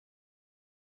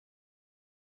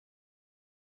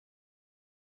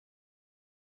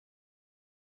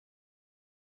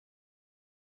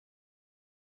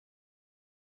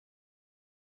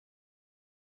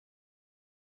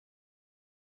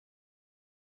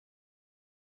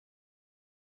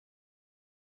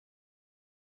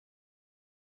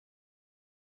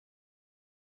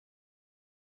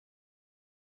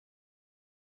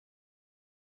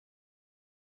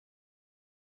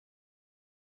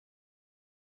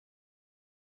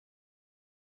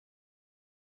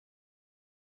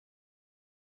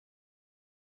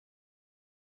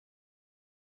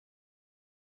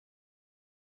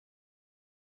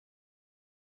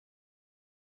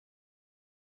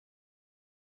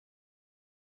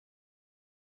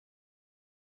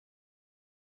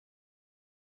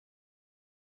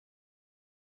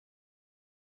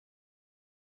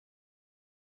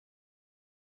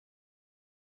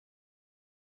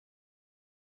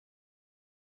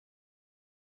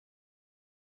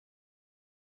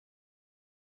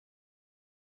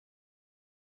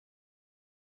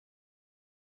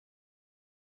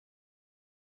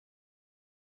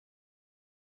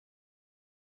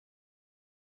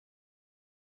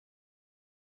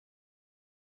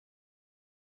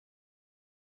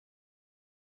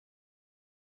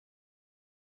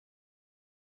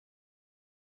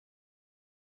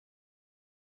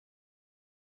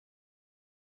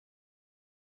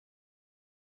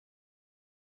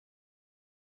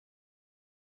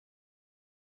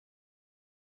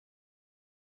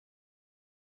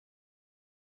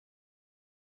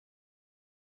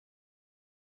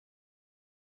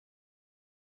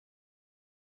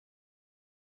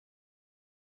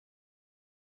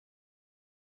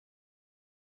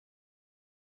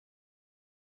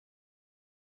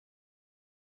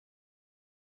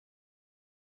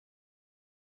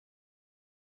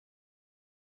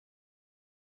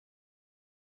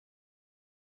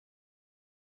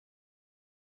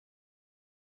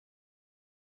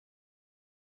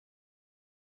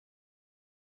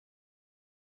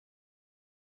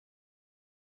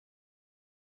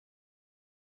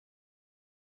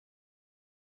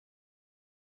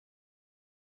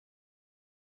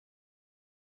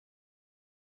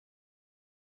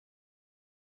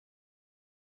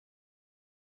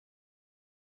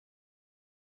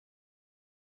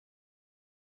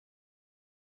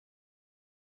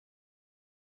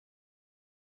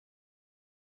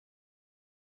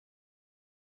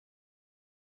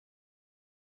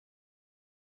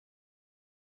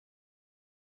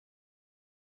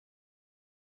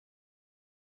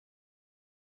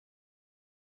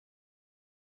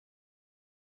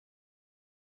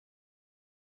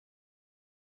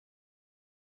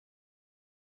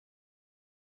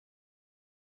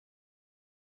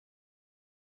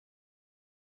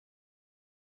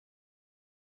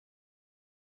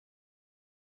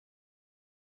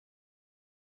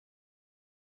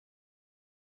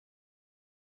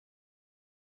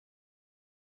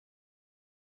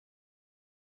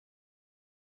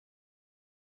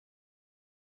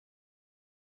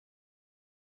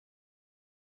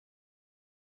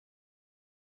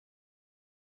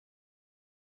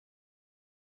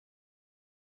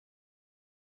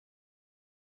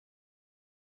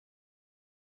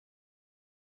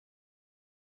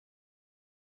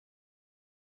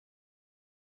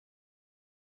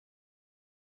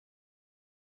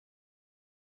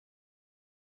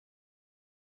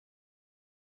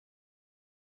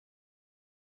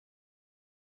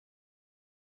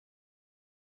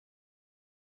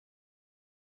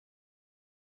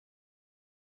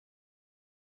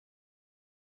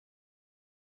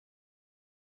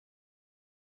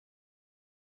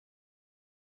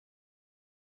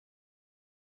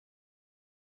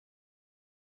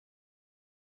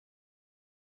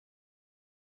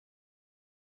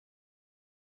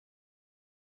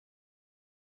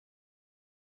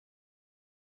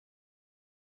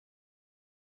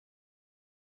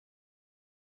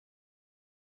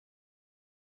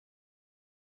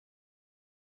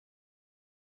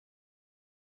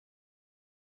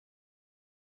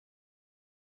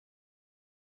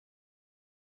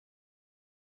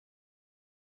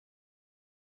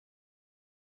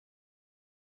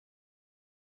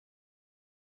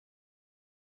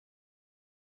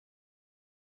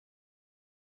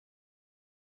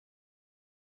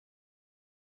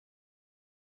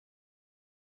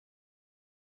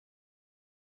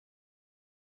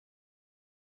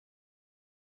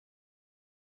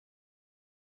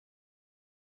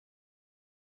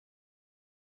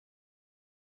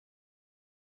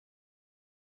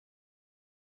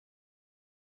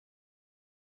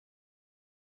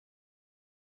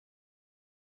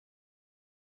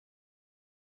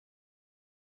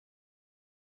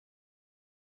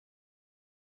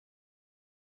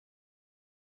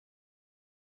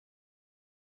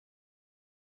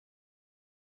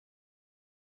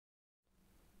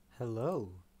Hello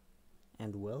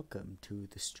and welcome to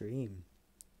the stream.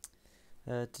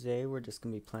 Today we're just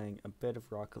going to be playing a bit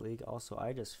of Rocket League. Also,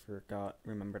 I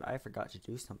forgot to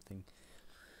do something.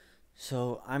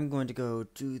 So I'm going to go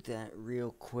do that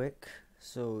real quick.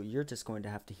 So you're just going to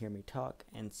have to hear me talk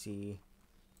and see.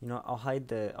 You know, I'll hide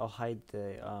the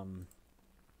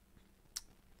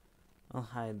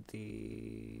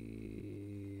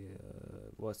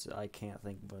I can't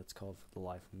think of what it's called for the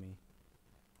life of me.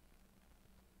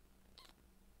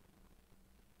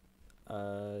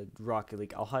 Rocket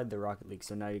League. I'll hide the Rocket League,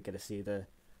 so now you get to see the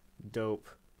dope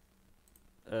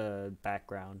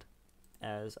background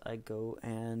as I go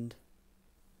and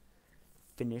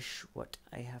finish what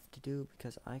I have to do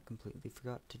because I completely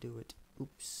forgot to do it.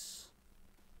 Oops.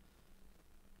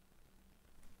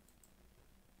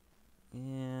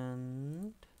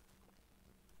 And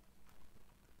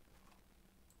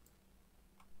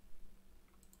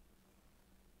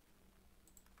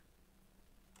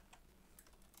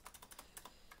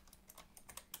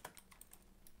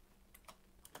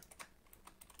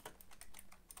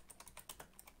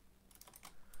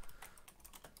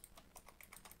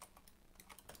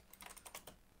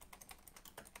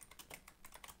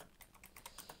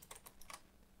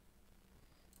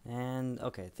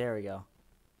okay, there we go.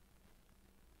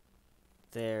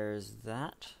 There's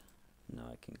that. Now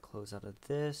I can close out of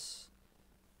this.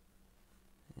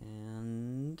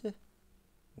 And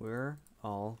we're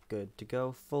all good to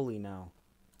go fully now.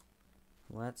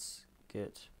 Let's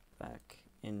get back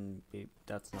in.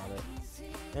 That's not it.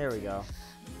 There we go.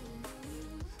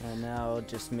 And now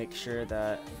just make sure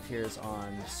that appears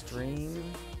on stream.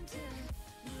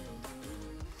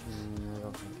 I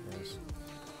don't think it is.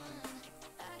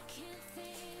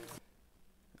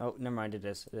 Oh, never mind. It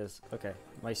is. It is. Okay.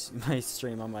 My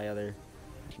stream on my other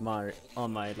monitor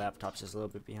on my laptop's just a little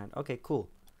bit behind. Okay, cool.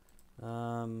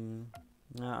 Now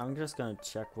I'm just gonna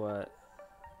check what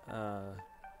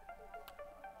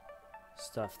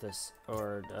stuff this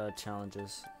or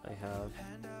challenges I have.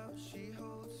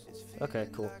 Okay,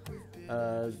 cool.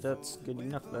 That's good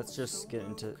enough. Let's just get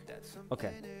into.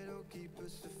 Okay.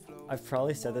 I've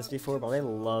probably said this before, but I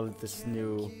love the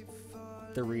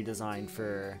redesign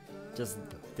for just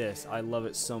this. I love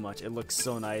it so much. It looks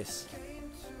so nice.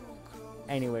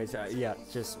 Anyways, yeah,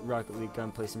 just Rocket League,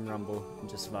 gonna play some Rumble and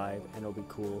just vibe, and it'll be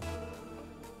cool.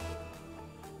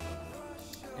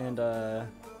 And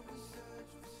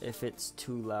if it's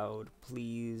too loud,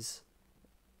 please,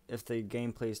 if the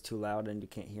gameplay is too loud and you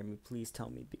can't hear me, please tell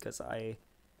me, because I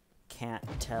can't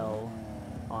tell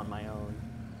on my own.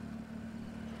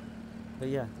 But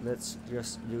yeah, let's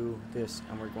just do this,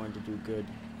 and we're going to do good,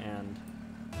 and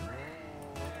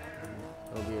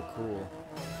it'll be a cool.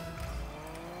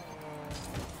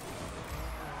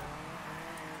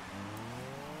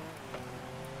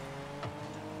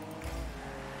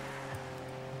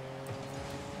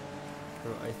 So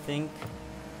I think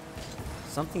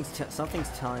something's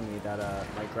telling me that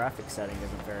my graphic setting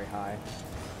isn't very high.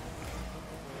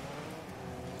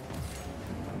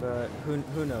 But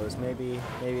who knows? Maybe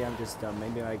I'm just dumb.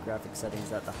 Maybe my graphic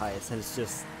setting's at the highest, and it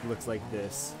just looks like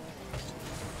this.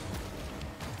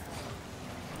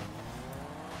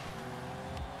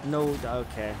 No,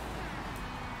 okay.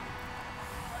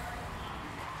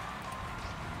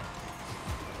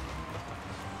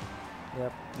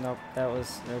 Yep, nope, that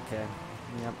was, okay.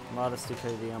 Yep, a lot of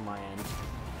stupidity on my end.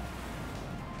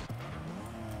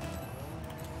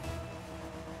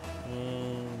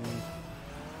 And...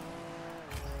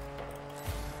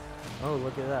 oh,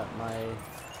 look at that,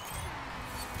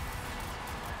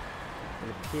 it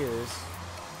appears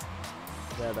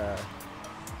that,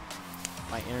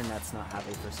 my internet's not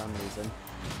happy for some reason.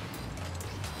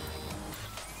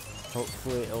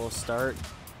 Hopefully it will start.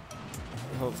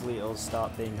 Hopefully it'll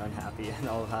stop being unhappy and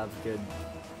I'll have good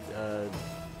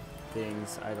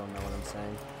things. I don't know what I'm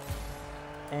saying.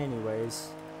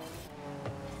 Anyways,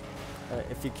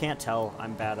 if you can't tell,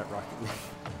 I'm bad at Rocket League.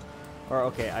 Or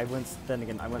okay, I wouldn't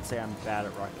say I'm bad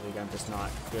at Rocket League. I'm just not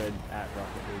good at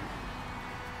Rocket League.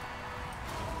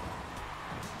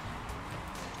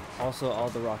 Also, all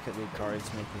the Rocket League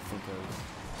cards make me think of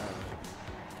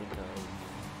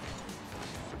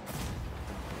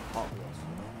Hot Wheels.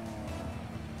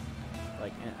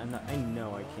 Like, and I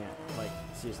know I can't, like,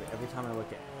 seriously, every time I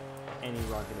look at any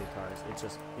Rocket League cars, it's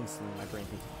just instantly my brain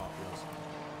thinks of Hot Wheels.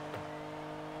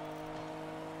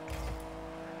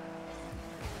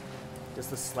 Just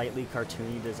the slightly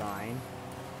cartoony design.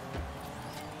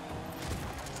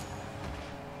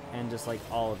 And just like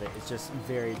all of it, it's just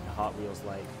very Hot Wheels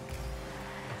like.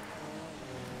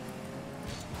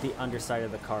 The underside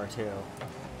of the car too.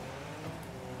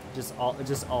 Just all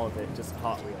of it, just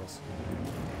Hot Wheels.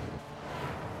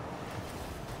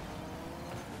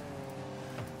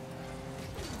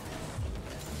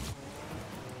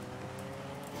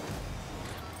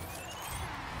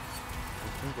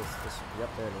 Yep,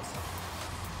 there it is.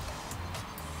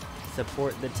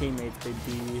 Support the teammates,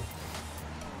 baby.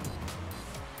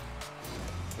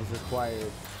 Is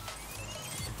required.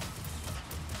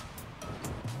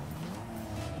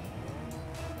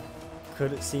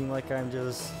 Could it seem like I'm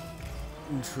just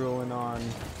drooling on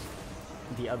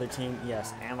the other team?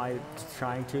 Yes. Am I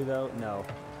trying to, though? No.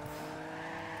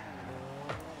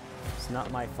 It's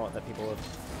not my fault that people have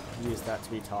used that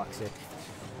to be toxic.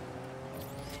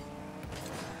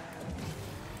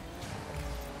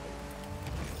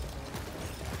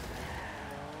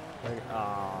 Like,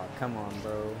 aw, come on,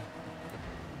 bro.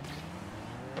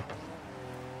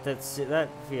 That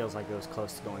feels like it was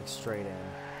close to going straight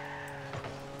in.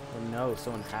 But no,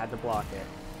 someone had to block it.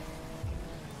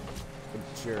 Good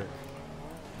jerk.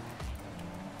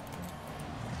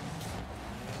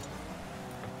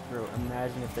 Bro,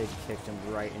 imagine if they kicked him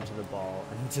right into the ball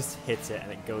and he just hits it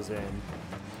and it goes in.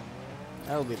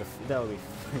 That would be funny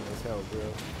as hell, bro.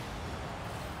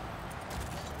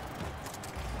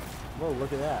 Whoa,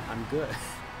 look at that. I'm good.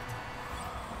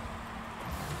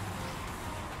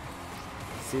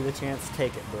 See the chance,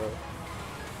 take it, bro.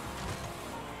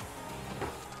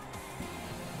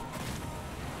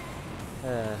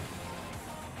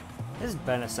 It's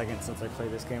been a second since I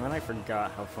played this game, and I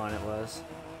forgot how fun it was.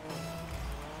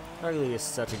 Rocket League is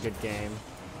such a good game.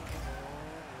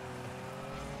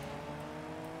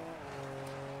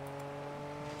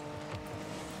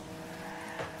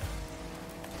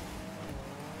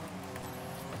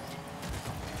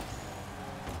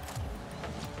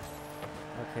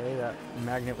 Okay, that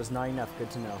magnet was not enough.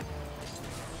 Good to know.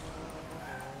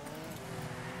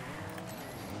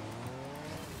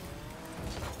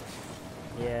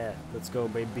 Yeah, let's go,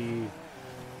 baby.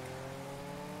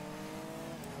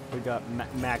 We got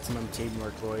maximum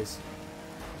teamwork, boys.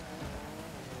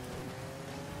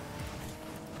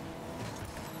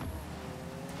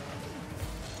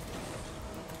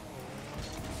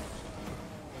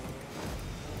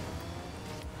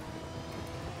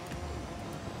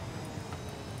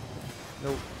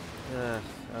 Nope.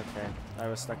 Okay. I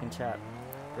was stuck in chat.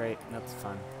 Great. That's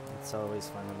fun. It's always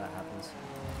fun when that happens.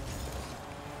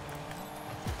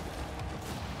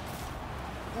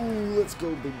 Ooh, let's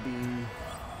go, baby.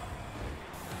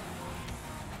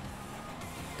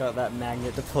 Got that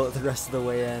magnet to pull it the rest of the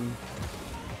way in.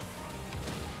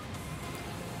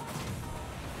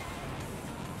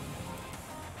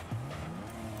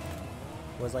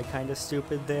 Was I kind of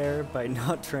stupid there by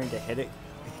not trying to hit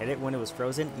it when it was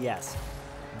frozen? Yes.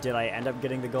 Did I end up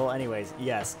getting the goal anyways?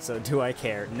 Yes. So do I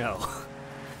care? No.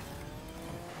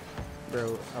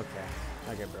 Bro, okay.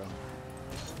 Okay, bro.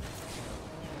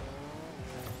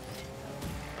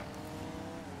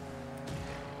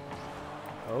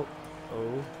 Oh,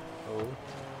 oh, oh.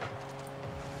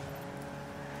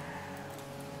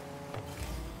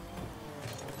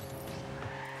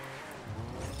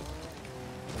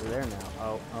 We're there now.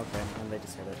 Oh, okay. And they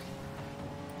just hit it.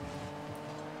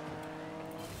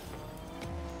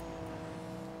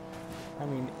 I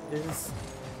mean, is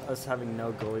us having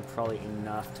no goalie probably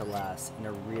enough to last in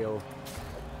a real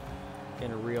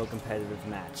competitive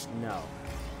match? No.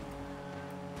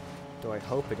 Do I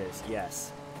hope it is?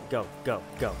 Yes. Go, go,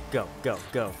 go, go, go,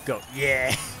 go, go.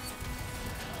 Yeah!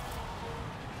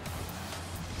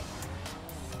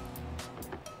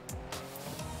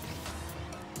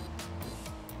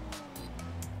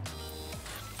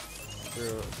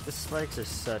 Bro, the spikes are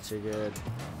such a good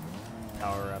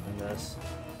power up in this.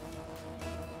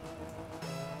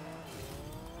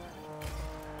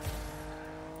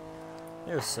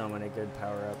 There's so many good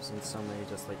power-ups and so many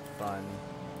just like fun.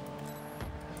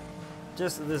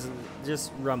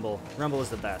 Just Rumble. Rumble is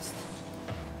the best.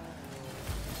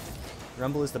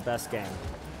 Rumble is the best game,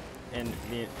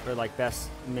 or like best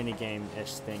mini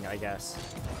game-ish thing, I guess,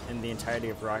 in the entirety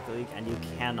of Rocket League, and you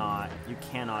cannot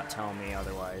tell me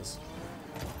otherwise.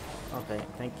 Okay,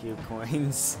 thank you,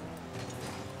 coins.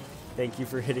 Thank you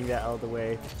for hitting that out of the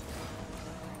way.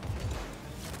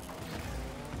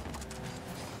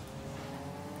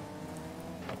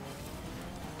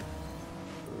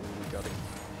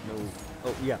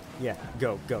 Oh, yeah, yeah.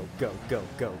 Go, go, go, go,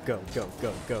 go, go, go,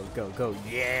 go, go, go, go.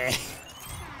 Yeah!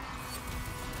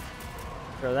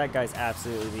 Bro, that guy's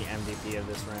absolutely the MVP of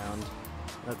this round.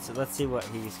 Let's see what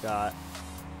he's got.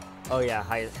 Oh yeah,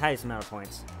 highest amount of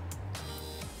points.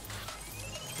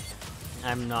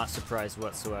 I'm not surprised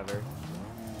whatsoever.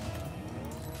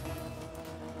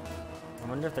 I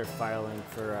wonder if they're filing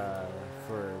for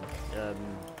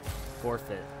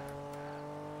forfeit.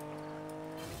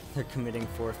 They're committing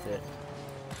forfeit.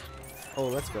 Oh,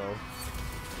 let's go.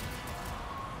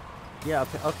 Yeah,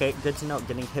 okay, good to know.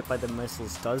 Getting hit by the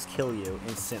missiles does kill you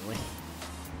instantly.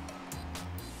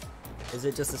 Is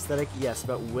it just aesthetic? Yes,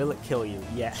 but will it kill you?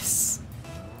 Yes.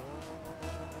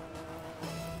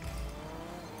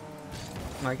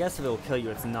 Well, I guess if it will kill you,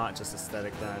 it's not just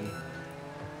aesthetic then.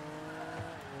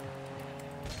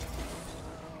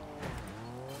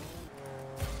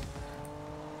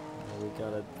 Oh, we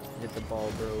gotta hit the ball,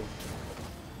 bro.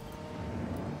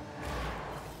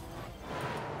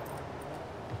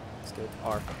 Let's go.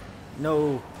 R.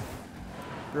 No!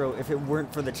 Bro, if it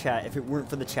weren't for the chat,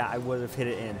 I would have hit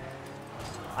it in.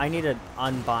 I need to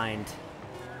unbind.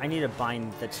 I need to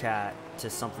bind the chat to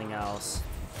something else.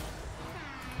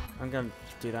 I'm gonna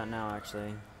do that now,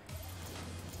 actually.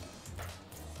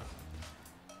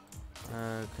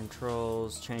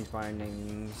 Controls, change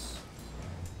bindings.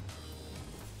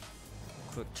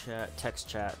 Quick chat, text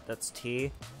chat, that's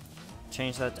T.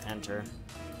 Change that to enter.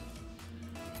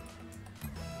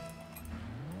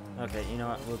 Okay, you know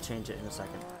what? We'll change it in a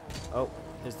second. Oh,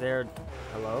 is there...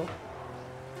 Hello?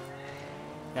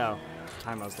 No,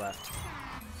 Timo's left.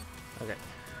 Okay.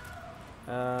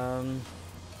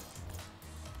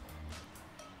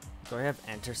 Do I have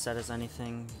enter set as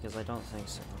anything? Because I don't think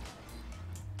so.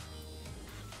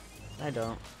 I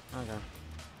don't. Okay.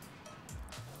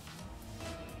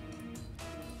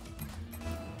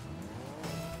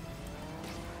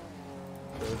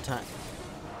 So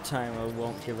Timo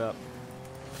won't give up.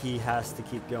 He has to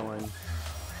keep going.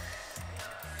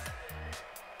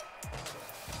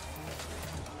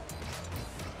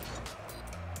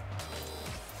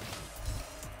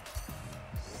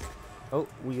 Oh,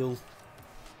 wheel.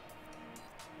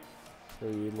 Oh,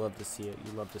 you love to see it.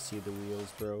 You love to see the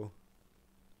wheels, bro.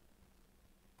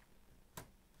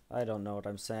 I don't know what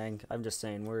I'm saying. I'm just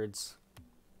saying words.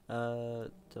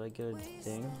 Did I get a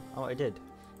thing? Oh, I did.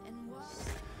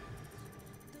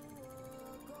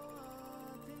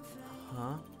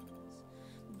 Huh?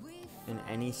 In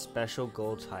any special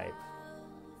goal type.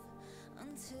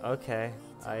 Okay,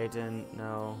 I didn't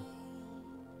know.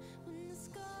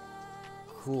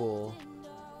 Cool.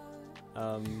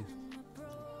 I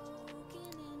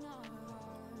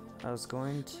was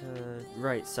going to...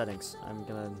 Right, settings. I'm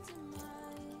gonna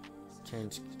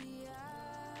change...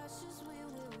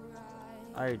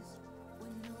 I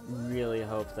really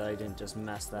hope that I didn't just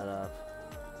mess that up.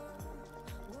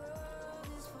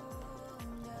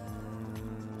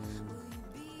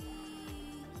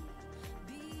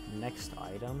 Next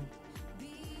item?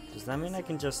 Does that mean I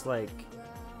can just, like,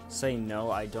 say no,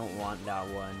 I don't want that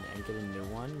one, and get a new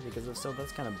one? Because if so,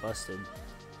 that's kind of busted.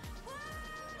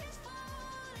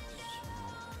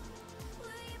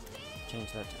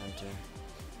 Change that to enter.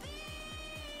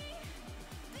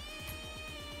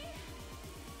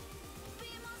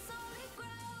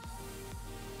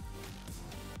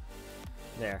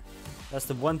 There. That's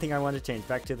the one thing I want to change.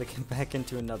 Back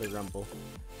into another rumble.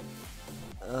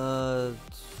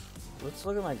 Let's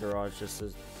look at my garage just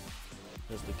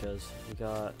because we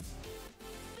got.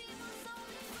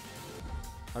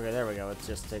 Okay, there we go. Let's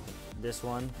just take this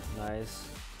one. Nice.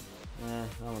 That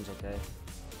one's okay.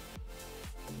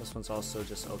 This one's also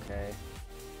just okay.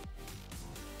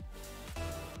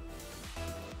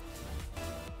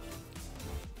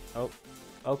 Oh,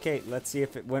 okay. Let's see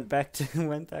if it went back to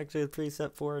the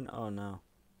preset 4. And oh no,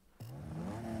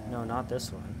 no, not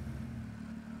this one.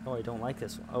 Oh, I don't like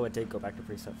this one. Oh, it did go back to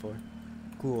preset 4.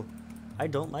 Cool. I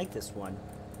don't like this one.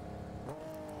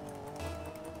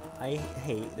 I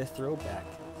hate the throwback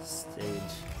stage.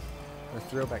 The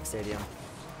throwback stadium.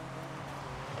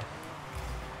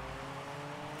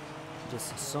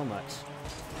 Just so much.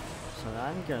 So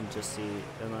I'm gonna just see,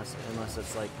 unless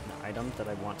it's like an item that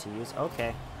I want to use.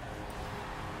 Okay.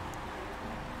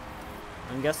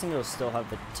 I'm guessing it'll still have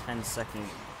the 10-second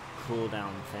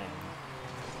cooldown thing.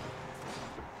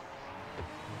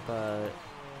 But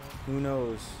who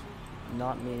knows?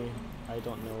 Not me. I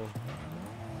don't know.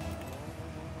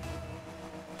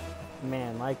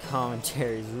 Man, my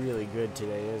commentary is really good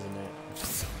today, isn't it?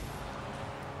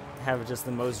 Have just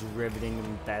the most riveting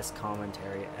and best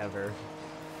commentary ever.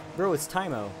 Bro, it's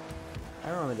Timo. I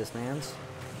remember this man's.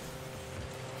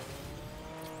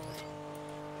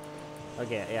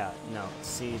 Okay, yeah, no.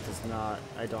 C does not.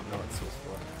 I don't know what C is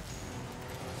for.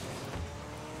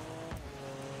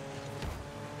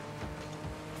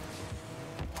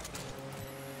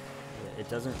 Yeah, it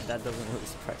doesn't. That doesn't really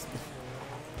surprise me.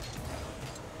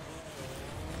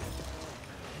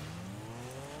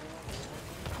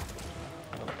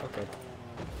 Oh, okay.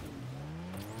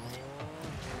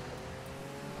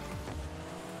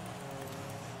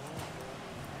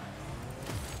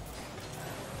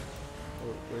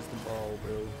 Oh, where's the ball,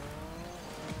 bro?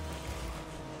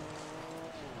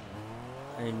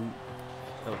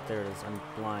 Oh, there it is. I'm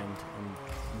blind. I'm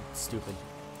stupid.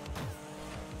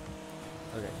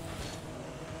 Okay.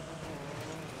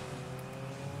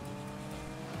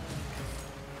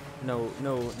 No,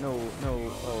 no, no,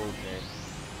 no. Oh, okay.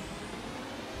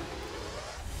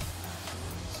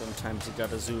 Sometimes you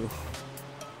gotta zoo.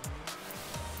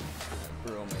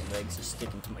 Bro, my legs are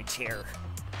sticking to my chair.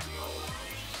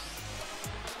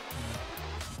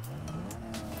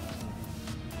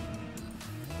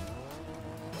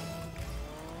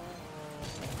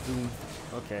 Boom.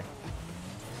 Okay.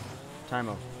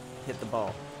 Timo, hit the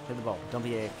ball. Hit the ball. Don't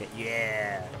be AFK.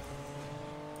 Yeah!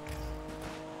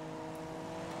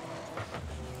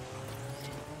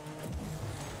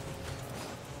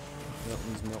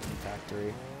 Milton's Milton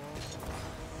Factory.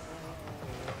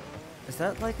 Is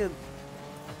that like a...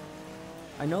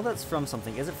 I know that's from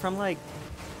something. Is it from like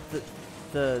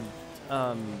the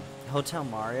Hotel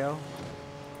Mario?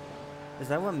 Is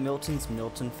that what Milton's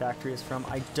Milton Factory is from?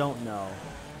 I don't know.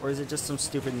 Or is it just some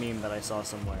stupid meme that I saw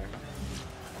somewhere?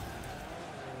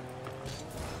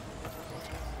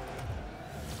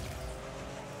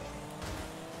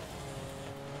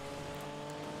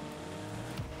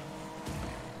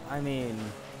 I mean,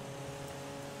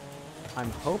 I'm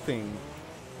hoping...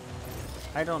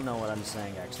 I don't know what I'm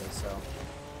saying actually, so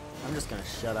I'm just gonna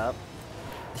shut up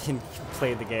and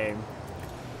play the game.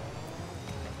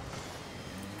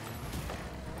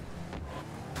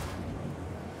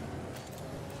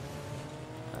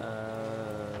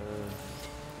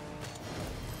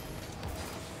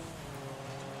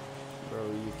 Bro,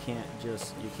 you can't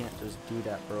just do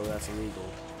that, bro. That's illegal.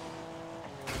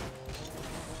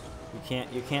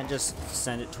 You can't just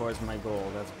send it towards my goal.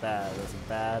 That's bad. That's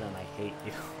bad, and I hate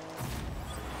you.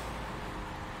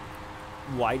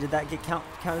 Why did that get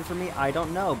counted for me? I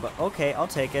don't know, but okay, I'll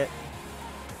take it.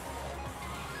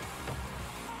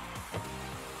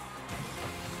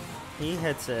 He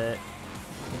hits it.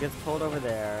 It gets pulled over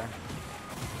there.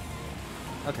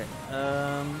 Okay, okay.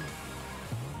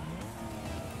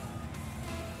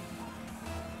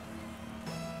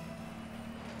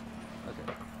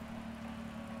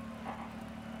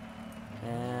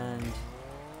 And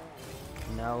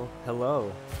now,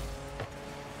 hello.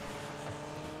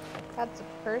 That's a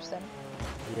person.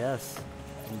 Yes,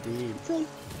 indeed. It's like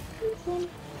person.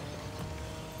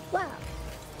 Wow.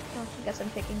 Oh, I guess I'm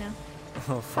picking now.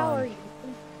 Oh, fun. How are you?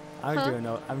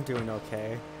 I'm doing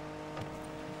okay.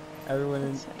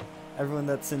 Everyone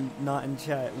that's not in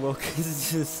chat will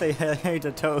just say hey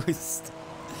to Toast.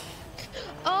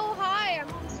 Oh, hi,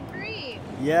 I'm on stream.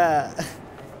 Yeah.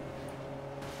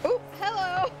 Oh,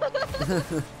 hello.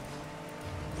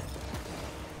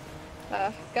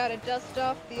 Gotta dust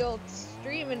off the old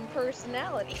streaming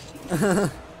personality.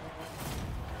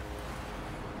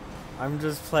 I'm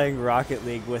just playing Rocket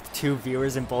League with 2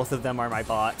 viewers and both of them are my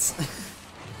bots.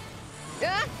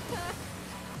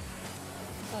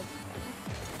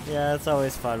 Yeah, it's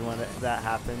always fun when that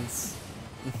happens.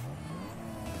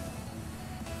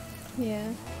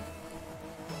 Yeah.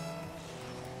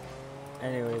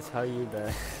 Anyways, how you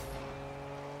been?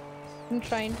 I'm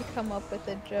trying to come up with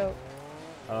a joke.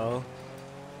 Oh,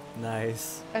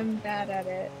 nice. I'm bad at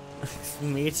it.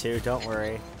 Me too, don't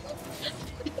worry.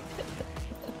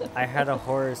 I had a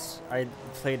horror... I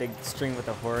played a stream with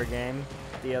a horror game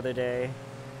the other day.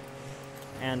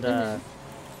 And,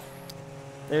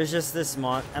 there's just this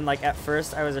and like at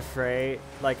first I was afraid,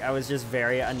 like I was just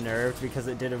very unnerved because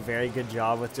it did a very good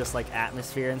job with just like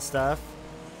atmosphere and stuff.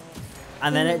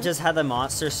 And then it just had the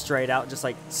monster straight out just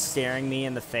like staring me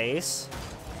in the face.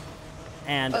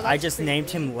 And I just named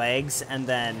him Legs, and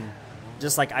then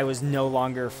just like I was no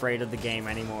longer afraid of the game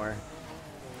anymore.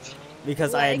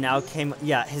 Because I had now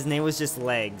yeah, his name was just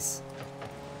Legs.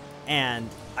 And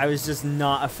I was just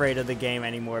not afraid of the game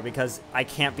anymore because I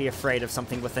can't be afraid of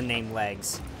something with the name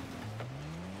Legs.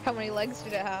 How many legs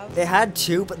did it have? It had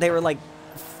 2, but they were like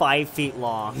 5 feet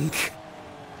long.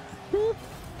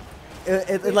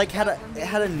 it like had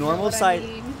a normal size.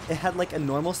 It had like a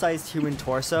normal sized human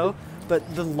torso,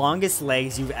 but the longest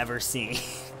legs you've ever seen.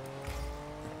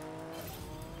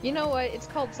 You know what? It's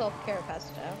called self-care,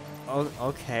 Pesto. Oh,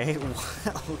 okay.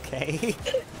 Okay.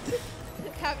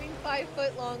 Having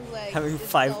 5-foot long legs. Having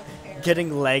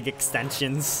getting leg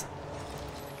extensions.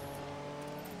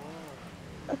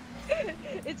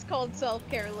 It's called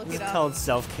self-care. Look it up. It's called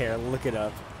self-care. Look it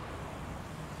up.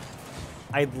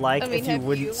 I'd like if you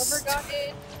wouldn't. Have you ever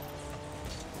gotten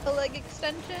a leg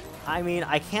extension? I mean,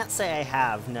 I can't say I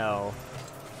have. No.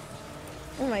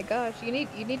 Oh my gosh, you need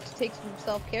to take some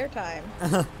self-care time.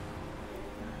 Oh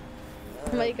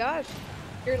my gosh,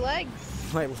 your legs.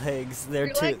 My legs, they're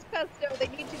your legs, Pesto, they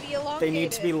need to be elongated. They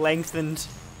need to be lengthened.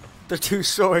 They're too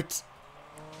short.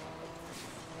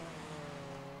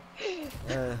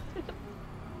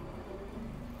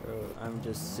 I'm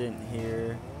just sitting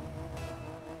here,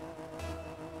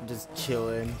 just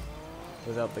chilling,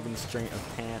 without the constraint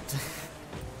of pant.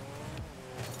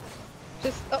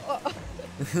 Just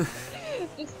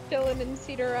just chilling in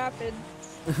Cedar Rapids.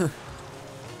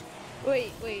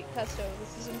 Wait, Pesto,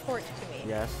 this is important to me.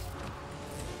 Yes.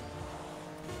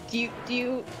 Do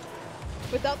you,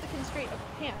 without the constraint of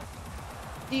pants,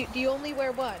 do you only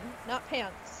wear one? Not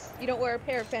pants. You don't wear a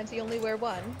pair of pants, you only wear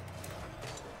one.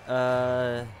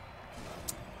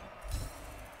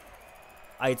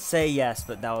 I'd say yes,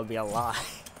 but that would be a lie.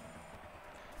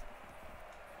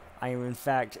 I am in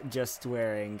fact just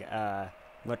wearing,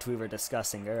 what we were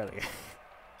discussing earlier.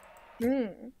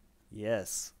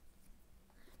 Yes.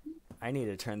 I need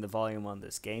to turn the volume on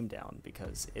this game down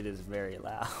because it is very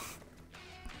loud.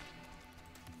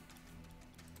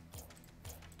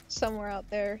 Somewhere out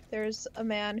there, there's a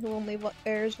man who only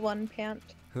wears one pant.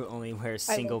 Who only wears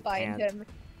single pant. I will find him,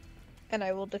 and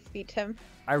I will defeat him.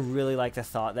 I really like the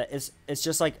thought that it's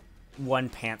just like one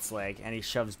pants leg, and he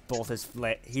shoves both his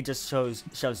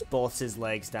shoves both his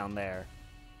legs down there.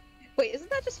 Wait, isn't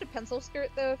that just a pencil skirt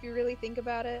though? If you really think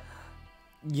about it.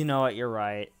 You know what? You're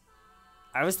right.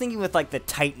 I was thinking with like the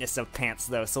tightness of pants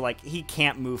though, so like he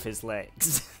can't move his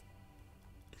legs.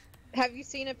 Have you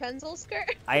seen a pencil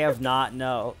skirt? I have not.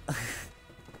 No.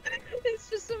 It's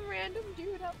just some random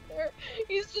dude up there.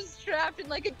 He's just strapped in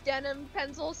like a denim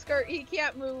pencil skirt. He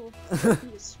can't move.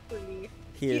 He's free.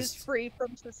 He's free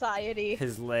from society.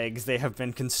 His legs, they have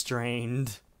been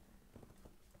constrained.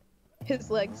 His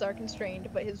legs are constrained,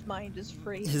 but his mind is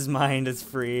free. His mind is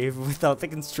free without the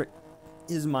constraint.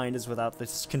 His mind is without the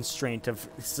constraint of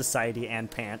society and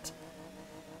pant.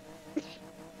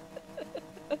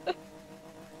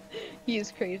 He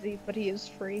is crazy, but he is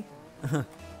free.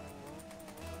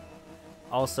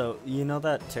 Also, you know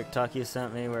that TikTok you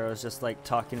sent me where it was just like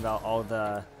talking about all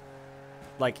the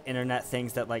like internet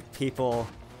things that like people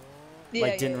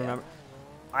didn't remember?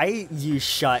 I use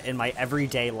shut in my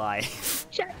everyday life.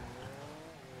 Shut.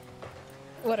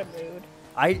 What a mood.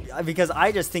 Because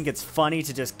I just think it's funny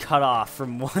to just cut off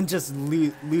from one, just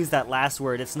lose that last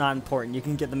word. It's not important. You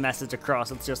can get the message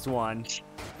across. It's just one.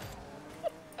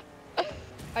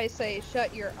 I say,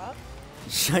 shut your up.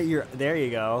 Shut your. There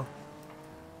you go.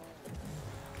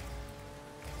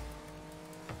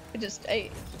 I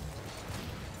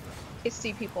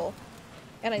see people,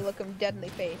 and I look them dead in the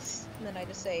face, and then I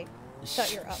just say,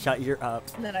 shut your up. Shut your up.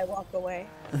 And then I walk away.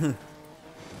 And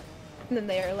then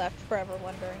they are left forever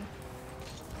wondering.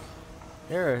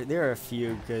 There are a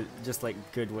few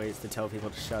good ways to tell people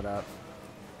to shut up.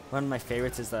 One of my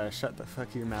favorites is shut the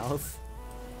fuck your mouth.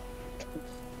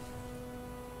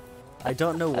 I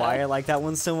don't know why I like that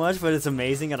one so much, but it's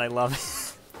amazing and I love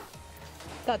it.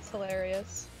 That's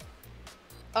hilarious.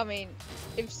 I mean,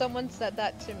 if someone said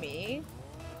that to me...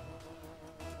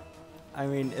 I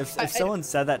mean, if someone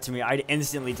said that to me, I'd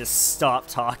instantly just stop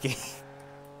talking.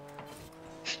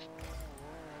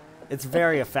 It's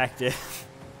very effective.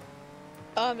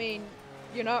 I mean,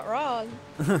 you're not wrong.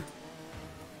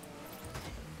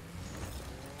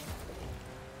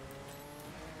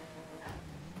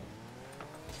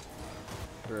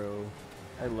 Bro,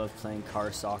 I love playing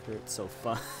car soccer. It's so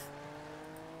fun.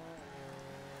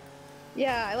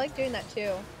 Yeah, I like doing that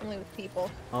too. Only with people.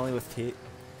 Only with Pete.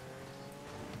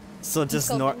 So just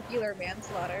vehicular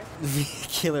manslaughter.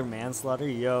 Vehicular manslaughter?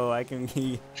 Yo, I can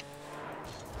be...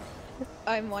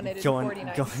 I'm wanted in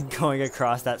 49 states. Going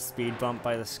across that speed bump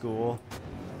by the school.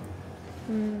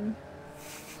 I'm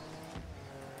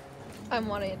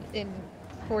wanted in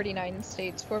 49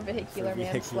 states for vehicular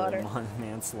manslaughter.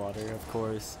 Manslaughter, of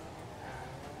course.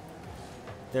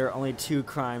 There are only two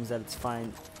crimes that it's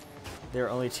fine. There are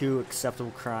only two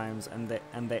acceptable crimes, and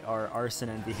they are arson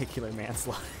and vehicular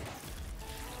manslaughter.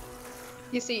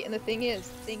 You see, and the thing is,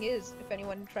 if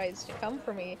anyone tries to come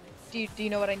for me, do you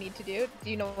know what I need to do? Do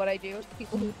you know what I do to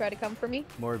people who try to come for me?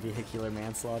 More vehicular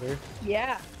manslaughter?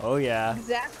 Yeah. Oh yeah.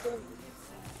 Exactly.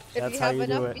 That's if you have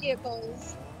enough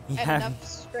vehicles and enough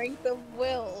strength of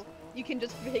will, you can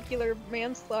just vehicular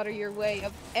manslaughter your way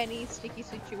of any sticky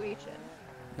situation.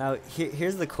 Now,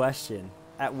 here's the question.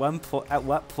 At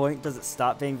what point does it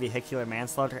stop being vehicular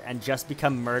manslaughter and just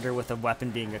become murder with a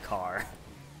weapon being a car?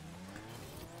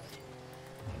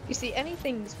 You see,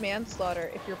 anything's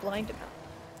manslaughter if you're blind enough.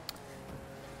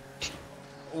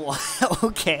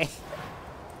 Okay.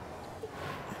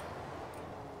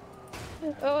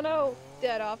 Oh no,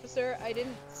 dead officer, I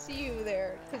didn't see you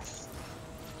there, because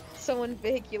someone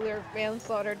vehicular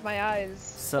manslaughtered my eyes.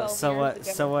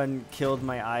 Someone killed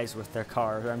my eyes with their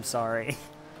car. I'm sorry.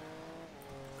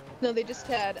 No, they just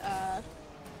had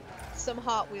some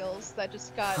Hot Wheels that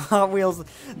just got Hot Wheels.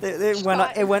 It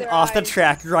went off the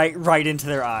track right into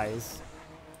their eyes.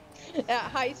 At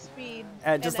high speed.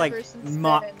 At just and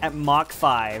like at Mach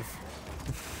 5.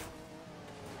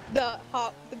 The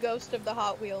ghost of the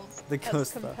Hot Wheels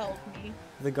has compelled me.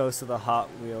 The ghost of the Hot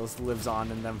Wheels lives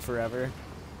on in them forever.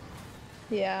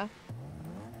 Yeah.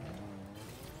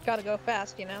 Gotta go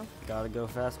fast, you know? Gotta go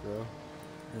fast, bro.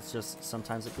 It's just,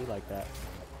 sometimes it be like that.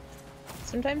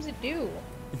 Sometimes it do.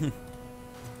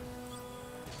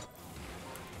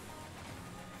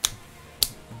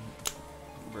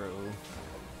 Bro.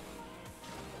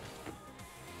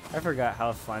 I forgot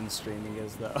how fun streaming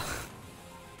is, though.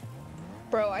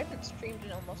 Bro, I haven't streamed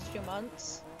in almost 2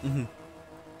 months.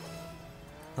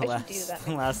 The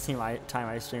last time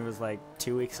I streamed was like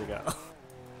 2 weeks ago.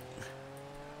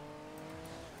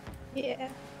 Yeah.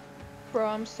 Bro,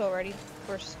 I'm so ready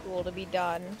for school to be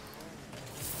done.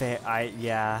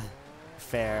 Yeah.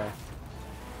 Fair.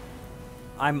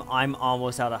 I'm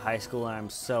almost out of high school and I'm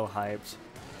so hyped.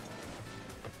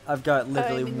 I've got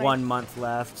literally 1 month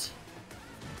left.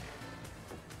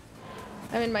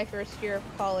 I'm in my first year of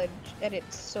college and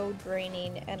it's so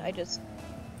draining and I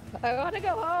wanna go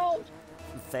home!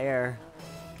 Fair.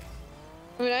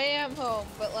 I mean, I am home,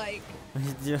 but like...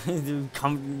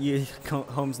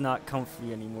 Home's not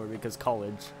comfy anymore because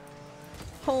college.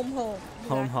 Home.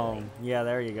 Exactly. Home. Yeah,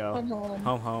 there you go.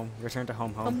 Home. Return to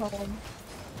home. Home.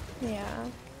 Yeah.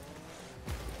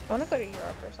 I wanna go to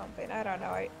Europe or something. I don't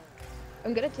know.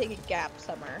 I'm gonna take a gap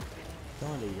summer.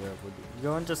 Going to Europe would be...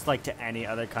 Going just like to any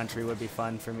other country would be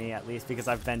fun for me, at least, because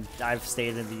I've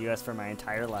stayed in the US for my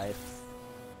entire life.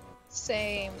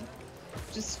 Same.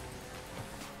 Just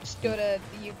go to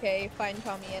the UK, find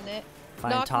Tommy in it.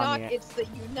 Knock, it's the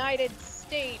United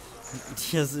States.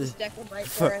 Just deck him right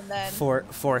there and then.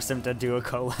 Force him to do a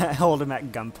collab. Hold him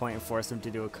at gunpoint and force him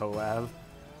to do a collab.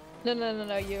 No.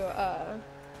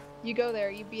 You go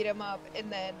there, you beat him up,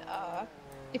 and then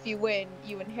if you win,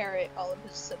 you inherit all of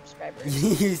his subscribers.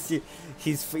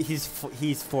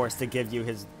 he's forced to give you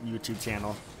his YouTube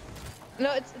channel.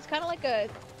 No, it's kind of like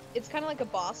a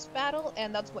boss battle,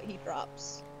 and that's what he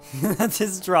drops. That's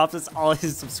his drops. It's all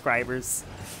his subscribers.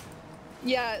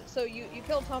 Yeah, so you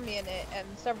kill Tommy in it, and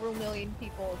several million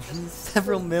people just...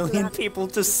 Several million people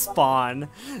just spawn.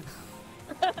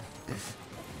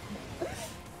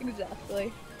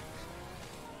 Exactly.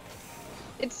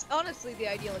 It's honestly the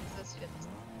ideal existence.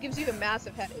 Gives you a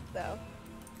massive headache, though.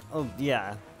 Oh,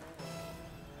 yeah.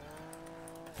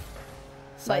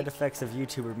 Side effects of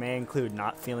YouTuber may include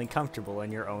not feeling comfortable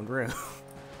in your own room.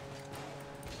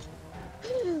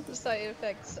 The side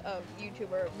effects of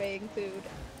YouTuber may include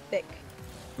thick.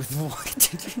 What?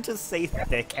 Did you just say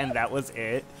thick and that was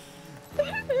it?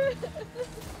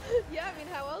 Yeah, I mean,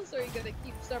 how else are you gonna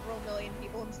keep several million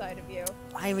people inside of you?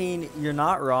 I mean, you're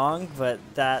not wrong, but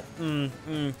that,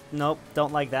 nope,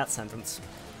 don't like that sentence.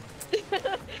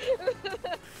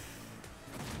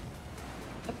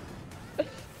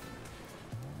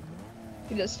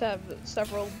 You just have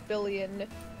several billion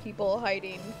people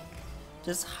hiding.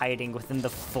 Just hiding within the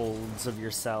folds of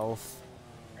yourself.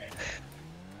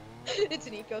 It's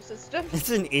an ecosystem.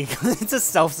 It's a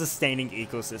self-sustaining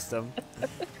ecosystem.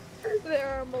 There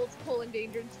are multiple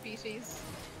endangered species.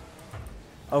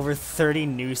 Over 30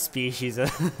 new species of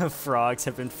frogs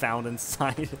have been found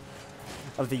inside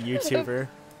of the YouTuber.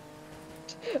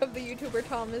 Of the YouTuber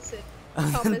Thomas.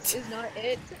 Thomas is not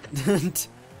it.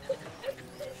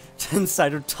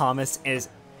 Inside of Thomas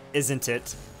isn't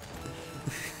it?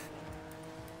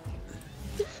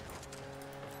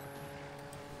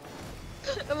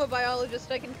 I'm a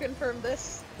biologist, I can confirm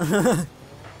this.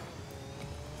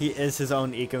 He is his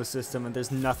own ecosystem and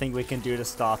there's nothing we can do to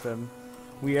stop him.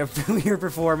 We are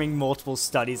performing multiple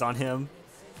studies on him.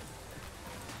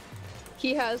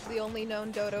 He has the only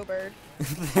known dodo bird.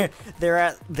 there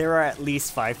are at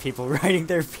least 5 people writing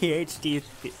their PhD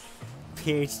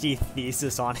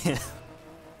thesis on him.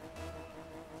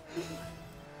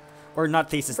 Or not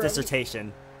thesis,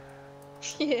 dissertation.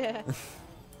 Yeah.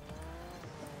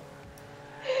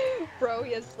 Bro,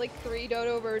 he has like 3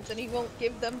 dodo birds and he won't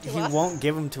give them to us. He won't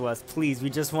give them to us, please.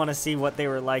 We just want to see what they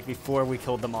were like before we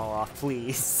killed them all off,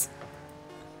 please.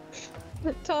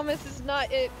 Thomas is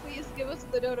not it. Please give us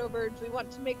the dodo birds. We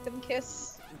want to make them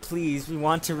kiss. Please, we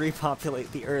want to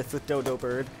repopulate the earth with dodo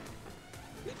bird.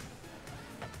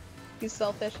 He's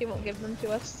selfish. He won't give them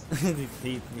to us.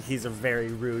 He's a very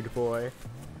rude boy.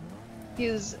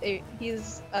 He's a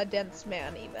dense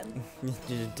man, even.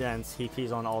 He's dense. He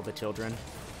pees on all the children.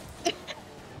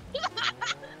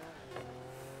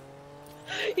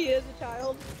 He is a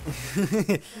child.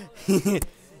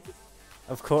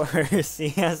 Of course, he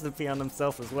has to pee on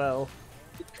himself as well.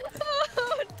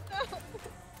 Oh no!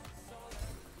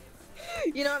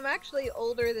 You know, I'm actually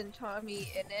older than Tommy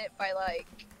in it by like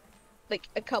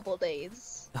a couple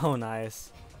days. Oh,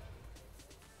 nice.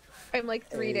 I'm like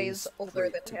 3 days older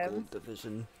than him. Gold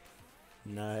division.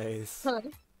 Nice.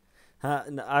 Huh.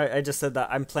 No, I just said that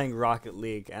I'm playing Rocket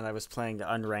League and I was playing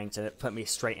unranked and it put me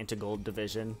straight into gold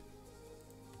division.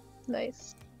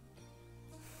 Nice.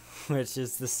 Which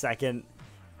is the second,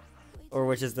 or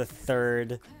which is the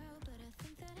third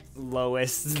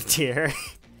lowest tier.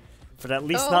 But at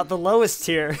least not the lowest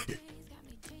tier.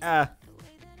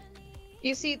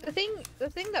 You see, the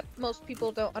thing that most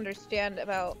people don't understand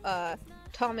about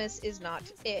Thomas is not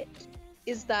it,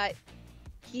 is that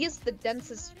he is the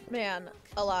densest man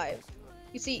alive.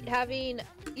 You see, having,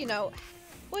 you know,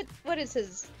 what is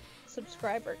his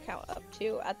subscriber count up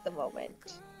to at the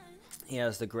moment? He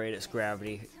has the greatest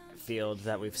gravity field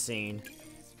that we've seen.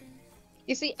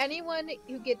 You see, anyone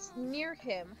who gets near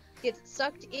him gets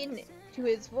sucked in to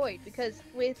his void, because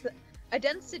with a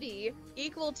density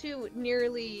equal to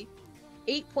nearly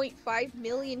 8.5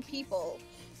 million people,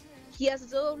 he has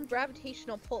his own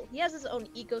gravitational pull. He has his own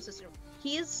ecosystem.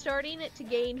 He is starting to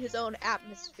gain his own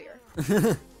atmosphere.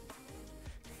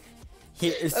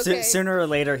 Sooner or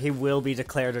later, he will be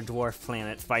declared a dwarf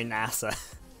planet by NASA.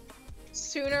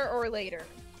 Sooner or later.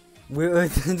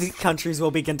 The countries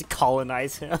will begin to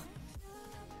colonize him.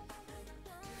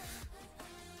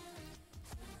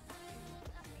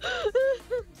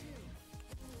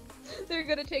 They're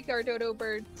gonna take our dodo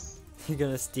birds. You're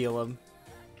gonna steal them.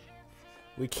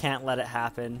 We can't let it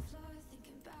happen.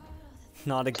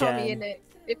 Not again. Tommy and it.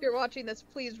 If you're watching this,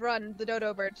 please run the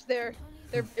dodo birds. They're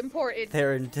important.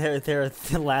 They're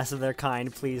the last of their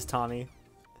kind. Please, Tommy.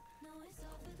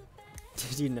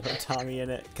 Did you know Tommy in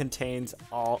it contains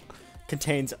all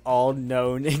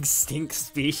known extinct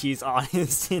species on in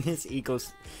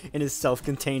his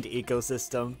self-contained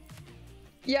ecosystem?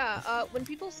 Yeah. When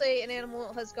people say an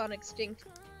animal has gone extinct,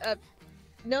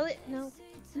 no,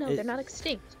 they're not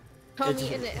extinct.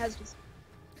 Tommy in it has just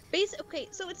okay,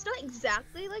 so it's not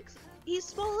exactly like he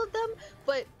swallowed them,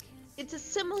 but it's a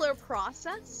similar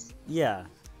process. Yeah,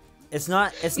 it's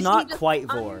not quite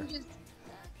vor.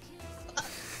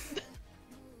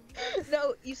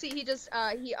 No, you see, he just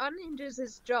he unhinges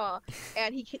his jaw,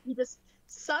 and he just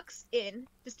sucks in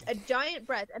just a giant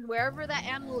breath, and wherever that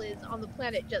animal is on the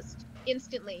planet, just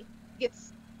instantly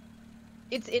it's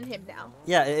in him now.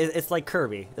 Yeah, it's like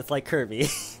Kirby. It's like Kirby.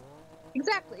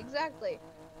 Exactly.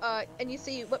 And you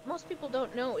see, what most people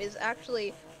don't know is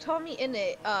actually Tommy in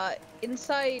it.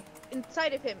 Inside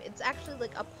of him, it's actually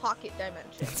like a pocket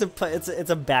dimension. It's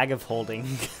a bag of holding.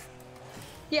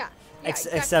 Yeah.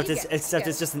 Except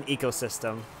it's just an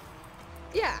ecosystem.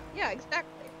 Yeah,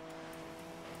 exactly.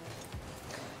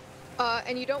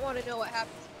 And you don't want to know what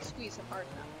happens if you squeeze him hard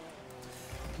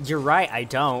enough. You're right, I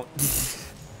don't.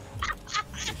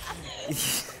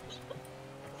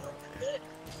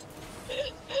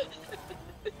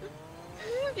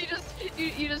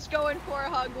 You just go in for a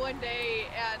hug one day,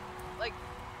 and like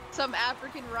some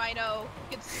African rhino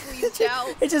gets squeezed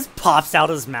out. It just pops out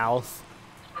his mouth.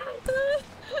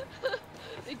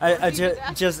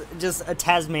 Just a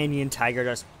Tasmanian tiger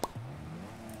just.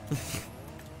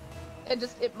 And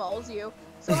just it mauls you.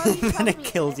 So are you and it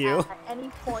kills you. At any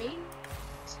point,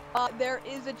 there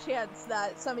is a chance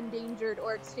that some endangered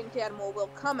or extinct animal will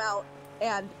come out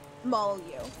and maul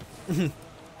you.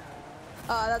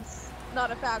 That's not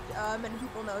a fact many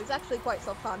people know. He's actually quite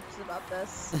self-conscious about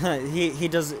this. He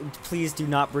does. Please do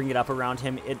not bring it up around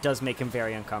him. It does make him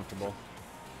very uncomfortable.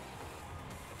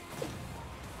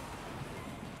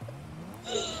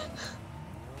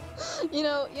 You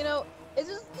know,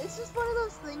 it's just one of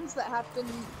those things that happen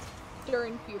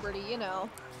during puberty, you know.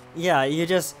 Yeah, you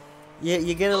get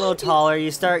a little taller.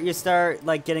 You start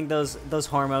like getting those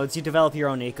hormones. You develop your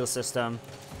own ecosystem.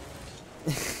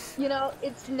 You know,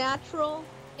 it's natural.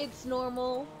 It's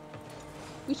normal.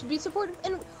 We should be supportive,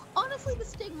 and honestly, the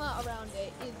stigma around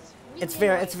it is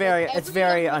really it's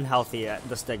very unhealthy.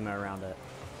 The stigma around it.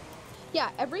 Yeah,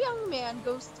 every young man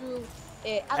goes through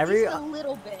it at least a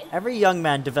little bit. Every young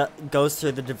man goes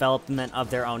through the development of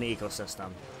their own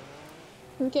ecosystem.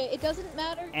 Okay, it doesn't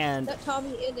matter that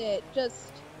Tommy in it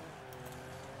just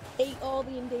ate all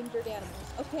the endangered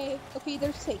animals. Okay,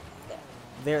 they're safe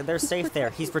there. They're safe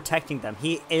there. He's protecting them.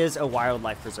 He is a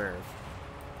wildlife preserve.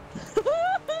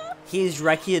 He's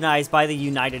recognized by the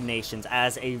United Nations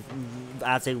as a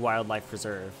wildlife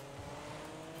preserve.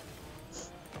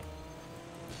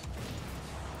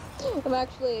 I'm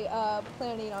actually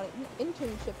planning on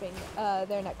internshiping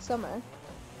there next summer.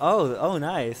 Oh,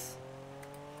 nice.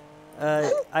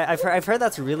 I've heard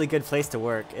that's a really good place to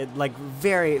work. It like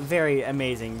very, very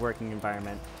amazing working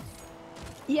environment.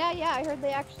 Yeah, I heard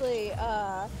they actually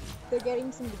they're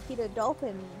getting some Nikita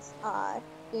dolphins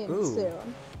in Ooh.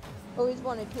 soon. Always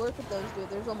wanted to work with those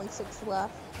dudes. There's only 6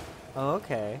 left. Oh,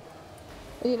 okay.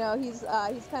 You know, he's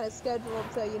kind of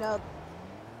scheduled to, you know,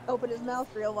 open his mouth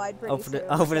real wide pretty soon.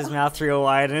 Open his mouth real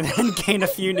wide and gain a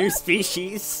few new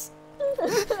species.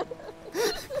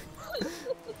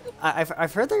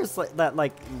 I've heard there's like that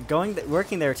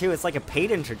working there too. It's like a paid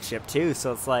internship too,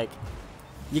 so it's like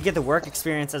you get the work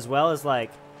experience as well as like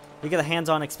you get the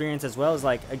hands-on experience as well as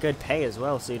like a good pay as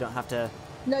well, so you don't have to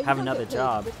have another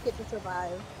job. You just get to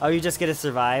survive. Oh, you just get to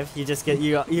survive. You just get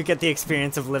you get the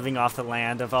experience of living off the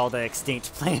land of all the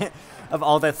extinct plant of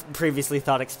all the previously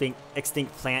thought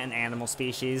extinct plant and animal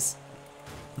species.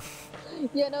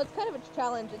 Yeah, no, it's kind of a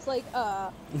challenge. It's like,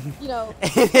 you know,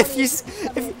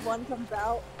 one comes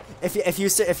out. If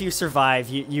you survive,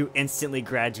 you instantly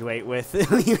graduate with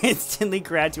you instantly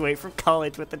graduate from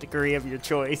college with a degree of your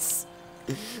choice.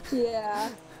 Yeah,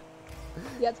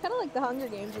 it's kind of like the Hunger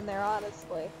Games in there,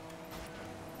 honestly.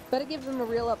 But it gives him a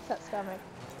real upset stomach.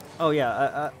 Oh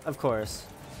yeah, of course.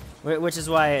 Which is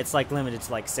why it's like limited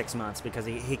to like 6 months because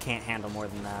he can't handle more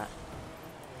than that.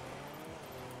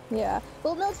 Yeah.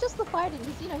 Well, no, it's just the fighting,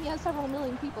 because, you know, he has several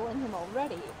million people in him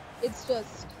already. It's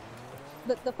just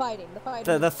the fighting.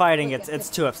 The fighting, it's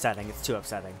too upsetting. It's too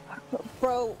upsetting.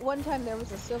 Bro, one time there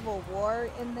was a civil war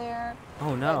in there.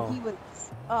 Oh, no.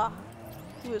 And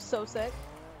he was so sick.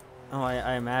 Oh,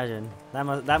 I imagine. That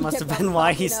must have been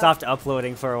why he stopped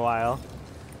uploading for a while.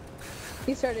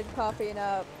 He started coughing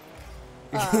up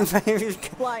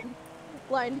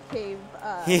blind cave.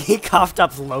 He coughed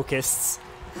up locusts.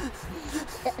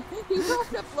 He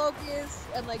coughed up locusts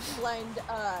and like blind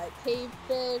cave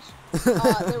fish.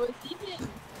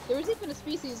 There was even a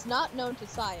species not known to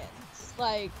science.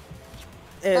 Like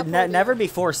never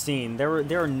before seen. There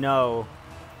were no.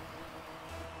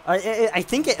 I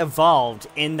think it evolved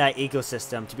in that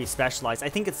ecosystem to be specialized. I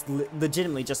think it's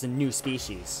legitimately just a new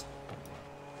species.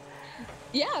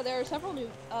 Yeah, there are several new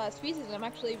species, and I'm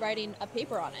actually writing a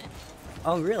paper on it.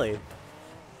 Oh, really?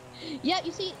 Yeah,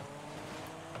 you see,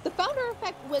 the founder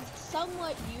effect was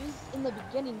somewhat used in the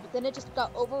beginning, but then it just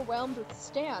got overwhelmed with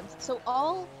stands. So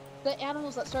all the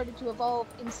animals that started to evolve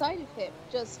inside of him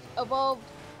just evolved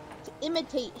to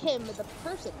imitate him as a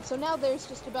person. So now there's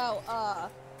just about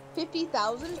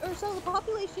 50,000 or so. The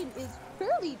population is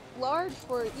fairly large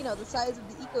for, you know, the size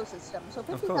of the ecosystem. So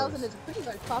 50,000 is a pretty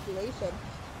large population.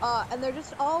 And they're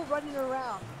just all running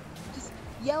around, just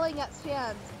yelling at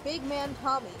stands, "Big man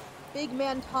Tommy, big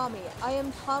man Tommy, I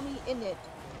am Tommy in it,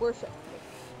 worship me."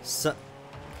 So,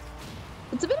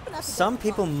 it's a bit of an epidemic. Some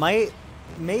people may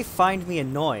find me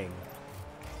annoying.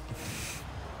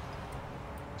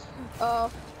 Oh,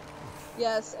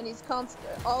 yes, and he's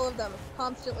all of them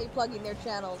constantly plugging their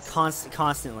channels.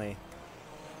 Constantly.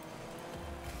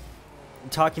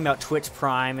 Talking about Twitch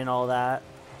Prime and all that.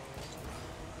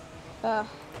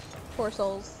 Poor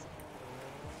souls.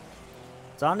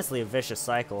 It's honestly a vicious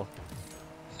cycle.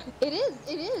 It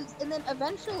is. And then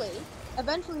eventually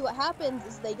what happens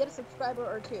is they get a subscriber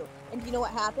or two. And you know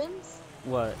what happens?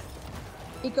 What?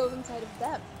 It goes inside of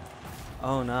them.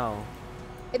 Oh no.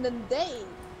 And then they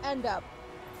end up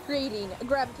creating a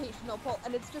gravitational pull,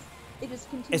 and it just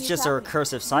continues. It's just happening. A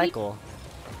recursive cycle.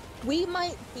 We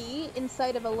might be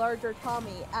inside of a larger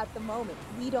Tommy at the moment.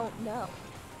 We don't know.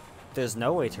 There's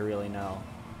no way to really know.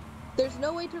 There's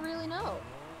no way to really know.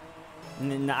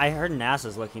 I heard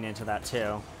NASA's looking into that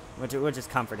too, which is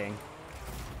comforting.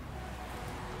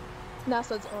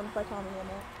 NASA's owned by Tommy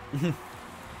in it.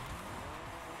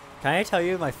 Can I tell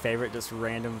you my favorite just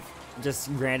random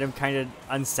kind of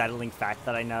unsettling fact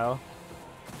that I know?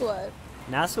 What?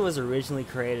 NASA was originally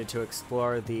created to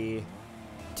explore the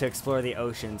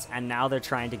oceans, and now they're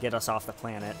trying to get us off the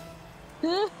planet.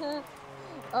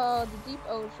 Oh, the deep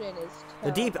ocean is terrifying.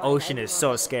 The deep ocean is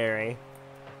so scary.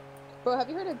 Bro, have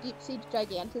you heard of deep sea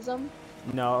gigantism?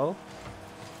 No.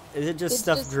 Is it just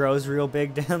stuff grows real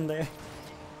big down there?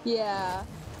 Yeah.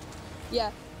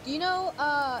 Yeah. Do you know,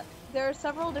 there are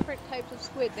several different types of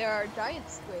squid. There are giant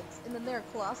squids, and then there are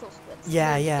colossal squids.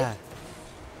 Yeah.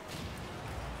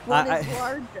 One is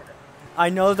larger. I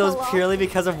know those purely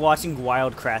because of watching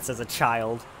Wild Kratts as a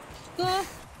child. Oh,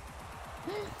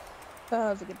 that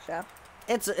was a good show.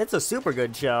 It's a super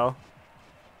good show.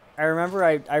 I remember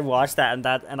I watched that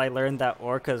and I learned that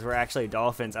orcas were actually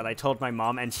dolphins, and I told my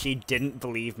mom and she didn't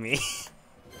believe me.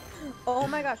 Oh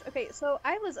my gosh. Okay, so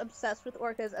I was obsessed with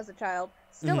orcas as a child.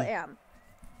 Still am.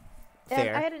 And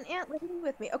Fair. I had an aunt living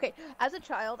with me. Okay, as a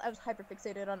child, I was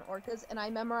hyperfixated on orcas, and I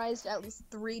memorized at least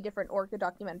 3 different orca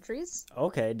documentaries.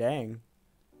 Okay, dang.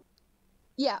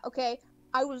 Yeah, okay,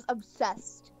 I was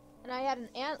obsessed. And I had an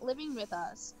aunt living with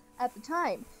us at the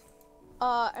time.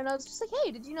 And I was just like,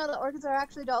 hey, did you know that orcas are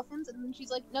actually dolphins? And then she's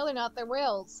like, no, they're not, they're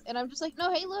whales. And I'm just like,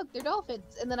 no, hey, look, they're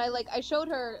dolphins. And then I showed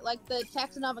her, like, the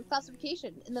taxonomic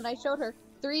classification. And then I showed her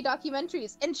 3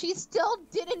 documentaries. And she still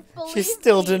didn't believe She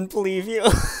still me. didn't believe you.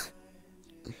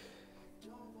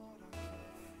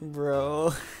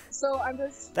 Bro. So I'm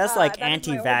just... That's like that is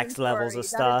my origin anti-vax levels story. of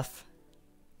stuff.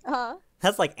 Huh?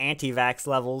 That's like anti-vax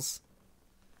levels.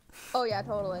 Oh, yeah,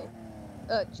 totally.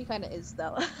 She kind of is,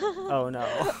 though. Oh, no.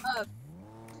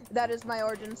 That is my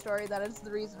origin story. That is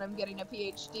the reason I'm getting a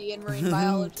PhD in marine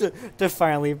biology. to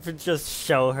finally just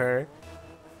show her.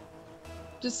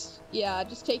 Just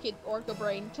take it, orca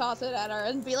brain, toss it at her,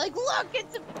 and be like, look,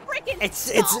 it's a freaking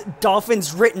It's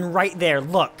dolphins written right there,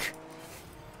 look.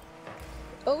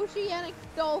 oceanic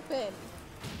dolphin.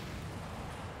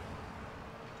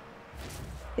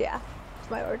 Yeah, it's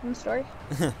my origin story.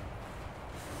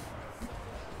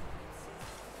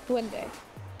 One day.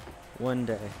 One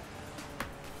day.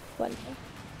 One day.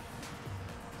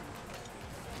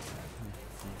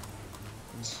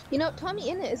 You know, Tommy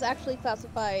Innit is actually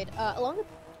classified, along with,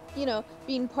 you know,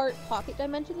 being part pocket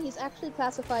dimension, he's actually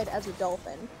classified as a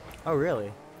dolphin. Oh,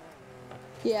 really?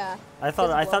 Yeah. I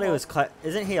thought he was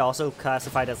isn't he also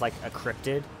classified as like a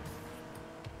cryptid?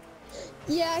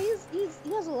 Yeah, he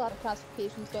has a lot of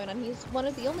classifications going on. He's one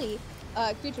of the only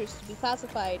creatures to be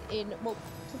classified in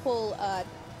multiple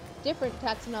different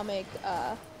taxonomic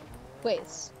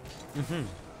ways. Mm-hmm.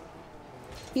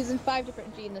 He's in 5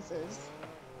 different genuses.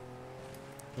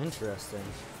 Interesting.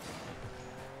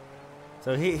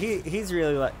 So he's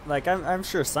really like I'm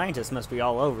sure scientists must be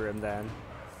all over him then.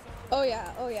 Oh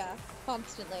yeah,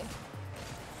 constantly.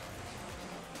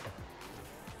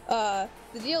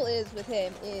 The deal is with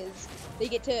him is they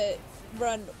get to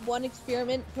run 1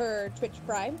 experiment per Twitch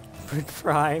Prime. For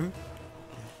Prime.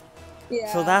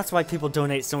 Yeah. So that's why people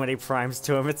donate so many primes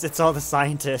to him. It's all the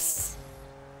scientists.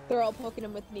 They're all poking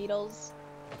him with needles.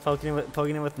 Poking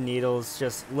him with needles,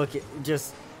 just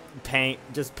paying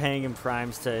him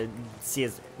primes to see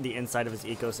the inside of his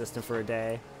ecosystem for a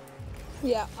day.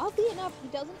 Yeah, oddly enough, he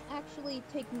doesn't actually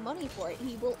take money for it.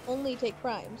 He will only take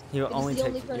primes. He will only the take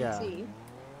only currency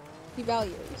he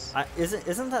values.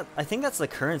 Isn't that? I think that's the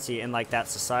currency in like that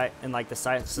society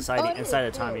Oh, inside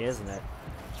of Tommy, isn't it?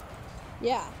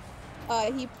 Yeah.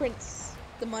 He prints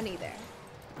the money there.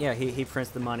 Yeah, he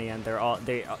prints the money, and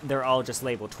they're all just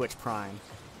labeled Twitch Prime.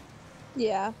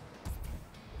 Yeah.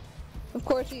 Of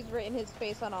course, he's written his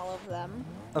face on all of them.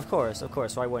 Of course.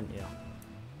 Why wouldn't you?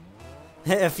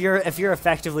 If you're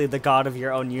effectively the god of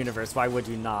your own universe, why would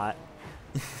you not?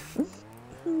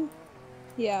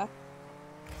 Yeah.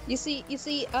 You see,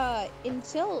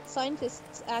 until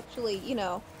scientists actually,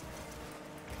 you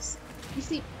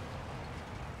see,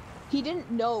 he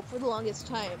didn't know for the longest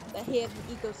time that he had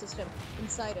an ecosystem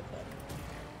inside of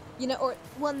him. Or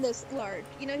one this large.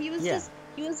 He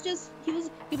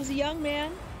was a young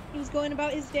man. He was going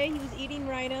about his day. He was eating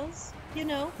rhinos. As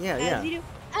you do.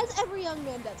 As every young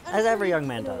man does. As every young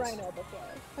man does. Rhino before.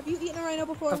 Have you eaten a rhino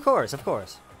before? Of course. Of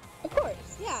course,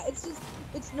 yeah.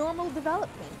 It's normal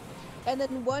development. And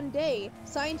then one day,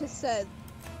 scientists said,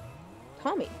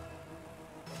 Tommy,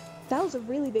 that was a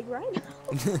really big rhino.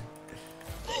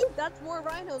 That's more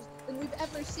rhinos than we've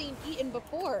ever seen eaten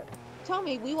before.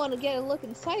 Tommy, we want to get a look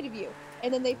inside of you.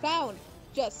 And then they found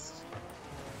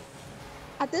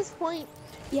at this point,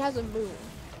 he has a moon.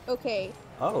 Okay.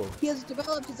 Oh. He has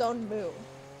developed his own moon.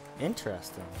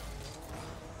 Interesting.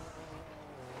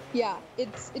 Yeah,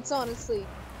 it's honestly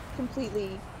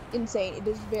completely insane. It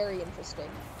is very interesting.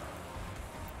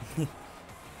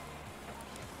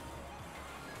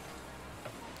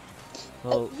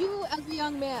 Well, you, as a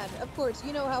young man, of course,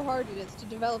 you know how hard it is to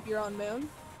develop your own moon.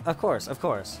 Of course.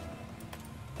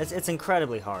 It's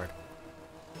incredibly hard.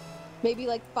 Maybe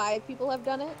like 5 people have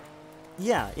done it.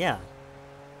 Yeah.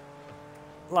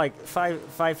 Like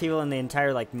five people in the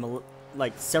entire like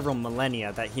several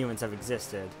millennia that humans have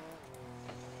existed.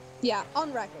 Yeah,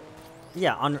 on record.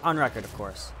 Yeah, on record, of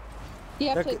course. You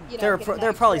have there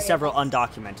are probably several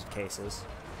undocumented cases.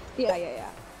 Yeah.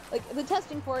 Like, the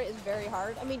testing for it is very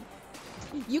hard. I mean,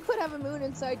 you could have a moon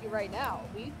inside you right now.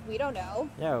 We don't know.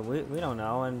 Yeah, we don't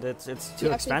know, and it's too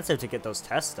expensive to get those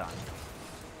tests done.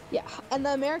 Yeah, and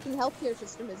the American healthcare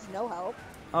system is no help.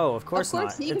 Oh, of course not. Of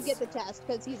course he could get the test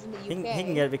because he's in the UK. He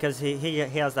can get it because he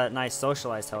has that nice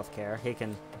socialized healthcare.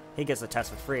 He gets the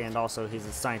test for free, and also he's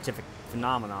a scientific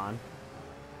phenomenon.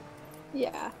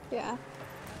 Yeah.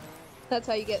 That's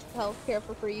how you get healthcare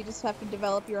for free. You just have to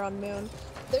develop your own moon.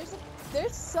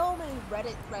 There's so many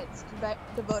Reddit threads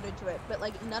devoted to it, but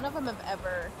like none of them have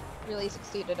ever really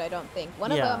succeeded. I don't think.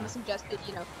 One of them suggested,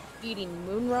 eating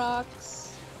moon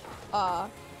rocks.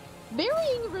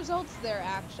 Varying results there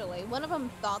actually. One of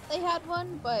them thought they had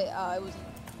one, but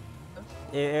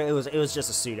it was. It was just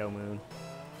a pseudo moon.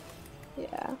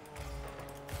 Yeah.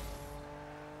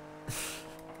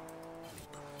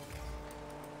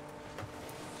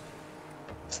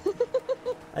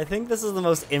 I think this is the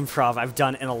most improv I've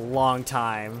done in a long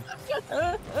time.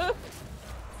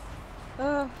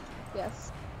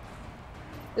 Yes.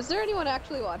 Is there anyone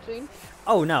actually watching?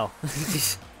 Oh no.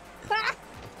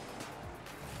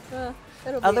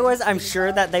 Otherwise, I'm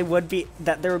sure that there would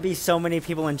be so many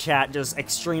people in chat just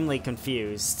extremely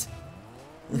confused.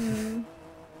 Mm.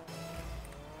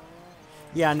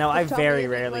 Yeah, no, I very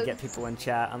rarely get people in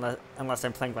chat unless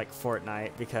I'm playing like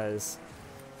Fortnite because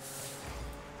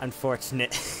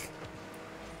unfortunate.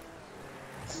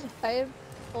 I have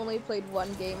only played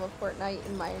one game of Fortnite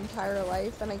in my entire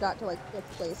life, and I got to like 5th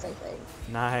place, I think.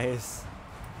 Nice.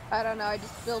 I don't know, I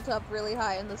just built up really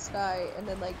high in the sky, and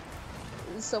then like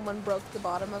someone broke the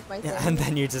bottom of my thing. Yeah, and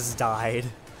then you just died.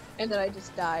 And then I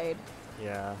just died.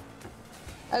 Yeah.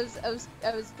 I was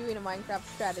doing a Minecraft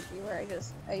strategy where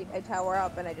I tower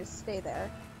up and I just stay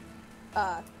there.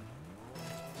 Yeah.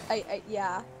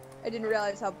 I didn't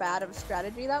realize how bad of a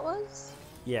strategy that was.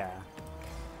 Yeah.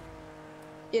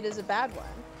 It is a bad one.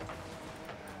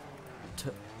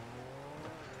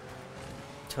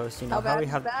 Toast, you know how we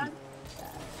have bad?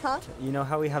 Huh? You know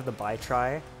how we have the buy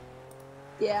try?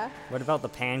 Yeah. What about the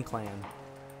Pan Clan?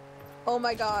 Oh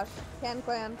my gosh, Pan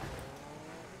Clan.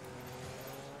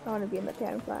 I want to be in the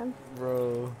Pan Clan.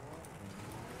 Bro.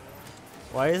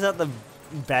 Why is that the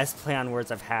best play on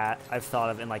words I've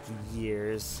thought of in like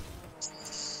years?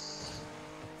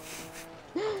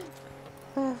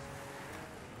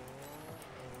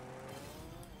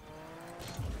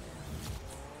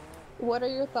 What are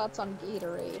your thoughts on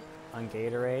Gatorade? On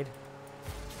Gatorade?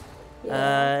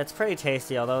 Yeah. It's pretty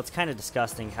tasty, although it's kind of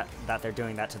disgusting that they're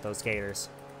doing that to those gators.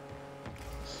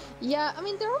 Yeah, I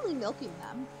mean they're only milking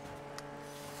them.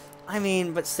 I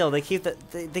mean, but still, they keep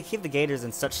the gators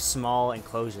in such small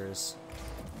enclosures.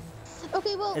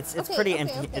 Okay, well, it's okay, pretty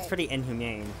okay. It's pretty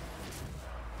inhumane.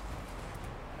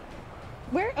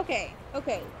 Where? Okay.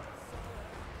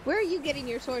 Where are you getting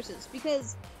your sources?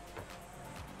 Because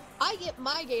I get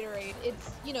my Gatorade.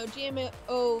 It's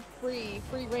GMO free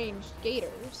range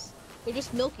gators. They're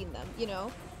just milking them,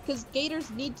 because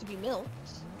gators need to be milked.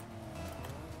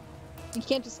 You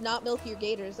can't just not milk your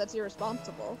gators. That's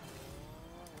irresponsible.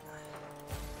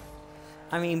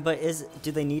 I mean, but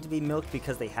do they need to be milked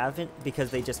because they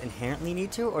just inherently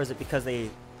need to, or is it because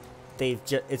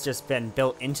it's just been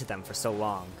built into them for so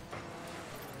long?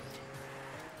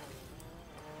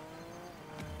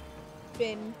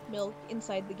 Been milk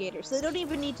inside the gator, so they don't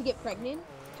even need to get pregnant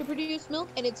to produce milk,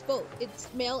 and it's both. It's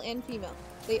male and female.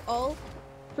 They all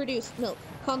produce milk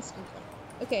constantly,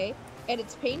 okay? And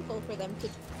it's painful for them to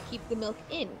keep the milk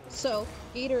in. So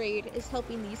Gatorade is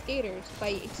helping these gators by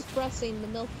expressing the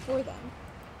milk for them.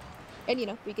 And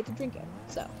we get to drink it.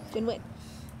 So, win-win.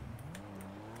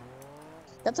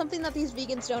 That's something that these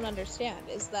vegans don't understand,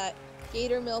 is that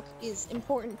gator milk is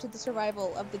important to the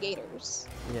survival of the gators.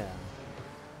 Yeah.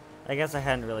 I guess I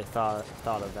hadn't really thought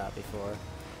of that before.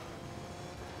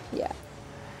 Yeah.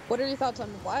 What are your thoughts on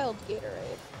wild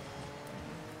Gatorade?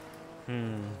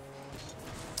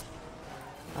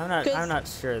 I'm not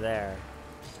sure there.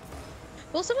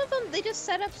 Well, some of them, they just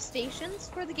set up stations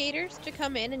for the gators to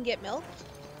come in and get milked.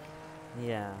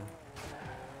 Yeah.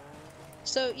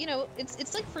 So,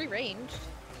 it's like free range.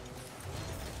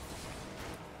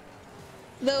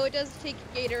 Though it does take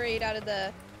Gatorade out of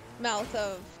the mouth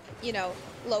of,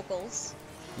 locals.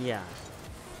 Yeah.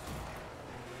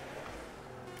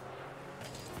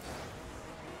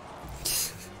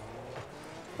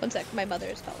 One sec, my mother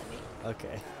is calling me.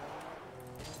 Okay.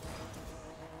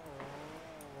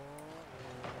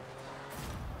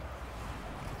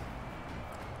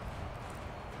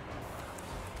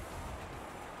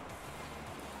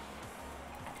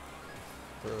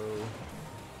 Bro.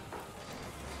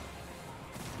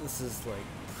 This is like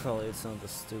probably some of the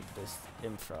stupidest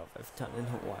improv I've done in a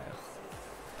while.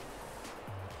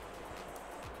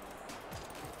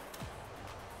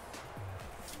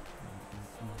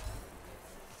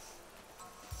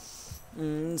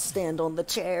 Stand on the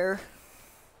chair.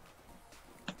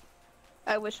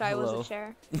 I wish I was a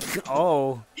chair.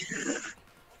 Oh.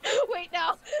 Wait,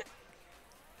 no.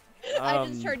 I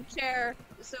just heard chair,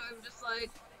 so I'm just like.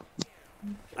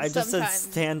 I just said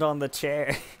stand on the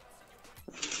chair.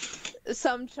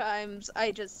 Sometimes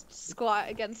I just squat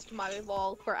against my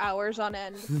wall for hours on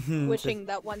end, wishing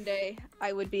that one day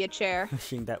I would be a chair.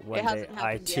 Wishing that It one day hasn't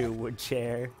I happened too yet. would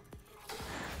chair.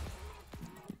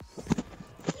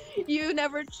 You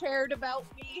never cared about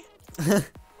me.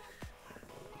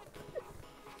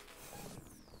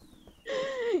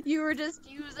 You were just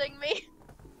using me.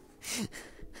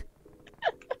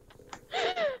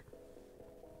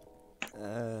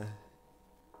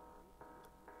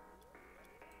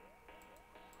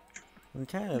 I'm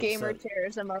kind of Gamer upset.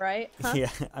 chairs, am I right? Huh? Yeah,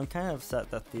 I'm kind of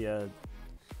upset that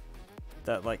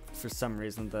that like for some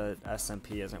reason the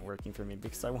SMP isn't working for me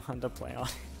because I wanted to play on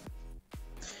it.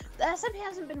 The SMP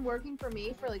hasn't been working for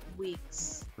me for like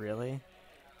weeks. Really?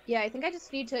 Yeah, I think I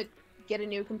just need to get a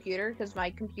new computer because my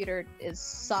computer is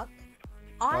suck.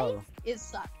 Oh.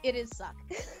 It is suck.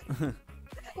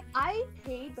 I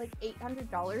paid like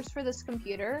 $800 for this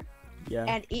computer, Yeah.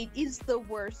 and it is the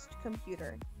worst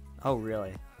computer. Oh,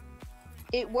 really?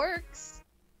 It works,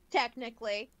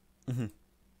 technically. Mhm.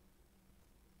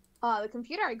 The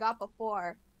computer I got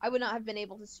before, I would not have been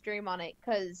able to stream on it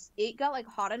because it got like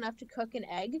hot enough to cook an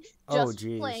egg Oh, just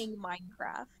jeez. playing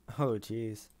Minecraft, Oh,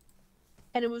 jeez.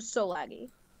 and it was so laggy.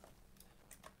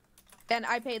 And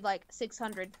I paid like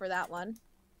 $600 for that one.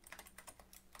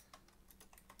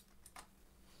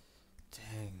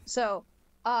 Dang. So,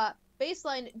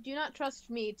 baseline, do not trust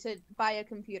me to buy a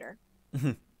computer.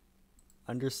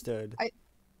 Understood.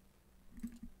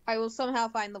 I will somehow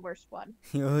find the worst one.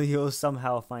 You'll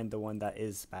somehow find the one that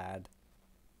is bad.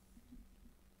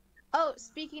 Oh,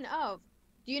 speaking of,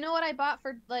 do you know what I bought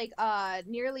for like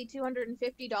nearly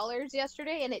 $250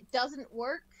 yesterday and it doesn't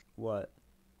work? What?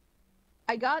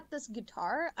 I got this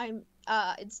guitar.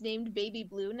 It's named Baby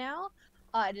Blue now.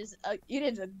 It is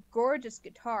a gorgeous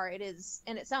guitar. It is,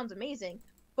 and it sounds amazing.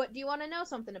 But do you want to know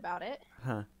something about it?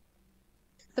 Huh.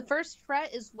 The first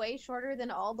fret is way shorter than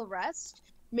all the rest,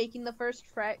 making the first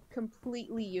fret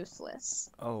completely useless.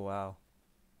 Oh, wow.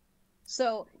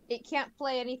 So it can't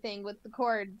play anything with the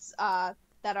chords that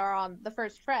are on the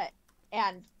first fret,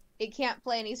 and it can't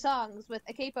play any songs with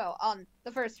a capo on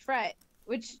the first fret,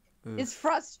 which is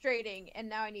frustrating, and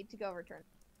now I need to go return.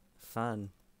 Fun.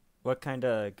 What kind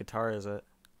of guitar is it?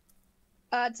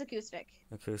 It's acoustic.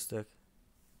 Acoustic.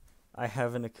 I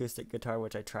have an acoustic guitar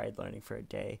which I tried learning for a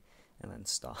day and then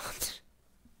stopped.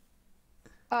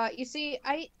 You see,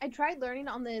 I tried learning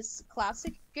on this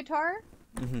classic guitar,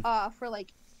 for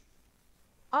like,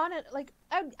 on it, like,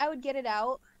 I would get it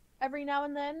out every now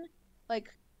and then,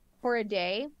 like, for a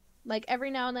day, like, every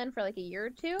now and then for like a year or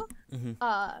two.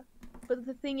 But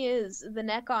the thing is, the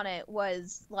neck on it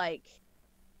was like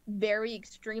very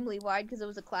extremely wide because it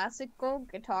was a classical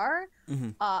guitar.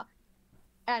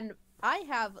 And I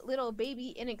have little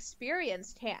baby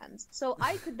inexperienced hands, so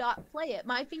I could not play it.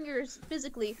 My fingers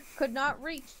physically could not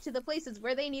reach to the places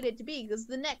where they needed to be because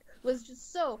the neck was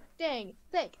just so dang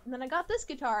thick. And then I got this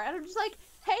guitar, and I'm just like,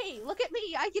 hey, look at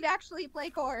me, I can actually play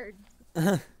chords.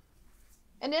 And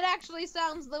it actually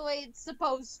sounds the way it's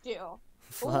supposed to.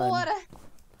 Fun.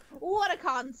 What a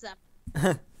concept.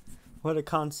 What a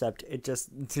concept. It just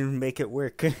to make it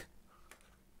work.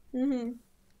 So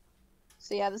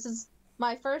yeah, this is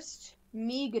my first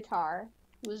me guitar.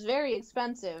 It was very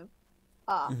expensive.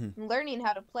 Learning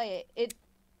how to play it.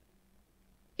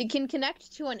 It can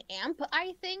connect to an amp,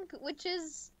 I think, which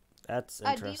is That's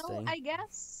ideal, interesting. I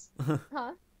guess.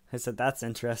 Huh? I said that's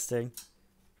interesting.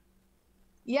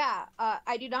 Yeah,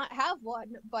 I do not have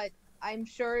one, but I'm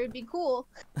sure it'd be cool.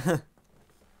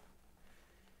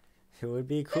 It would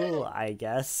be cool, I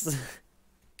guess.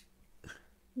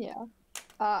 Yeah.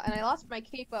 And I lost my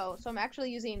capo, so I'm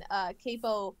actually using a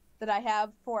capo that I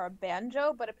have for a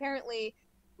banjo, but apparently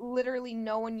literally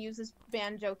no one uses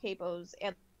banjo capos,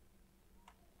 and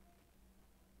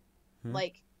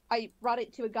like I brought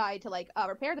it to a guy to like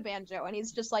repair the banjo, and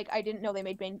he's just like, I didn't know they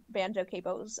made banjo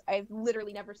capos. I've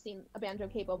literally never seen a banjo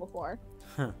capo before.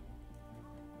 Huh.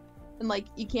 And like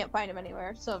you can't find them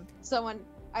anywhere. So someone,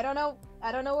 I don't know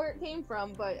where it came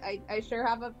from, but I sure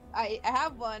have I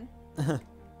have one.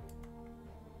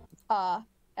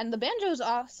 And the banjo's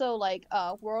also like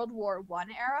World War I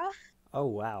era. Oh,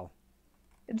 wow.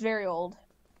 It's very old.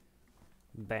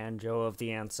 Banjo of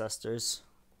the ancestors.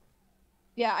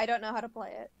 Yeah, I don't know how to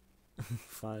play it.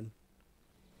 Fun.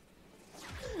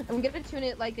 I'm gonna tune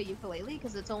it like a ukulele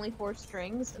because it's only 4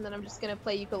 strings, and then I'm just gonna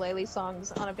play ukulele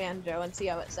songs on a banjo and see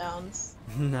how it sounds.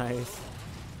 Nice.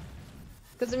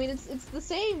 Because I mean, it's the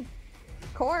same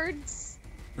chords.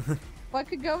 What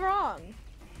could go wrong?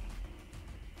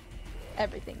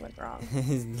 Everything went wrong.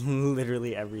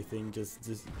 Literally everything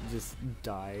just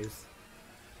dies.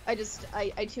 I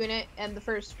tune it, and the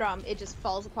first drum, it just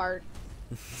falls apart.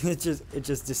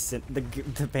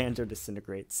 The banjo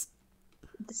disintegrates.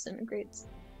 Disintegrates.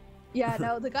 Yeah,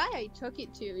 no, the guy I took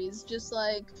it to, he's just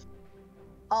like,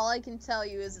 all I can tell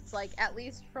you is it's like at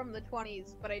least from the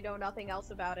 20s, but I know nothing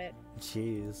else about it.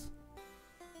 Jeez.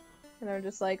 And I'm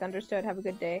just like, understood, have a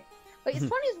good day. Wait, is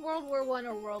 20s World War I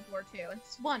or World War II?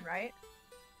 It's one, right?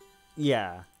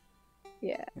 Yeah.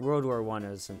 Yeah. World War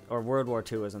I or World War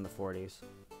II is in the 40s.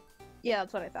 Yeah,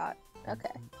 that's what I thought.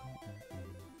 Okay.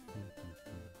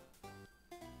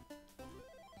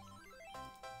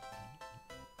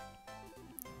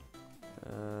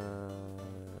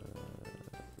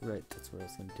 Right, that's what I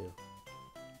was gonna do.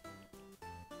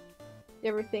 You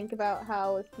ever think about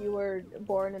how if you were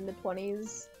born in the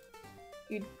 20s,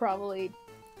 you'd probably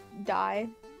die?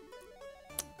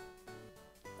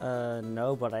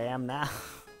 No, but I am now.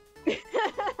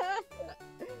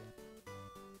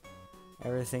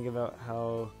 Ever think about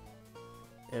how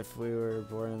if we were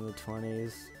born in the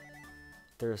 20s,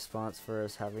 the response for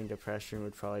us having depression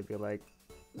would probably be like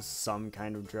some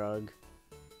kind of drug?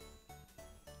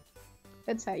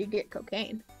 That's how you get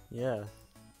cocaine. Yeah.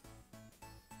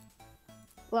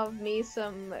 Love me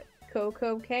some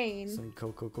cocaine. Some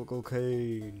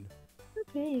cocaine.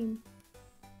 Cocaine.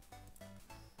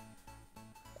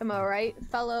 Am I right,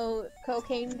 fellow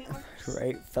cocaine boys?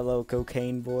 Right, fellow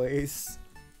cocaine boys.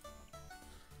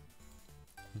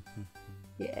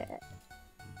 Yeah.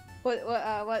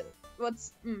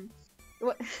 What's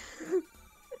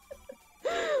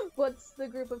what's the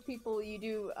group of people you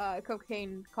do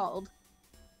cocaine called?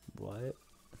 What?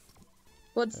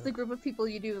 What's the group of people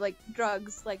you do like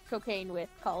drugs like cocaine with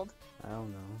called? I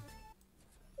don't know.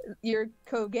 Your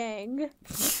co-gang.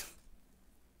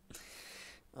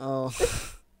 Oh.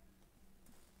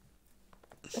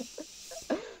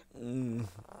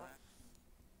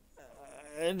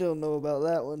 I don't know about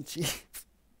that one, Chief.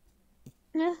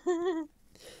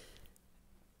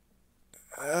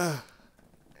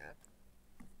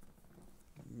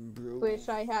 Bro. Wish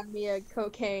I had me a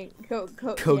cocaine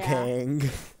Cocaine. Yeah.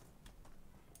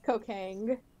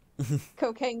 Cocaine.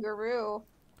 Co-kangaroo.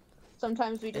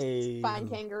 Sometimes we just find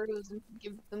kangaroos and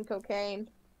give them cocaine.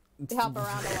 They hop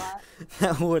around a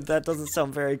lot. That doesn't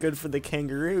sound very good for the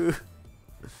kangaroo.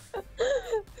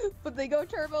 But they go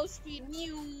turbo speed.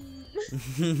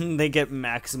 They get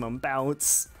maximum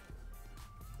bounce.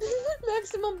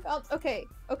 Maximum bounce. Okay.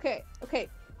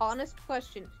 Honest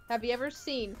question. Have you ever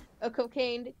seen a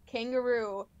cocaine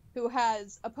kangaroo who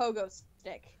has a pogo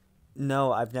stick?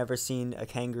 No, I've never seen a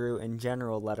kangaroo in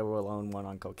general, let alone one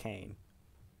on cocaine.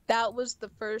 That was the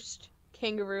first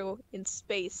kangaroo in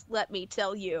space, let me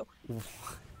tell you.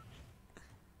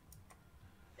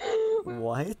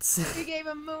 What? We gave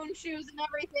him moon shoes and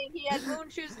everything. He had moon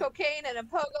shoes, cocaine, and a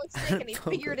pogo stick, and he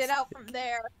figured it out from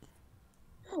there.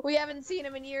 We haven't seen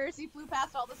him in years. He flew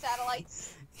past all the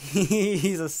satellites.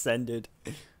 He's ascended.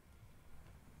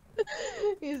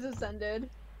 He's ascended.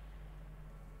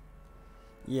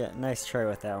 Yeah, nice try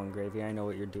with that one, Gravy. I know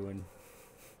what you're doing.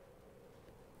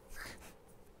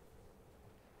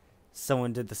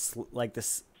 Someone did this, like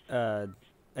this, I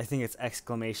think it's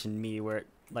exclamation me, where it,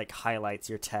 like, highlights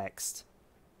your text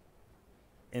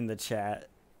in the chat.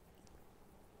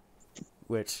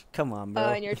 Which, come on, bro.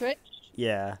 Oh, in your Twitch?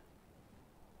 Yeah.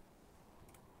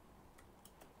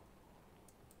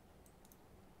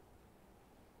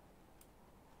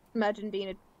 Imagine being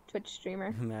a Twitch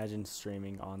streamer. Imagine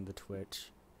streaming on the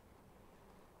Twitch.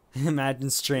 Imagine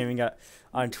streaming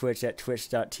on Twitch at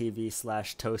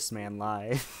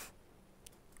twitch.tv/toastmanlive.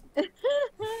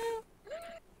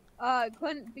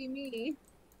 Couldn't be me.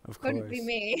 Of course. Couldn't be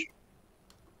me.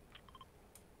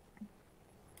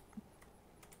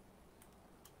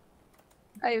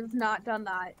 I have not done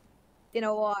that in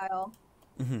a while.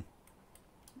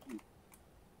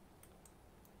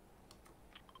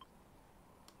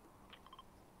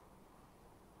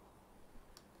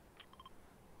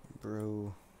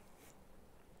 Bro.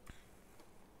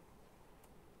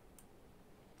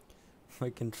 My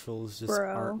controls just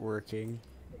aren't working.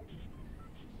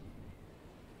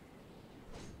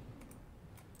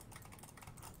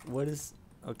 What is...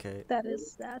 Okay. That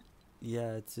is sad.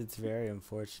 Yeah, it's very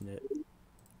unfortunate.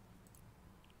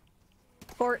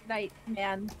 Fortnite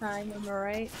man time, am I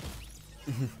right?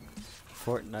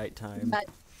 Fortnite time.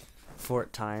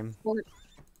 Fort time.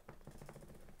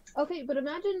 Okay, but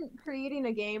imagine creating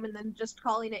a game and then just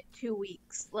calling it 2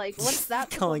 weeks. Like, what's that?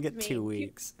 Calling it 2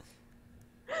 weeks.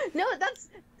 No, that's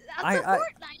a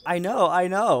Fortnite. I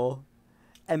know.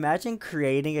 Imagine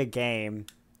creating a game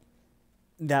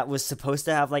that was supposed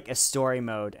to have like a story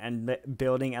mode and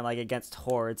building and like against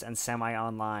hordes and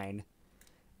semi-online,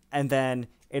 And then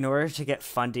in order to get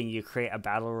funding, you create a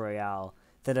battle royale.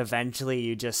 Then eventually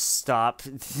you just stop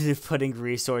putting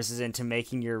resources into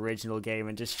making your original game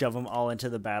and just shove them all into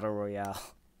the battle royale.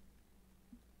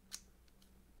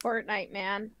 Fortnite,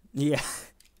 man. Yeah.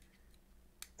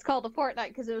 It's called a Fortnite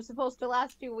because it was supposed to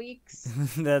last 2 weeks.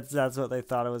 That's what they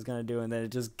thought it was going to do, and then it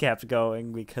just kept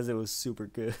going because it was super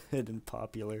good and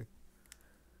popular.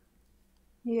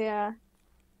 Yeah.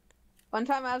 One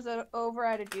time I was over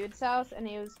at a dude's house and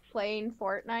he was playing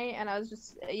Fortnite and I was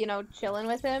just, chilling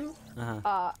with him.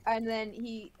 And then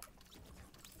he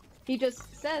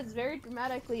just says very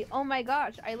dramatically, "Oh my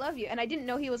gosh, I love you." And I didn't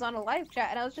know he was on a live chat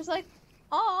and I was just like,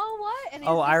 "Oh, what?" And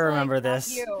I remember like,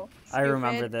 this. You, I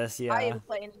remember this, yeah. I am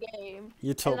playing a game.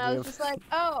 You told me. And I was just like,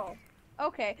 "Oh,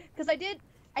 okay." Because I think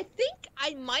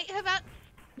I might have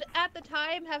at the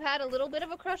time have had a little bit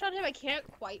of a crush on him. I can't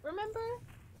quite remember.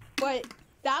 But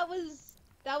that was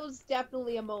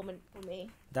definitely a moment for me.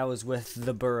 That was with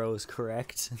the Burrows,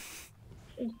 correct?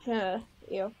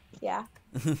 Ew. Yeah.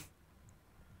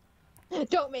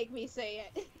 Don't make me say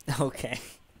it. Okay.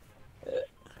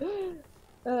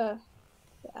 Yeah.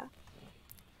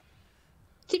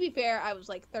 To be fair, I was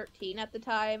like 13 at the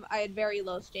time. I had very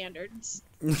low standards.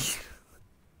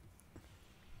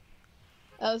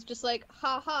 I was just like,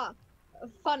 haha,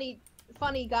 funny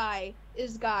guy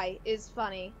is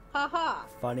funny. Haha.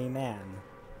 Funny man.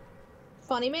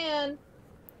 Funny man.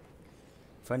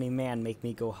 Funny man make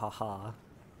me go haha.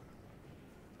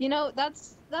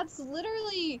 That's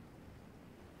literally...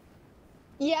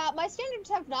 Yeah, my standards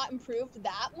have not improved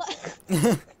that much.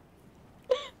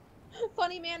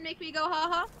 Funny man make me go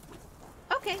haha.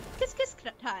 Okay, kiss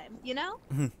time,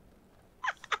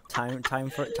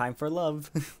 Time for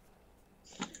love.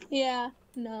 Yeah,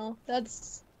 no,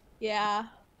 that's... Yeah.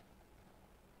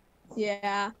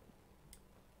 Yeah.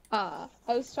 I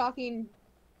was talking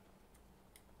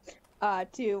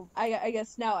to, I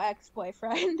guess now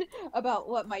ex-boyfriend about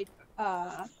what my,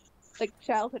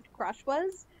 childhood crush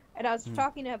was. And I was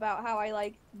talking about how I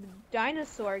like the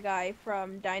dinosaur guy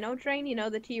from Dino Train,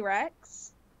 the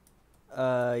T-Rex.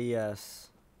 Yes.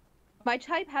 My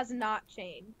type has not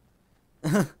changed.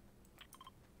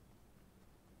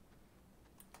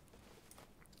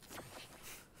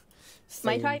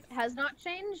 My type has not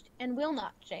changed and will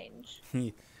not change.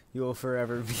 You will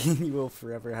forever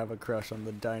have a crush on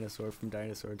the dinosaur from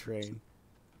Dinosaur Train.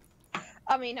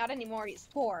 I mean, not anymore, he's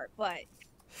 4, but...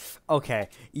 Okay,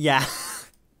 yeah.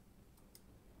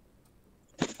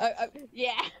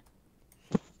 Yeah.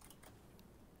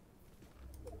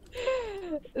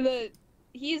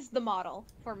 He's the model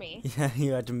for me. Yeah,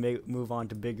 you had to move on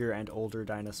to bigger and older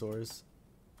dinosaurs.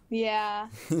 Yeah.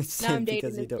 Now I'm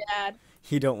dating his dad.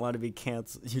 You don't want to be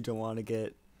canceled. You don't want to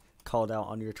get called out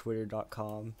on your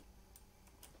Twitter.com.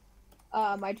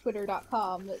 My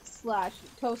Twitter.com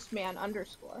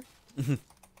 /Toastman_.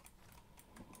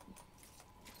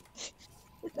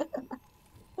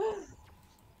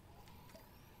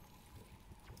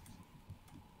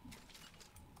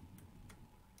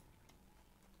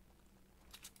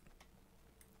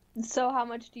 So how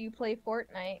much do you play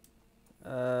Fortnite?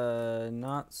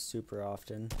 Not super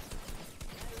often.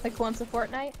 Like once a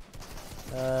fortnight?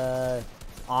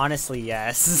 Honestly,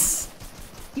 yes.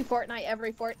 You Fortnite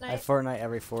every fortnight? I Fortnite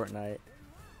every fortnight.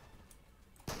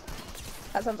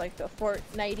 That sounds like a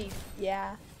Fortnitey,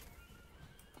 yeah.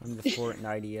 I'm the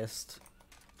Fortniteiest.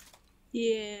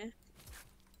 Yeah.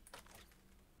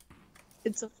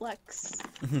 It's a flex.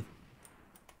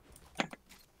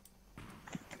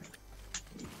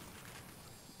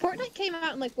 Fortnite came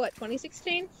out in like what,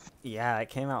 2016? Yeah, it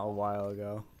came out a while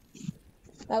ago.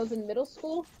 I was in middle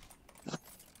school.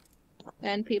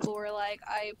 And people were like,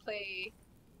 I play...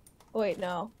 Oh, wait,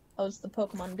 no. That was the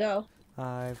Pokemon Go.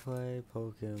 I play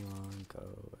Pokemon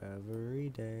Go every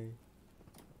day.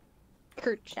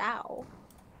 Kerchow.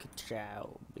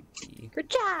 Ka-chow, baby.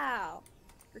 Kerchow!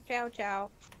 Kerchow.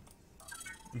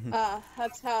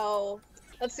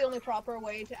 That's the only proper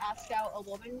way to ask out a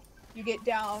woman. You get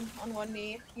down on one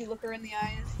knee, you look her in the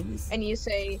eyes, and you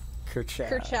say, Kerchow.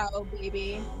 Kerchow,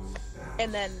 baby.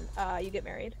 And then, you get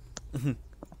married.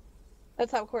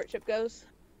 That's how courtship goes.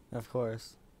 Of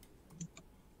course.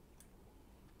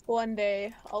 One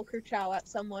day, I'll kerchow at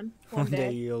someone. One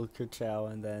day you'll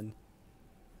kerchow and then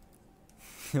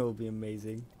it will be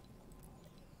amazing.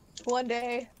 One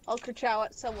day, I'll kerchow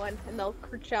at someone and they'll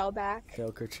kerchow back.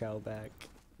 They'll kerchow back.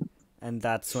 And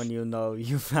that's when you know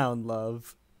you found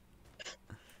love.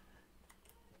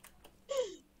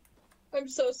 I'm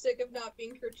so sick of not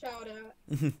being kerchowed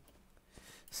at.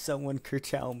 Someone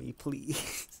kerchow me,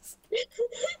 please.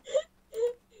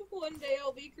 One day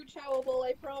I'll be kerchowable,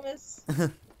 I promise.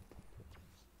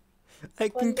 I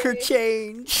can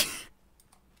change.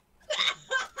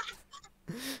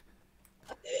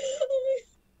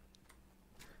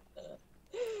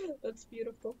 That's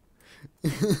beautiful.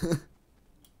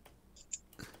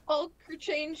 I'll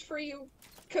change for you,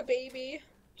 Kababy.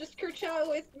 Just kerchow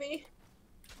with me.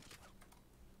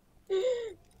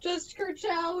 Just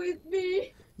kerchow with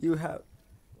me. You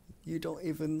don't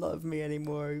even love me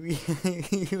anymore. You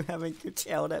haven't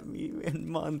kerchowed at me in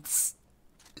months.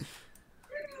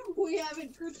 We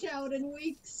haven't kerchowed in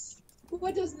weeks.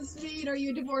 What does this mean? Are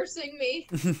you divorcing me?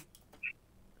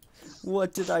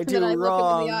 What did I do and then I wrong?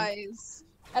 look him in the eyes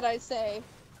and I say,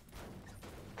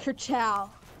 kerchow,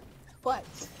 but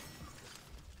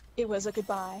it was a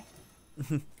goodbye.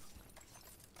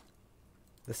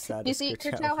 The saddest You see,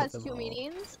 kerchow has two all.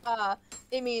 meanings.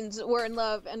 It means we're in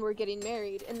love and we're getting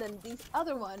married, and then the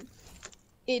other one,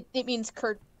 it means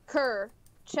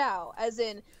chow, as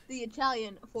in the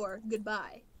Italian for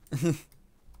goodbye.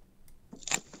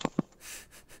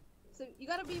 So you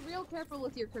gotta be real careful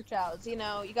with your kerchows. You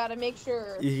know, you gotta make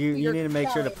sure. You need to make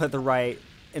sure to put the right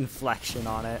inflection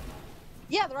on it.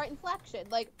 Yeah, the right inflection.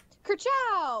 Like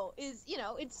kerchow is, you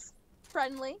know, it's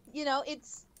friendly. You know,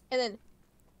 it's and then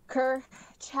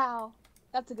kerchow.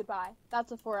 That's a goodbye.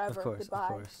 That's a forever goodbye. Of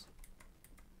course.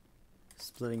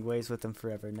 Splitting ways with them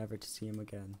forever, never to see him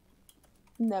again.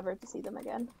 Never to see them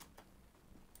again.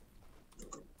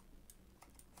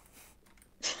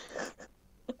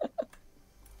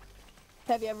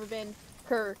 Have you ever been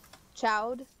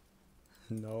kerchowed?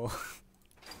 No.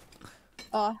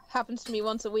 Happens to me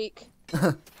once a week.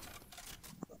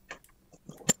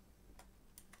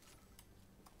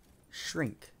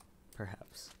 Shrink,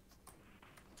 perhaps.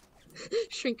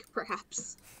 Shrink,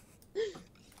 perhaps.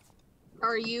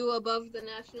 Are you above the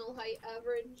national height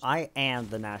average? I am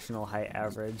the national height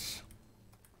average.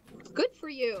 Good for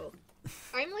you.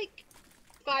 I'm like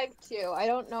 5'2". I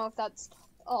don't know if that's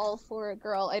all for a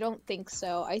girl. I don't think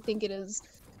so. I think it is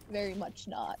very much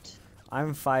not.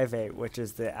 I'm 5'8", which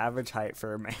is the average height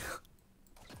for a male.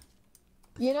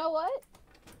 You know what?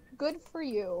 Good for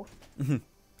you.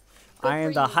 I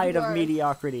am the height of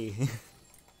mediocrity.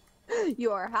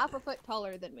 You are half a foot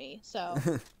taller than me, so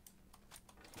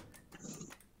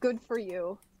good for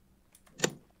you.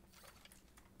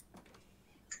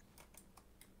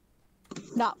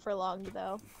 Not for long,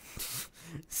 though.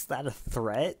 Is that a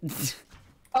threat?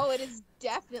 Oh, it is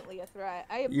definitely a threat.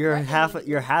 You're half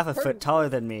a foot taller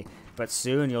than me, but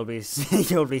soon you'll be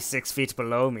 6 feet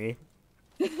below me.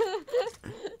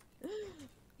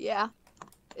 Yeah.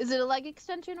 Is it a leg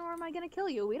extension or am I gonna kill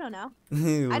you? We don't know.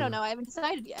 I don't know. I haven't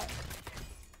decided yet.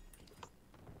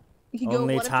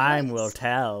 Only time will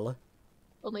tell.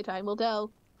 Only time will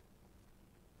tell.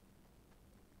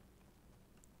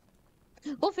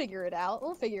 We'll figure it out.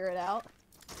 We'll figure it out.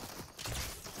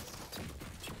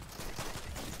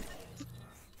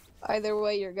 Either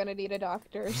way, you're gonna need a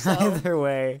doctor. So. Either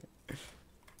way,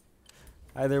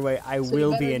 I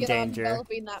will be in danger.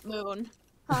 Developing that moon.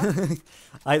 Huh?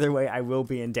 Either way, I will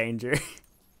be in danger.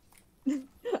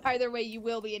 Either way, you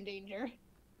will be in danger.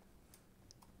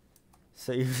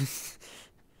 So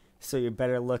you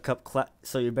better look up.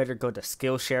 So you better go to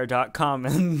Skillshare.com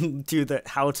and do the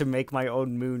how to make my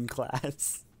own moon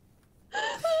class.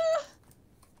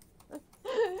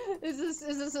 Is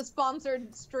this a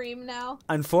sponsored stream now?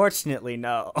 Unfortunately,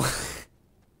 no.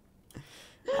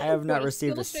 I have not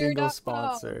received a single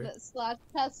sponsor.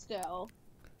 /pesto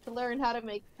to learn how to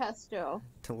make pesto.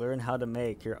 To learn how to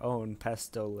make your own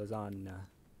pesto lasagna.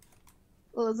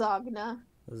 Lasagna.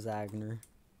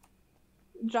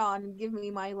 John, give me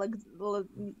my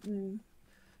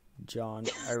John,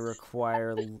 I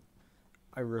require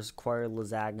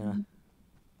lasagna.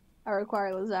 I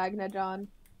require lasagna, John.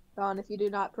 John, if you do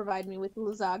not provide me with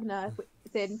lasagna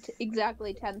within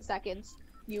exactly 10 seconds,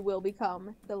 you will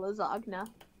become the lasagna.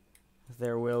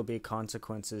 There will be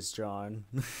consequences, John.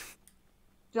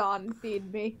 John,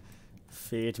 feed me.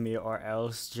 Feed me or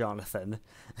else, Jonathan.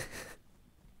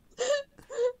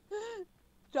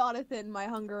 Jonathan, my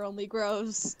hunger only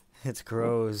grows. It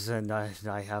grows, and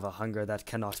I have a hunger that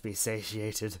cannot be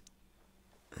satiated.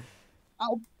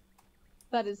 Oh,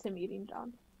 that is him eating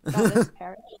John. That is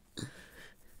Parrot.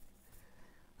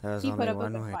 There's only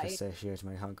one way to satiate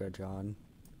my hunger, John.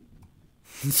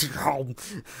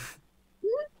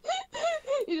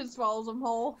 He just swallows them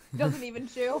whole. Doesn't even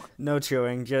chew. No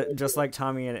chewing, just like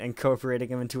Tommy and incorporating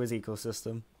him into his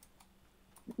ecosystem.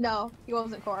 No, he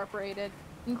wasn't incorporated.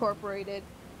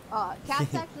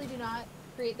 Cats actually do not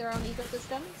create their own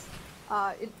ecosystems.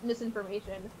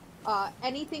 Misinformation.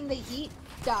 Anything they eat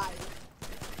dies.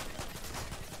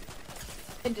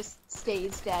 And just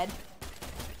stays dead.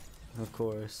 Of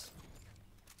course.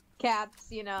 Cats,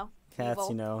 you know. Cats, Evil.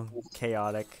 you know,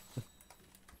 chaotic.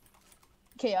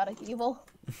 Chaotic evil.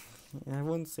 I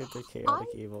wouldn't say they're chaotic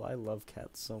evil. I love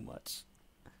cats so much.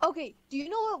 Okay, do you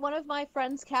know what one of my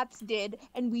friend's cats did,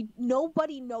 and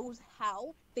nobody knows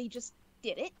how? They just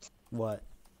did it. What?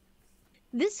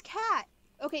 This cat,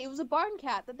 okay, it was a barn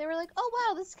cat that they were like, oh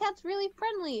wow, this cat's really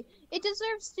friendly. It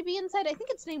deserves to be inside. I think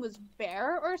its name was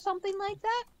Bear or something like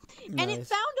that. Nice. And it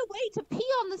found a way to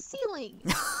pee on the ceiling.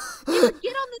 It would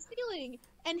get on the ceiling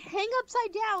and hang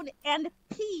upside down and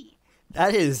pee.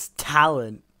 That is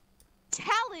talent.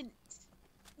 Talent.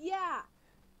 Yeah.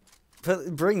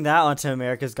 But bring that onto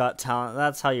America's Got Talent.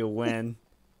 That's how you win.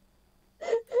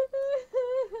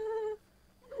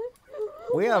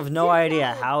 We have no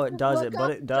idea how it does it,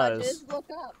 but it does. Judges, look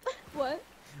up. What?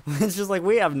 It's just like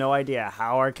we have no idea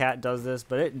how our cat does this,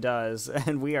 but it does,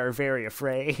 and we are very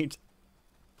afraid.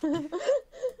 The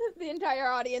entire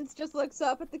audience just looks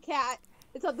up at the cat.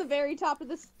 It's at the very top of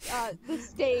the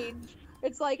stage.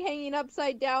 It's like hanging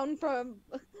upside down from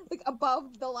like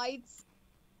above the lights.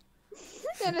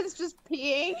 And it's just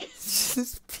peeing. It's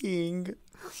just peeing.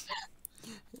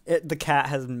 The cat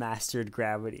has mastered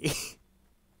gravity.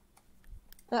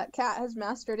 That cat has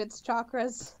mastered its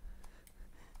chakras.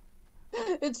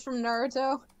 It's from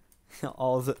Naruto.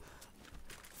 All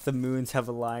the moons have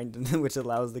aligned, which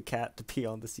allows the cat to pee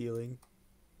on the ceiling.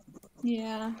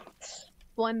 Yeah.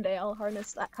 One day I'll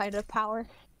harness that kind of power.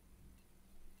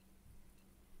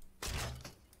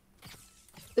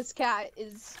 This cat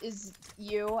is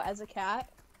you as a cat.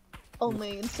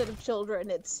 Only instead of children,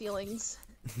 it's ceilings.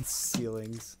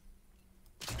 Ceilings.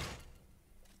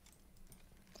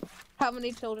 How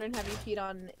many children have you peed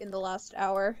on in the last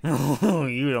hour? Oh,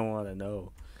 you don't want to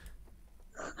know.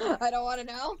 I don't want to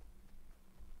know.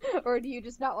 Or do you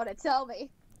just not want to tell me?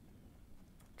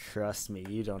 Trust me,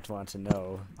 you don't want to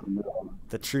know.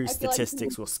 The true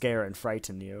statistics will scare and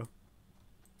frighten you.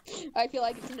 I feel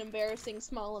like it's an embarrassing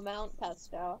small amount,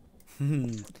 Pesto.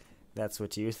 That's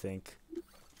what you think.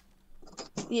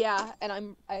 Yeah,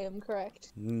 and I am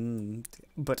correct.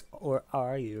 Or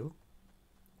are you?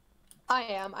 I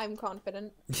am. I'm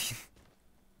confident.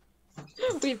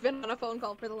 We've been on a phone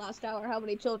call for the last hour. How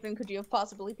many children could you have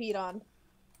possibly peed on?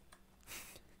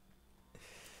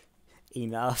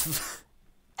 Enough.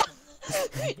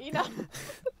 Enough.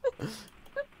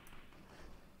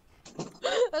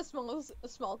 A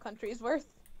small country's worth.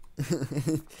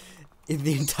 In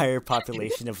the entire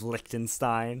population of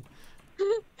Liechtenstein.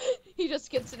 He just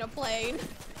gets in a plane.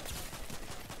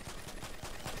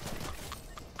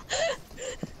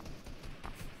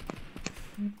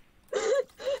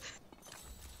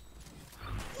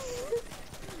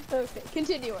 Okay,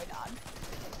 continuing on.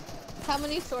 How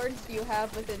many swords do you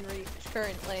have within reach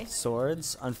currently?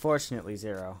 Swords? Unfortunately,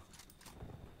 0.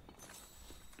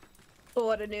 Oh,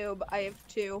 what a noob. I have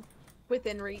 2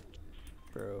 within reach.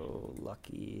 Bro,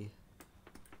 lucky.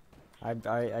 I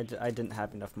didn't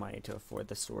have enough money to afford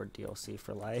the sword DLC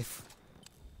for life.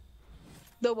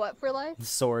 The what for life? The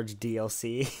sword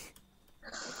DLC.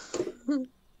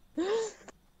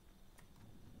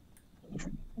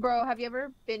 Bro, have you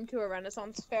ever been to a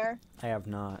Renaissance fair? I have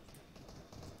not.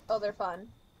 Oh, they're fun.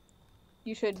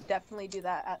 You should definitely do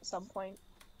that at some point.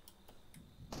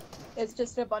 It's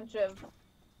just a bunch of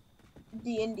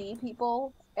D&D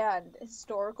people and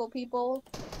historical people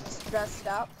dressed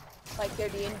up like they're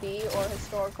D&D or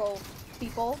historical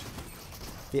people.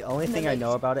 The only thing I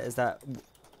know about it is that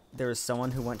there was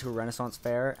someone who went to a Renaissance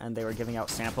fair and they were giving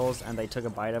out samples and they took a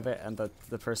bite of it and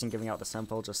the person giving out the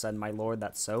sample just said, "My lord,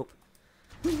 that's soap."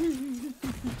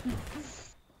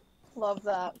 Love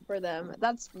that for them.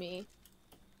 That's me.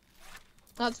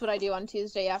 That's what I do on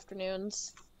Tuesday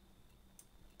afternoons.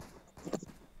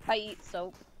 I eat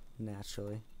soap.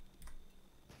 Naturally.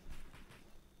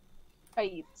 I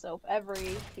eat soap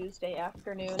every Tuesday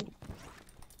afternoon.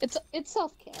 It's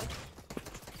self-care.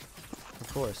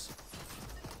 Of course.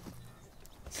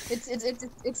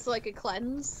 It's like a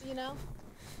cleanse, you know?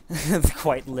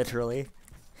 Quite literally.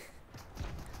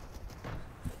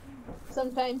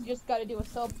 Sometimes you just gotta do a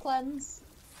soap cleanse.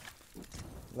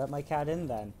 Let my cat in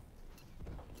then.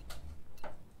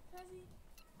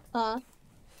 Huh?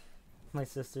 My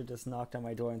sister just knocked on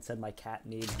my door and said my cat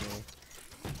needs me.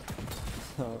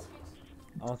 So,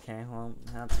 okay, well,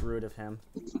 that's rude of him.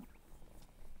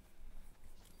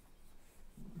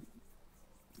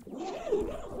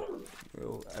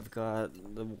 Oh, I've got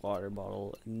the water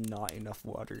bottle, not enough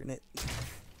water in it.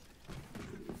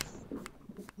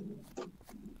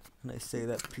 And I say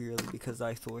that purely because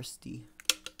I'm thirsty.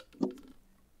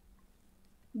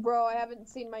 Bro, I haven't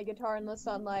seen my guitar in the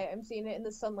sunlight. I'm seeing it in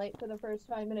the sunlight for the first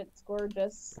time and it's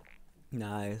gorgeous.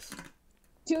 Nice.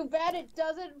 Too bad it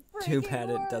doesn't Too freaking bad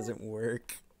work. it doesn't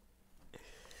work.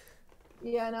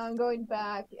 Yeah, now I'm going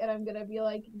back, and I'm gonna be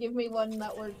like, give me one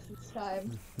that works this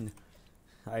time.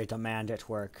 I demand it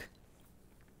work.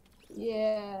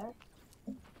 Yeah.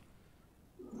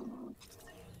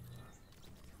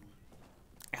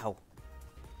 Ow.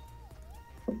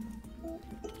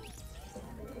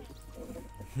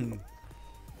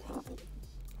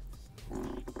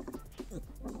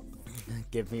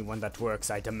 Give me one that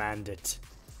works, I demand it.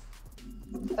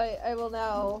 I will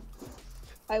now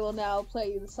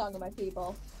play you the Song of My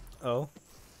People. Oh?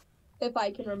 If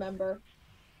I can remember.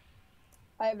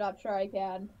 I am not sure I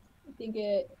can. I think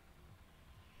it...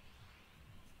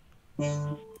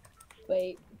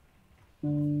 Wait.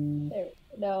 There.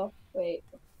 No, wait.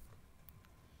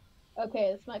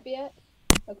 Okay, this might be it.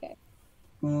 Okay.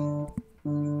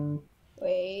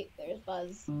 Wait, there's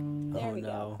Buzz. There Oh we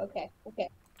no. go. Okay, okay.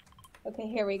 Okay,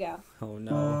 here we go. Oh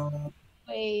no.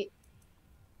 Wait.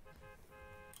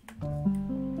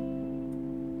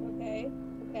 Okay,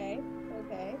 okay,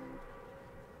 okay.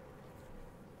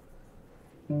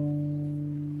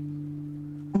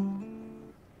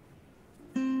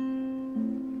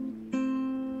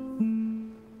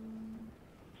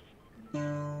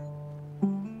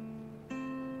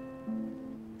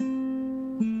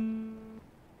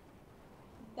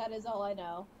 That is all I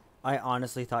know. I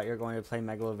honestly thought you were going to play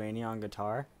Megalovania on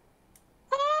guitar.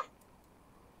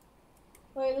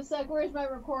 Wait a sec, where's my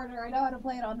recorder? I know how to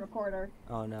play it on recorder.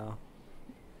 Oh no.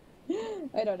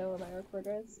 I don't know where my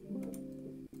recorder is.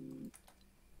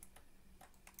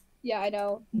 Yeah, I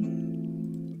know.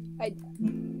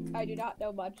 I do not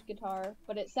know much guitar,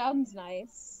 but it sounds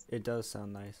nice. It does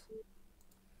sound nice.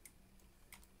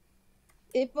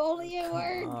 If only it Come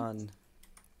worked! on.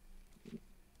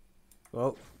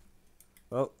 Whoa.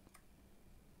 Whoa.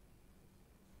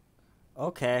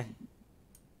 Okay.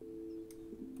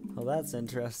 Well, that's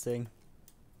interesting.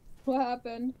 What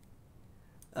happened?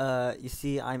 You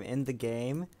see, I'm in the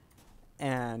game,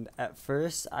 and at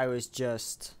first I was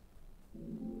just,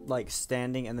 like,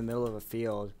 standing in the middle of a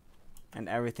field, and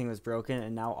everything was broken,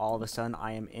 and now all of a sudden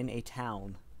I am in a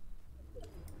town.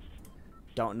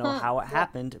 Don't know how it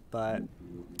happened, but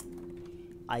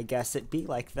I guess it be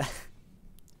like that.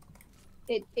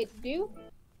 It do?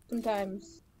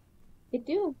 Sometimes. It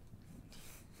do.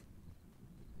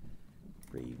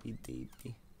 Baby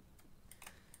baby.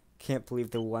 Can't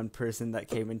believe the one person that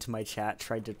came into my chat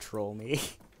tried to troll me.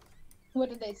 What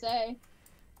did they say?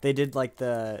 They did like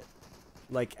the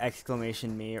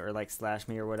exclamation me or like slash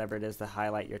me or whatever it is to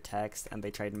highlight your text, and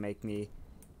they tried to make me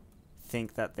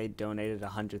think that they donated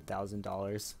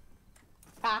 $100,000.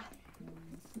 Ah.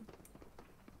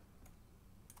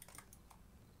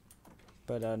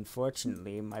 But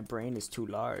unfortunately, my brain is too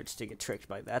large to get tricked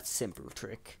by that simple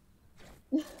trick.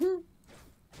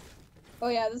 Oh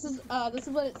yeah, this is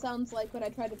what it sounds like when I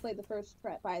try to play the first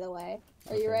fret, by the way.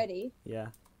 Are you Okay. ready? Yeah.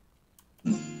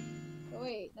 Oh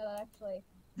wait, no, that actually...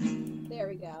 There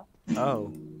we go.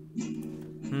 Oh.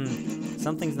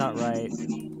 Something's not right.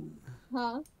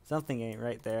 Huh? Something ain't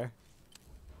right there.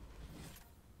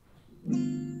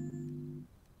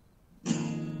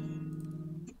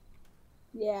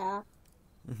 Yeah.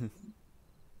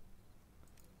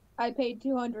 I paid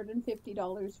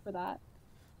 $250 for that.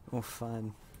 Oh,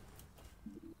 fun.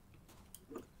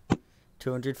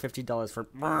 $250 for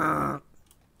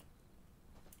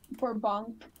For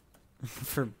bonk.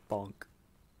 for bonk.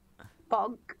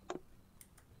 Bonk.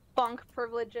 Bonk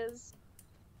privileges.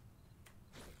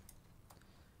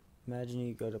 Imagine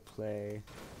you go to play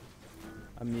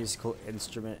a musical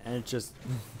instrument and it just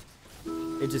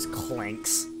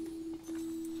clanks.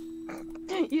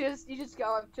 You just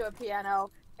go up to a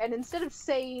piano and instead of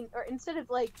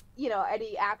like, you know,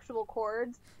 any actual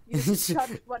chords, you just touch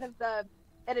one of the,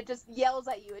 and it just yells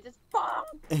at you. It just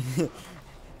bonk.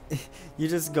 You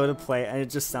just go to play and it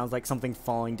just sounds like something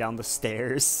falling down the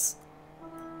stairs.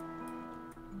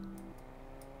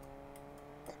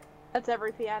 That's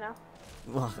every piano.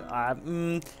 Well, I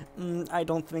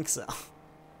don't think so.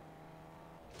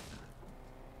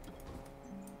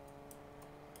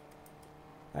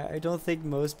 I don't think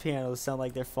most pianos sound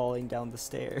like they're falling down the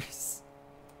stairs.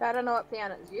 I don't know what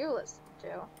pianos you listen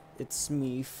to. It's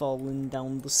me falling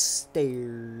down the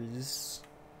stairs.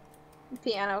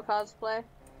 Piano cosplay.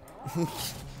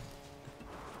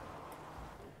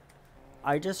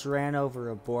 I just ran over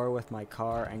a boar with my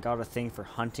car and got a thing for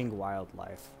hunting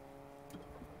wildlife.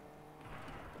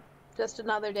 Just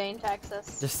another day in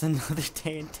Texas. Just another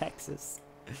day in Texas.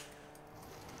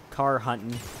 Car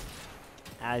hunting.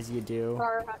 As you do.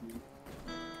 Car hunting.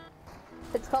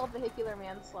 It's called vehicular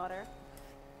manslaughter.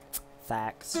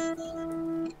 Facts.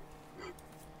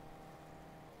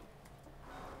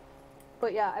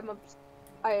 But yeah,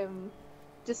 I am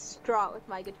distraught with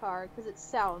my guitar because it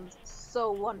sounds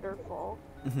so wonderful.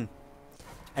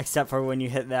 Except for when you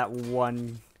hit that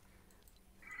one.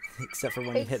 Except for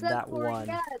when you hit that one.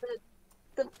 Yeah,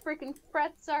 the freaking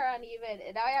frets are uneven,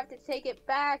 and I have to take it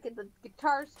back, and the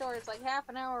guitar store is like half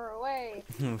an hour away.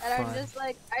 And I'm just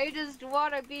like, I just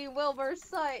want to be Wilbur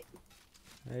Soot.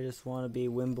 I just want to be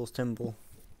Wimble's Timble.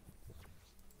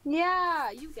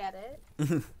 Yeah, you get it.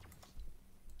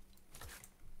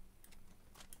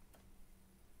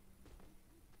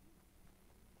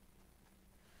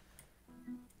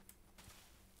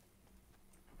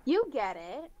 You get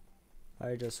it.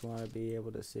 I just want to be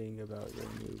able to sing about your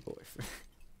new boyfriend.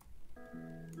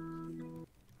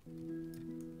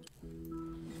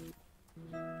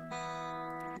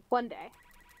 One day.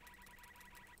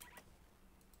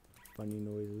 Funny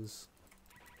noises.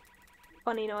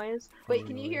 Funny noise. Funny Wait,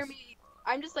 can you hear noise. me?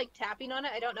 I'm just like tapping on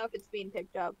it. I don't know if it's being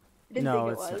picked up. I didn't No,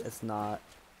 think it was. it's not.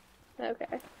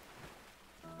 Okay.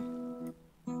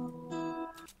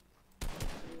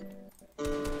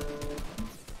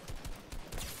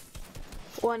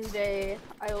 One day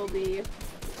I will be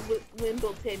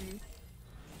Wimbledon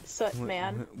Soot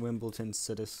Man. Wimbledon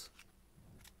Sootus.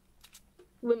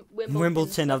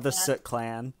 Wimbledon of the Soot Soot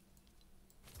clan.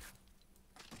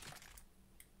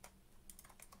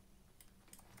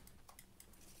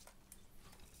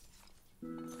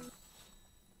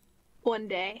 One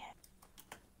day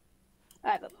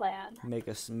I have a plan. Make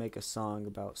a song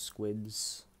about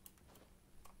squids.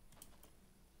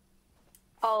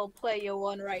 I'll play you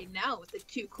one right now with the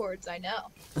 2 chords I know.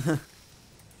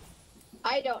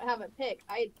 I don't have a pick.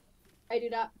 I do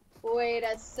not. Wait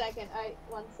a second.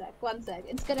 One sec.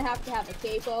 It's gonna have to have a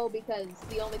capo because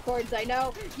the only chords I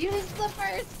know use the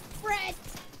first fret.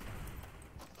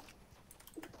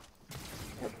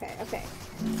 Okay.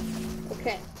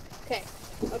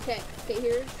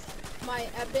 Here's my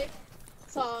epic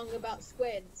song about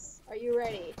squids. Are you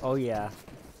ready? Oh yeah.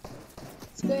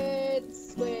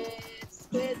 Squids.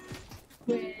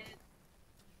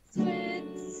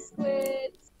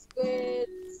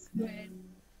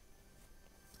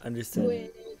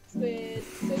 Understood.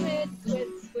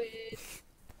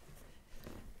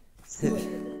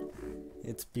 Squid.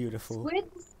 It's beautiful.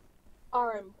 Squids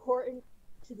are important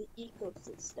to the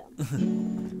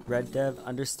ecosystem. Red Dev,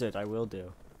 understood. I will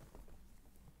do.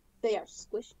 They are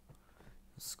squishy.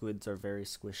 Squids are very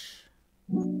squish.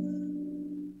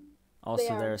 Also, They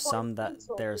are there are some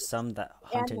important that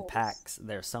hunt in animals. packs.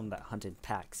 There are some that hunt in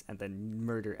packs and then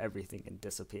murder everything and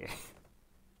disappear.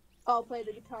 I'll play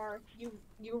the guitar. You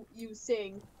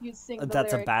sing. You sing the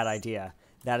That's lyrics. a bad idea.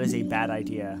 That is a bad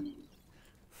idea.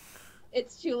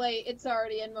 It's too late. It's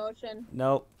already in motion.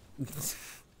 Nope.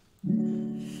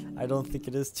 I don't think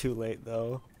it is too late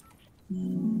though.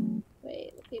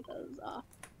 Wait, the capo's off.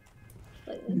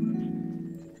 Slightly.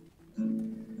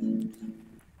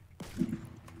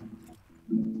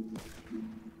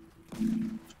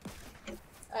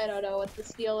 I don't know what this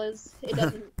deal is. It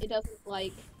doesn't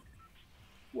like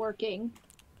working.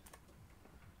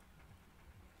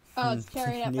 Oh, it's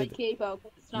tearing up my capo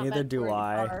because it's not Neither meant do for a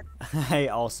I. guitar. I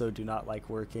also do not like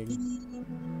working.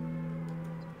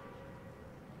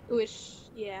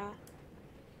 Yeah.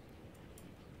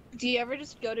 Do you ever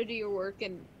just go to do your work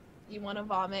and you want to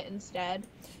vomit instead?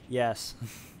 Yes.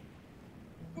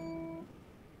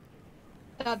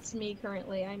 That's me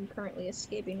currently. I'm currently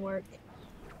escaping work.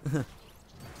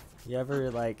 You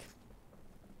ever like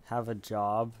have a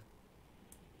job,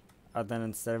 and then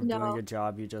instead of No. doing a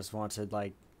job, you just want to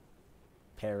like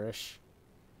perish?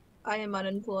 I am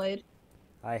unemployed.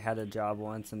 I had a job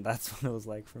once, and that's what it was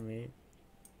like for me.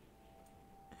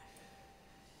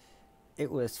 It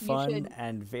was fun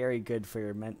and very good for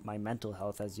your my mental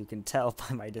health, as you can tell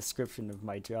by my description of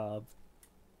my job.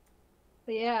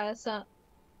 But yeah,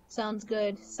 sounds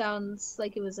good. Sounds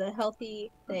like it was a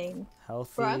healthy thing.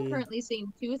 Healthy. Bro, I'm currently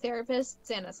seeing 2 therapists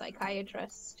and a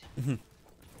psychiatrist.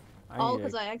 All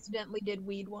because I accidentally did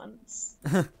weed once.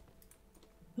 I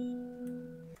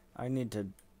need to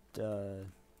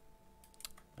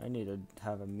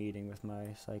have a meeting with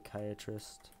my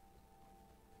psychiatrist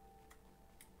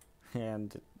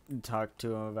and talk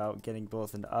to him about getting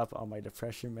both an up on my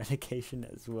depression medication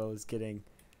as well as getting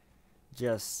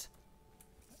just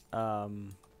as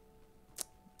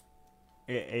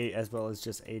well as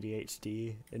just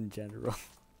ADHD in general.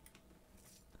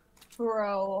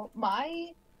 Bro,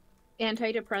 my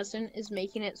antidepressant is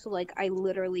making it so like I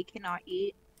literally cannot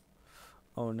eat.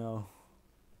 Oh no.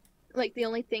 Like the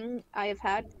only thing I have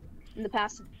had in the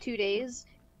past 2 days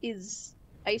is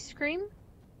ice cream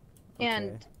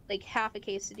and like half a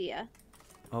quesadilla.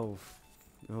 Oh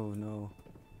no.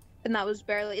 And that was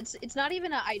barely. It's not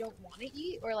even a I don't want to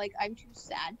eat or like I'm too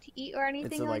sad to eat or It's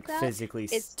anything like like that. physically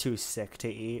It's too sick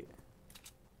to eat.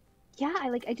 yeah.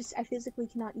 I physically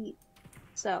cannot eat.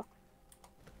 So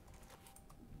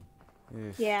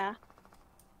Oof, yeah,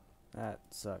 that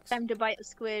sucks. time to bite a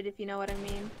squid if you know what I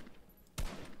mean.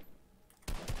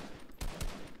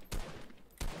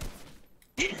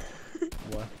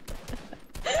 What?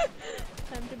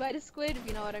 Time to bite a squid if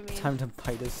you know what I mean. Time to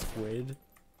bite a squid?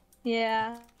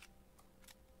 Yeah.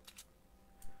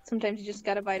 Sometimes you just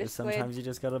gotta bite a squid. Sometimes you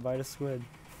just gotta bite a squid.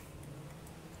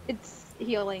 It's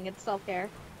healing. It's self-care.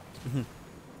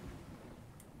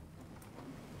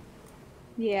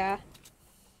 Yeah.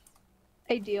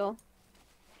 Ideal.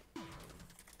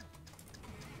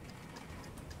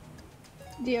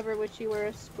 Do you ever wish you were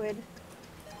a squid?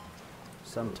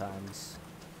 Sometimes.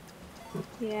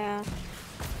 Yeah.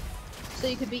 So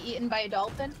you could be eaten by a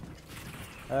dolphin?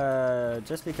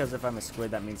 Just because if I'm a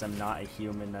squid, that means I'm not a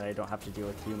human and I don't have to deal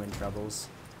with human troubles.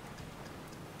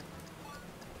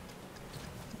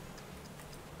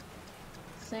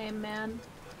 Same, man.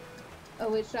 I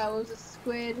wish I was a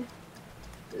squid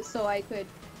so I could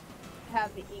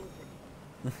have the ink.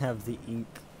 Have the ink.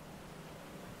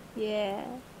 Yeah.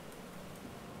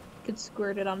 Could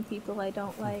squirt it on people I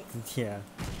don't like. Yeah.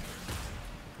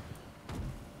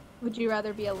 Would you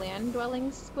rather be a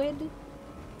land-dwelling squid?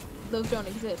 Those don't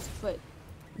exist, but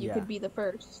you Yeah. could be the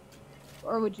first.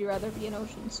 Or would you rather be an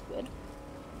ocean squid?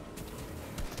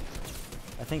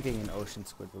 I think being an ocean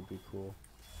squid would be cool.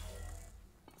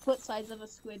 What size of a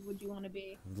squid would you want to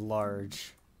be?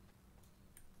 Large.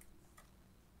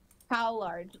 How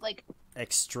large? Like,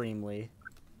 Extremely.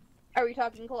 are we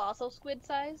talking colossal squid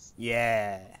size?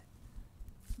 Yeah.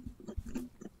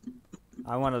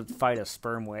 I want to fight a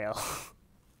sperm whale.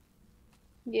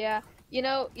 Yeah.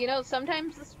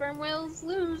 Sometimes the sperm whales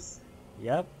lose.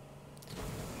 Yep.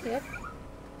 Yep.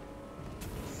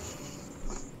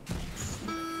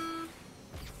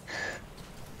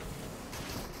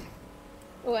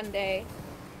 One day.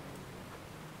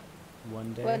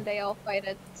 One day. One day I'll fight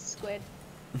a squid.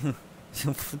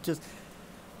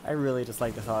 I really just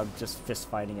like the thought of just fist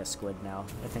fighting a squid now.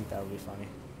 I think that would be funny.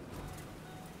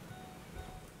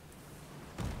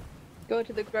 Go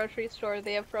to the grocery store,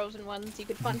 they have frozen ones, you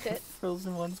could punch it.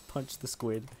 Frozen ones punch the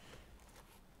squid.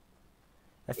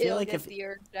 I feel It'll like get the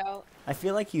urge out. I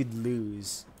feel like you'd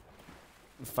lose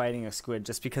fighting a squid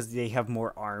just because they have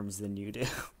more arms than you do.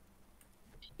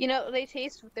 They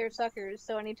taste with their suckers,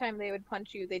 so anytime they would punch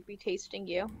you, they'd be tasting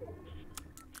you.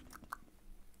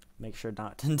 Make sure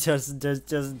not to just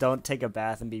don't take a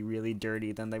bath and be really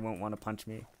dirty, then they won't want to punch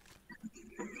me.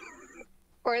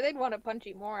 Or they'd want to punch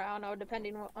you more, I don't know,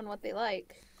 depending on what they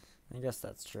like. I guess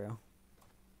that's true.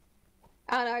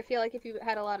 I don't know, I feel like if you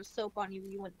had a lot of soap on you,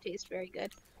 you wouldn't taste very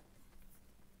good.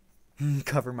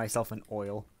 Cover myself in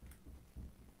oil.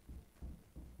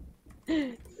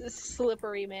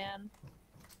 Slippery man.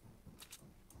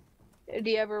 Do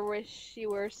you ever wish you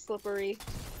were slippery?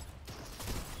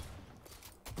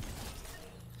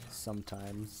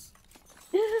 Sometimes.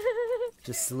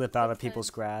 Just slip out of people's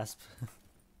grasp.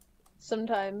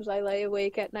 Sometimes I lay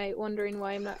awake at night wondering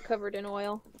why I'm not covered in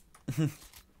oil.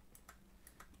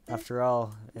 After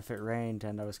all, if it rained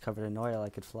and I was covered in oil, I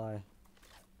could fly.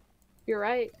 You're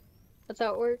right. That's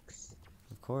how it works.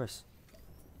 Of course.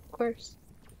 Of course.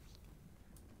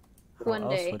 How One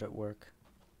else day. would it work?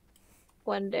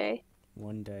 One day.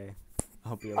 One day.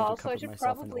 I'll be able to Also, I cover should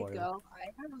myself in probably oil. go.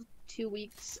 I have 2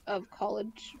 weeks of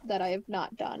college that I have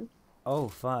not done. Oh,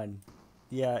 fun.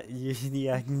 Yeah,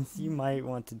 you might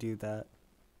want to do that.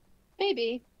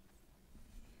 Maybe.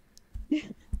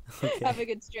 Okay. Have a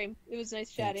good stream. It was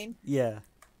nice chatting. Yeah.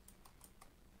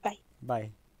 Bye.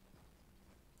 Bye.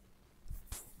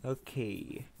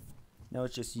 Okay. Now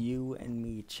it's just you and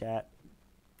me, chat.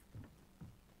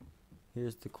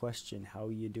 Here's the question. How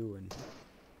you doing?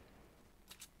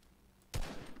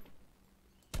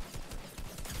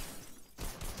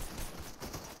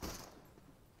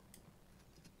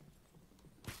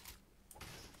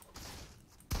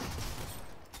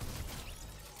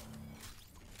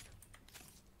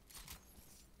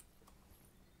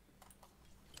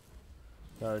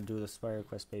 Gotta do the Spire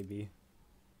quest, baby.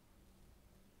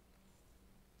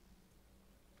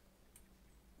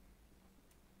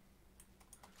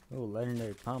 Oh,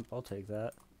 legendary pump. I'll take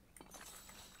that.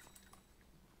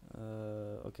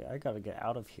 Okay, I gotta get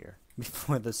out of here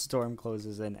before the storm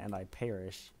closes in and I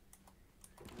perish.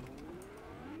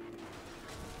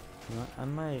 You know what? I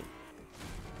might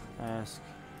ask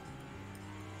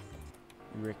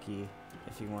Ricky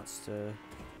if he wants to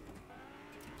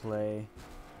play,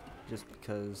 just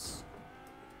because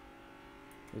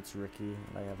It's Ricky,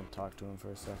 and I haven't talked to him for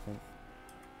a second.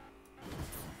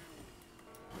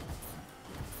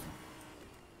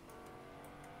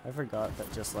 I forgot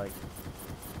that just like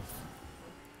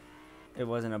it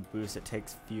wasn't a boost, it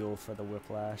takes fuel for the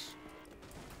whiplash.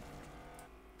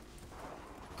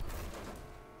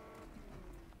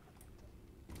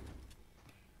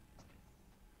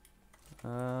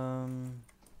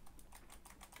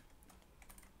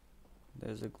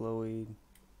 There's a glowy.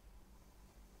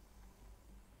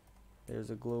 There's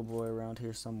a glow boy around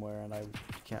here somewhere, and I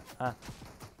can't. Ah!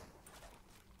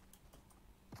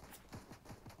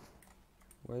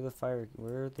 Where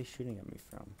are they shooting at me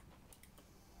from?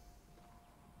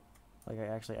 Like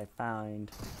I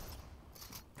found.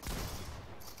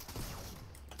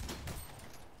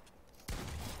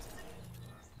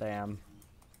 Bam.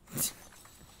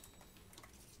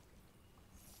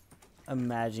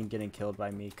 Imagine getting killed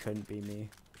by me. Couldn't be me.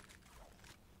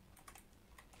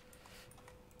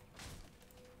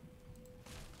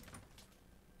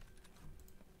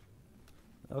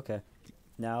 Okay.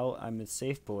 Now I'm a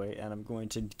safe boy, and I'm going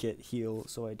to get heal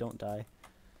so I don't die.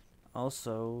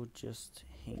 Also, just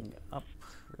hang up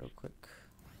real quick.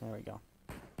 There we go.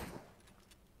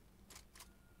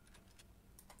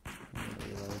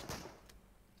 Reload.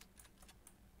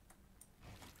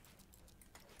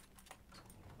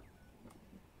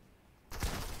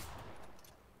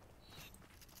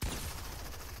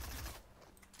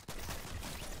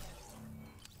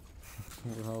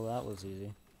 Well, that was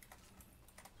easy.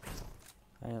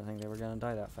 I didn't think they were gonna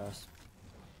die that fast.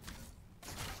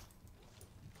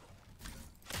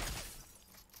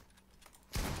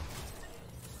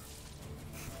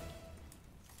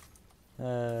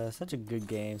 Such a good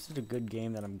game. Such a good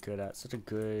game that I'm good at. Such a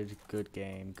good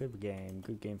game. Good game.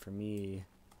 Good game for me.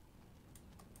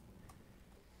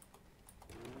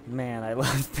 Man, I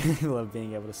love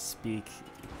being able to speak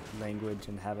language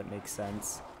and have it make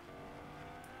sense.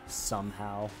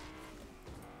 Somehow.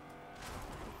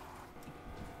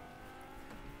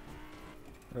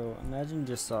 Bro, imagine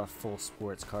just a full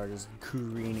sports car just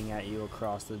careening at you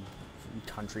across the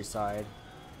countryside.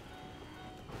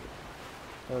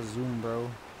 Zoom,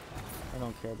 bro. I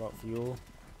don't care about fuel.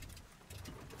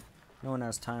 No one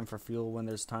has time for fuel when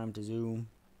there's time to zoom.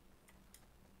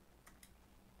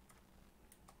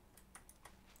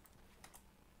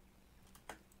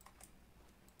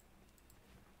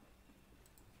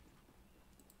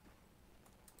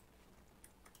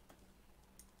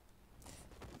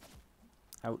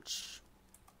 Ouch.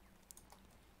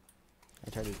 I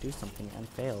tried to do something and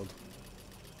failed.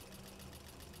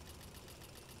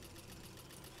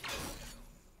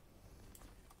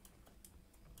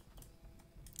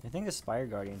 I think the Spire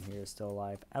Guardian here is still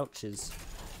alive. Ouches.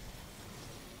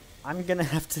 I'm gonna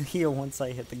have to heal once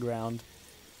I hit the ground.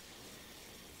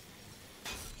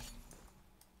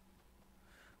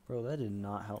 Bro, that did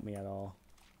not help me at all.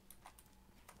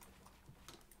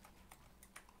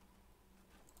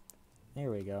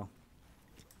 There we go.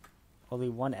 Only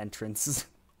one entrance.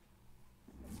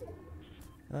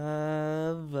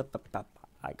 I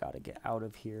gotta get out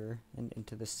of here and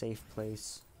into the safe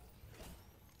place.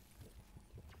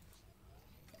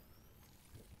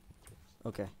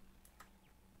 Okay.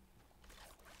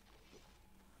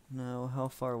 No, how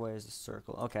far away is the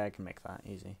circle? Okay, I can make that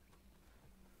easy.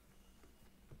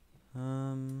 How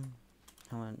on?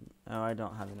 Oh, I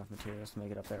don't have enough materials to make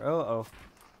it up there. Oh.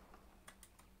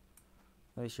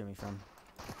 Where did they shoot me from?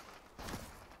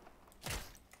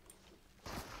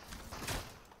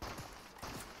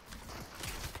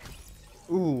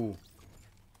 Ooh,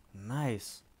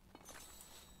 nice.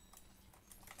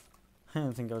 I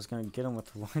didn't think I was gonna get him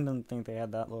with. I didn't think they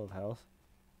had that low of health.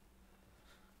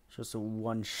 Just a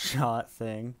one-shot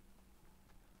thing.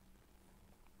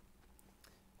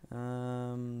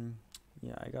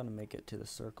 Yeah, I gotta make it to the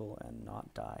circle and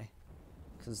not die,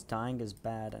 because dying is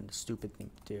bad and a stupid thing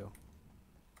to do.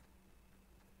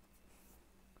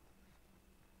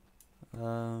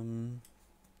 I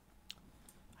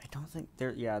don't think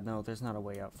there. Yeah, no, there's not a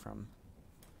way up from.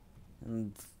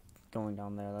 And going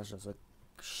down there, that's just a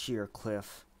sheer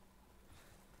cliff.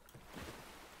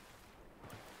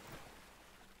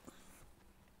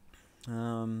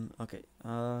 Okay.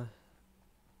 All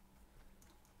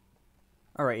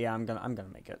right. Yeah, I'm gonna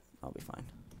make it. I'll be fine.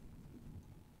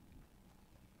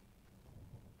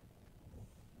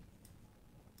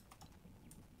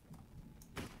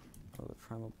 Oh, the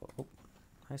primal. Oh,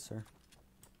 hi, sir.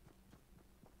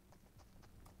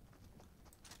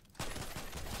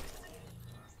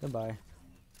 Goodbye.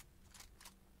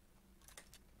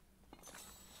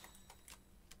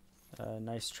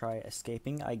 Nice try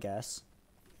escaping, I guess.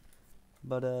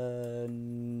 But,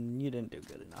 you didn't do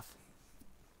good enough.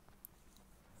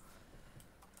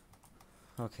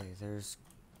 Okay, there's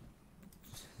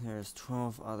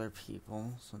 12 other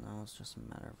people, so now it's just a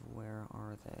matter of where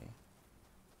are they?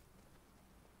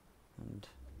 And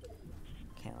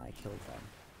can I kill them?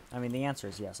 I mean, the answer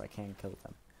is yes, I can kill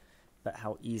them. But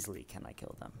how easily can I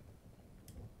kill them?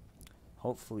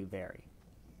 Hopefully very.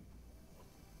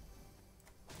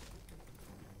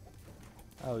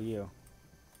 Oh, you.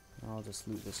 I'll just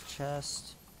loot this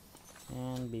chest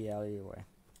and be out of your way.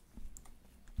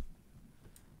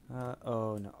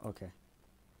 Oh no, okay.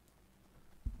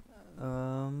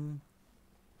 Come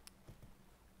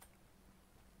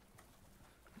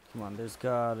on,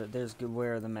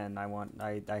 where are the men? I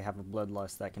have a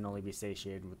bloodlust that can only be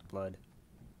satiated with blood.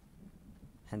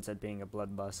 Hence it being a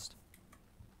bloodlust.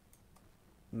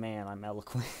 Man, I'm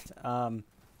eloquent.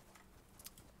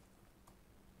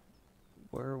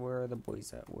 Where are the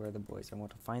boys at? Where are the boys? I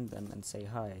want to find them and say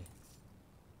hi.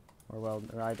 Or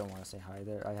I don't want to say hi.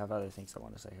 I have other things I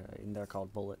want to say hi, and they're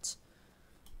called bullets.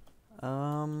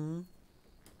 Come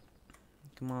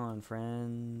on,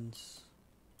 friends.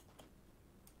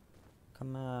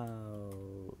 Come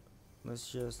out. Let's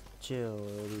just chill.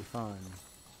 It'll be fun.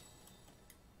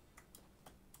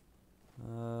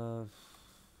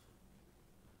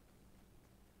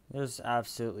 There's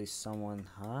absolutely someone.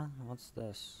 Huh? What's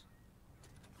this?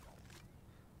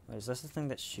 Wait, is this the thing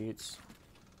that shoots?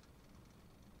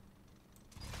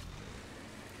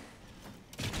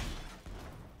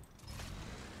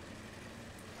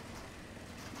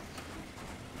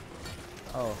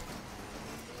 Oh.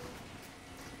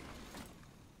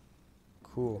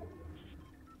 Cool.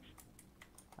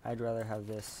 I'd rather have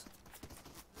this.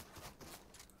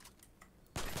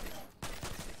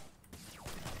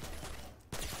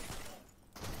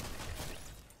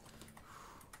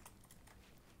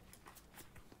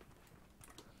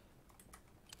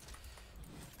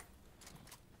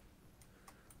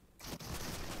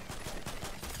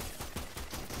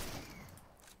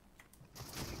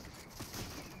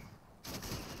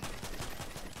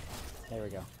 There we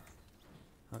go.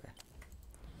 Okay.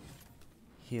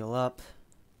 Heal up.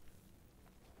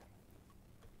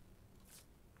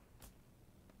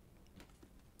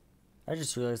 I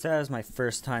just realized that was my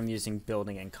first time using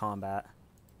building in combat.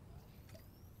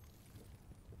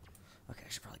 Okay, I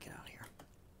should probably get out of here.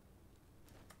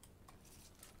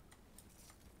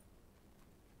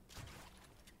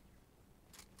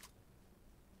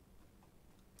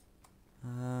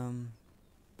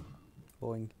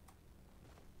 Boing.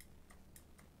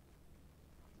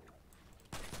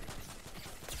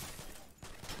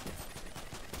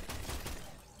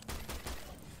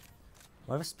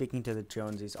 What if speaking to the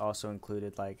Jonesies also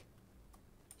included, like,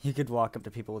 you could walk up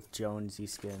to people with Jonesy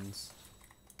skins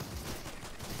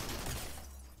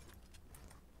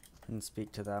and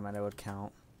speak to them and it would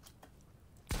count.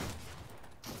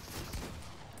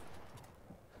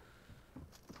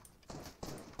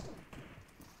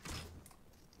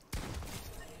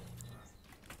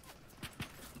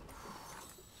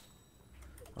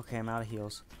 Okay, I'm out of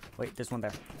heals. Wait, there's one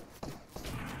there.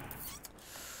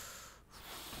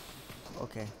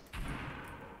 Okay.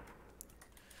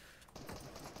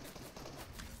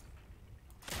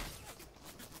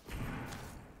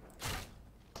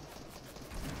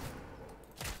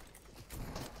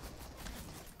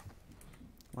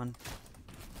 One.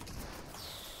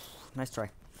 Nice try.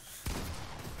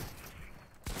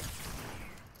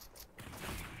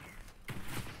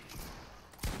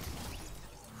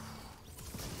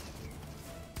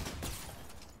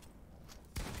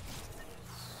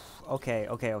 Okay.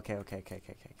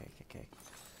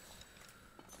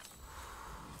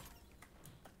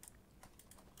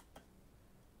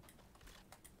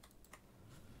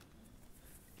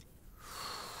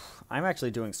 I'm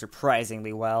actually doing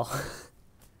surprisingly well.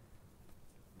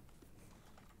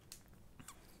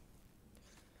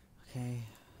 Okay,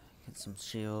 get some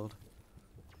shield.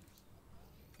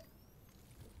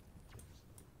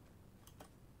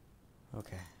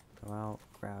 Okay, go out,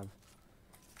 grab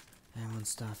ammo and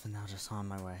stuff, and now just on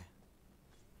my way.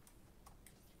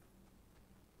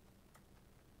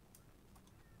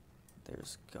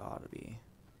 There's gotta be.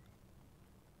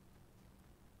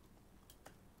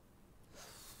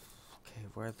 Okay,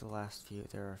 where are the last few?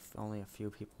 There are only a few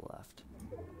people left.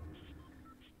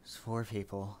 There's 4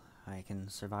 people. I can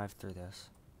survive through this.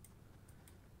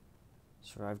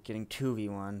 Survive getting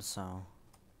 2v1, so.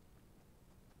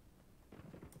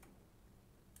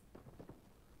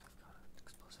 I've got an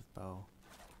explosive bow.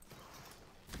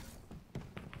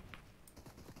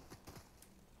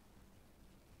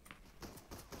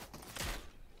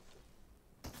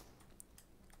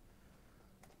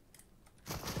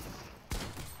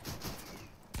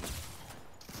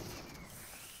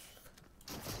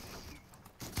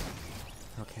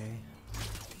 Okay.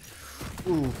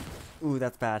 Ooh. Ooh,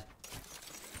 that's bad.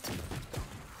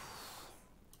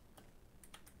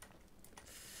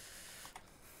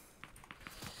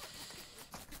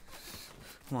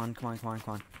 Come on, come on, come on,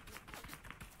 come on.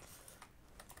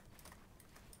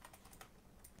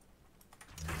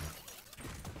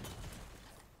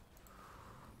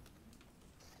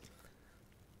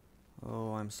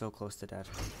 Oh, I'm so close to death.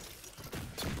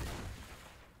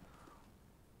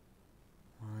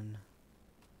 One.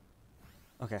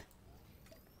 Okay.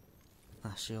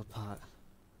 Ah, shield pot.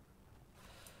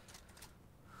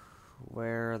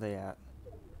 Where are they at?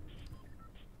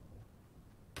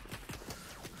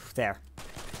 There.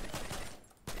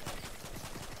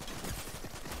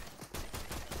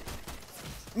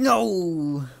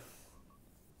 No!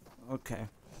 Okay.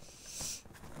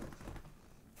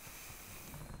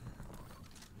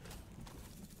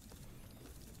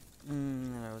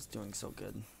 I was doing so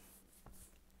good.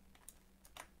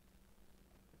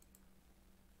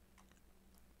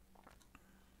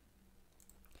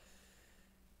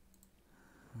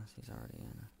 Unless he's already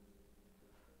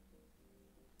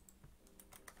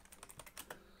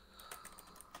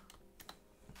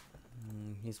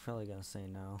in. He's probably gonna say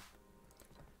no.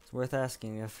 It's worth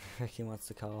asking if Ricky wants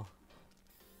to call.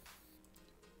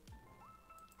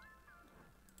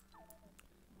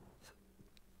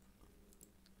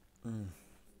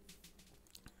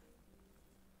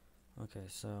 Okay,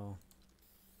 so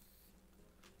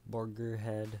burger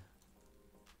head.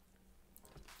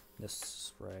 This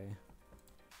spray.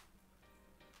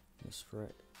 This spray.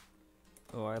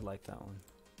 Oh, I like that one.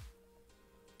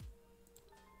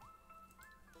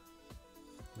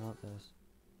 Not this.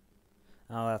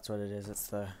 Oh, that's what it is. It's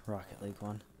the Rocket League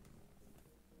one.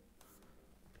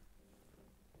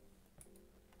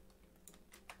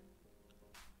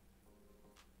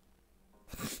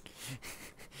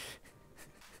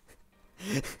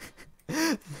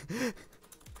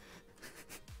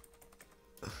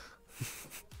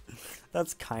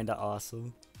 That's kinda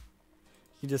awesome.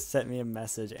 He just sent me a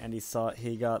message and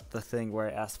he got the thing where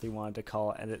I asked if he wanted to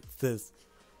call, and it says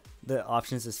the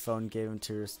options his phone gave him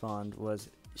to respond was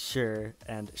sure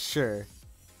and sure.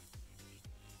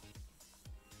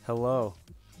 Hello.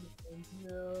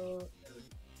 No.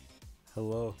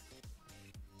 Hello.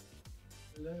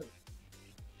 Hello.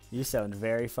 You sound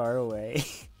very far away.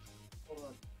 Hold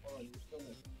on, you're still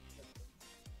there.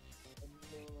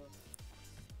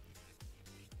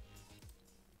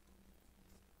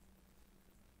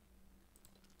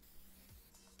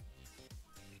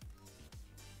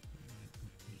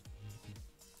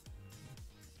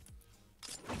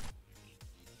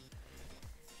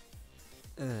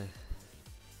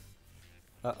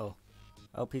 Uh-oh.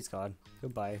 Oh, peace God.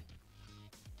 Goodbye.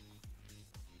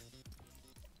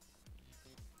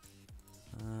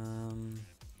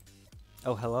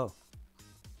 Oh, hello.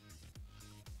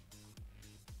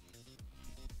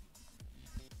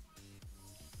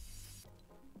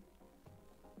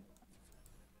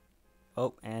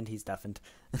 Oh, and he's deafened.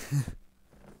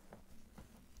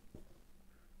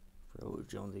 Bro,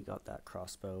 Jonesy got that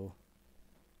crossbow.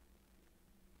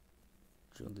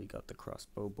 Jonesy got the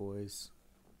crossbow, boys.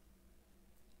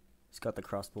 He's got the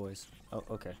crossboys. Oh,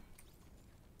 okay.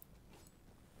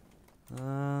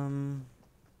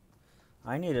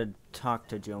 I need to talk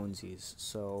to Jonesy's,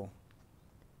 so...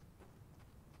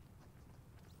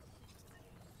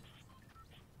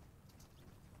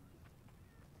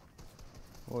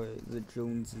 Or the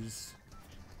Joneses.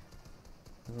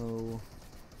 Oh.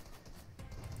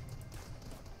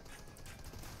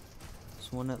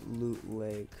 There's one at Loot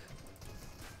Lake.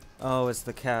 Oh, it's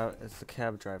the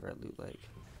cab driver at Loot Lake.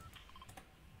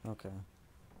 Okay.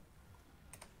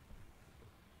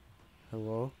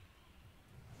 Hello?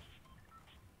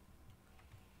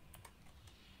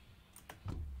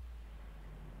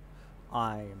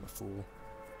 I am a fool.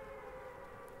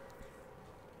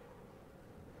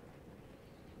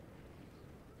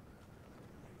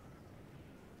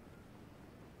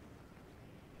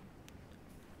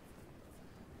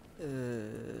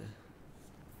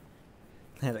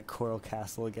 At a Coral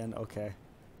Castle again? Okay.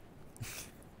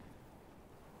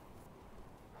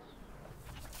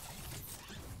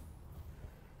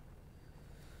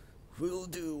 Will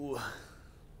do.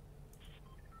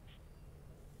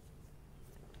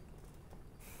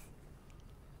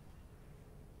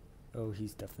 Oh,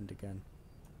 he's deafened again.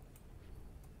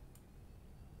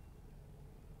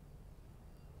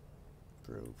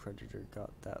 Bro, Predator got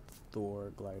that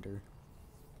Thor glider.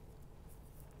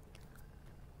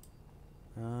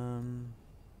 At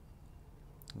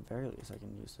the very least, I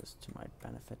can use this to my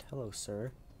benefit. Hello,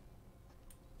 sir.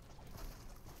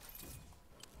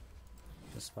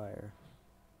 Just fire.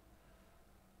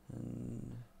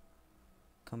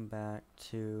 Welcome back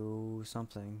to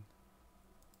something.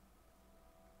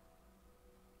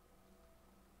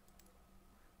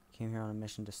 Came here on a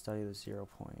mission to study the 0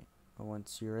 point. But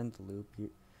once you're in the loop, you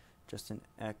just an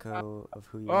echo of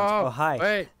who you are. Oh, hi.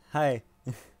 Wait. Hi.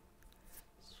 It's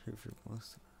true for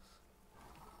most of us.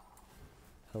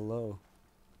 Hello.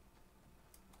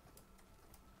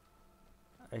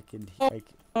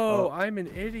 Oh, I'm an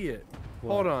idiot.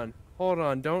 What? Hold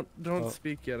on. Don't Oh.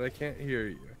 speak yet. I can't hear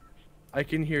you. I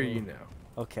can hear you now.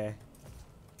 Okay.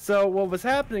 So what was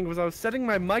happening was I was setting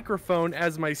my microphone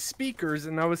as my speakers,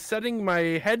 and I was setting my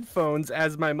headphones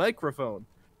as my microphone.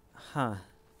 Huh.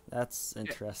 That's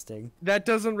interesting. That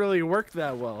doesn't really work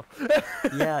that well.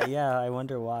 yeah, I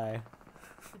wonder why.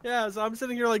 Yeah, so I'm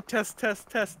sitting here like test.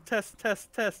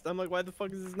 I'm like, why the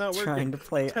fuck is this not working? Trying to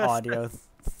play Test. audio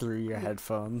through your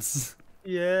headphones.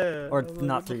 Yeah. Or I'm like,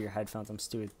 not what through the- your headphones, I'm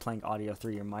stupid. Playing audio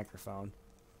through your microphone.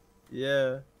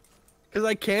 Yeah. Because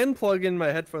I can plug in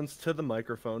my headphones to the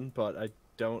microphone, but I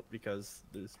don't because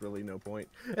there's really no point.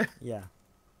 Yeah.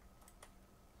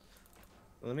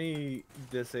 Let me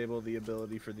disable the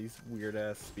ability for these weird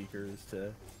ass speakers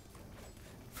to.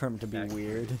 For him to be Activate.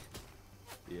 weird.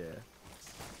 Yeah.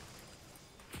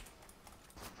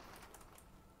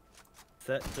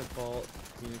 Set default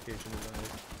communication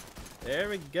device. There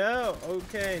we go.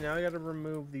 Okay, now I gotta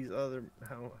remove these other.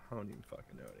 I don't even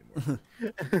fucking know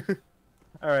anymore.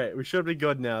 All right, we should be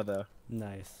good now, though.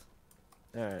 Nice.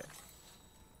 All right.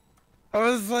 I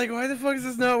was like, why the fuck is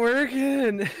this not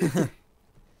working?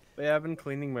 But yeah, I've been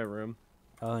cleaning my room.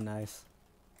 Oh, nice.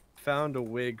 Found a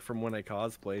wig from when I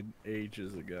cosplayed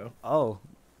ages ago. Oh.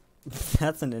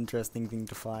 That's an interesting thing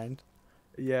to find.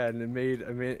 Yeah, and I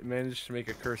managed to make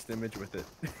a cursed image with it.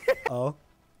 Oh.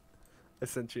 I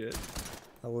sent you it.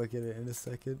 I'll look at it in a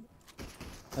second.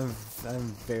 I'm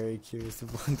very curious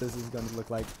of what this is going to look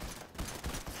like.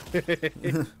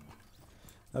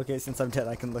 Okay, since I'm dead,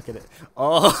 I can look at it.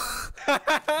 Oh!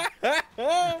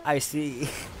 I see.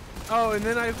 Oh, and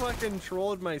then I fucking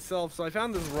trolled myself. So I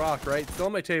found this rock, right? It's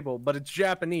on my table, but it's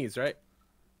Japanese, right?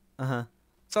 Uh-huh.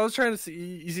 So I was trying to see.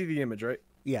 You see the image, right?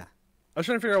 Yeah. I was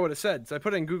trying to figure out what it said. So I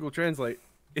put it in Google Translate.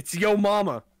 It's Yo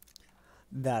Mama.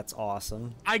 That's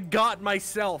awesome. I got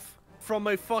myself from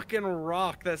a fucking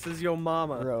rock that says Yo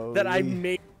Mama Bro, that I you-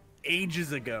 made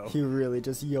ages ago. You really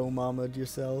just yo-mama'd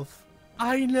yourself.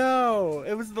 I know.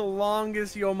 It was the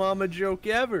longest Yo Mama joke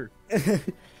ever.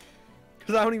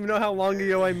 Because I don't even know how long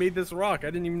ago I made this rock. I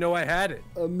didn't even know I had it.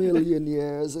 A million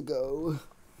years ago.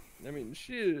 I mean,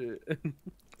 shit.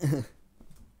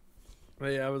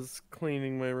 But yeah, I was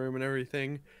cleaning my room and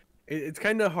everything. It's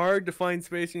kind of hard to find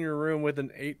space in your room with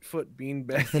an 8-foot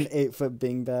beanbag. An 8-foot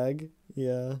beanbag.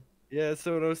 Yeah. Yeah,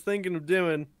 so what I was thinking of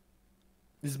doing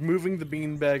is moving the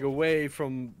beanbag away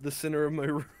from the center of my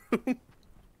room.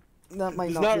 That might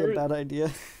It's not not be a re- bad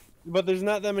idea. But there's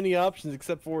not that many options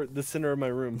except for the center of my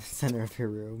room. Center of your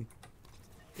room.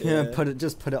 Yeah,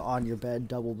 just put it on your bed,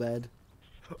 double bed.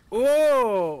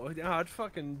 Oh, I'd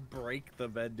fucking break the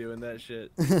bed doing that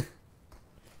shit.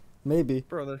 Maybe.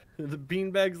 Bro, the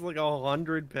beanbag's like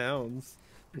 100 pounds.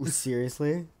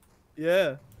 Seriously?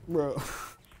 Yeah. Bro.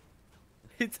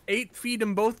 It's 8 feet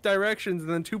in both directions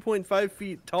and then 2.5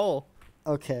 feet tall.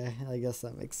 Okay, I guess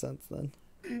that makes sense then.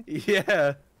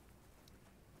 Yeah.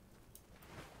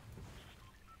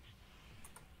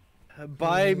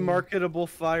 Buy marketable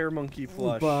FireMonkey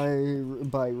plush.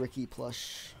 By Ricky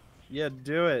Plush. Yeah,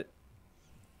 do it.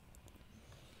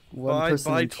 One Buy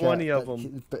person in 20 chat of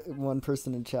that them. One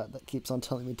person in chat that keeps on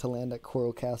telling me to land at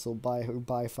Coral Castle, buy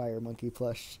FireMonkey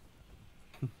Plush.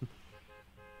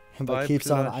 And by Buy keeps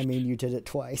on, I plush. mean you did it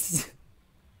twice.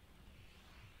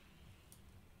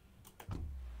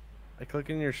 I click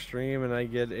in your stream and I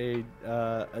get a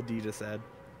Adidas ad.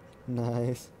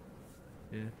 Nice.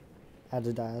 Yeah.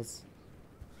 Adidas.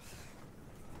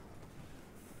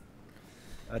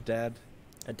 A dad.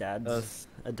 A dad. Us.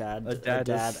 A dad. A dad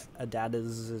is- A dad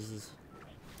is.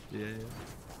 Yeah.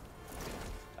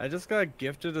 I just got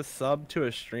gifted a sub to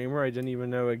a streamer I didn't even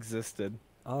know existed.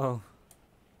 Oh.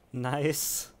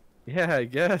 Nice. Yeah, I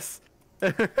guess.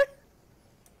 Does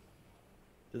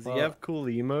he Well- have cool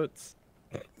emotes?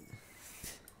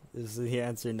 Is the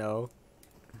answer no?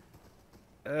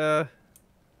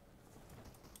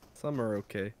 Some are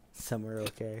okay. Some are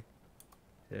okay.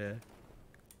 Yeah.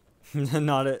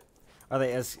 Not it.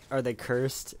 Are they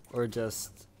cursed or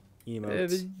just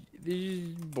emotes?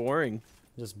 They're boring.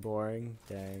 Just boring.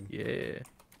 Dang. Yeah.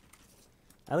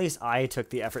 At least I took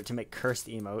the effort to make cursed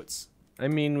emotes. I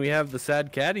mean, we have the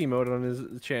sad cat emote on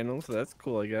his channel, so that's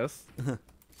cool, I guess.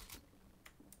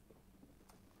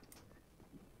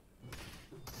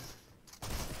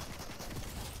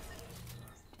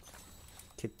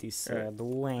 Kitty said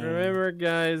when. Remember,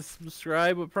 guys,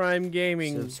 subscribe with Prime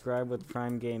Gaming. Subscribe with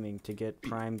Prime Gaming to get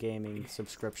Prime Gaming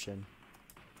subscription.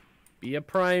 Be a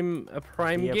Prime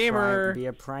gamer. Be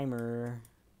a primer.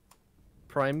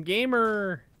 Prime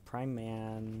gamer. Prime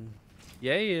man.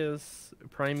 Yes,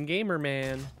 Prime gamer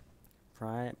man.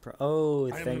 Oh,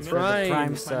 thanks for the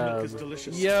Prime sub.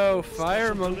 Yo,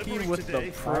 FireMonkey with the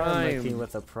FireMonkey Prime.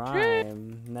 with a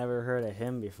Prime. Never heard of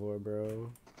him before,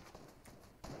 bro.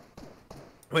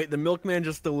 Wait, the milkman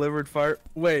just delivered fire.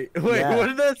 Wait, Yeah. what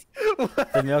is this?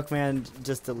 The milkman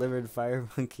just delivered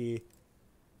FireMonkey.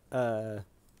 The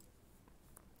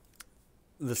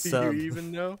Do sub. you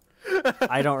even know?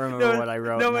 I don't remember what I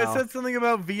wrote. No, now. it said something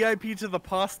about VIP to the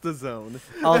pasta zone.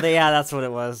 Oh, yeah, that's what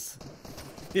it was.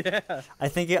 Yeah. I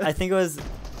think it was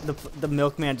the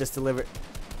milkman just delivered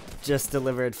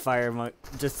the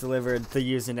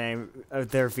username of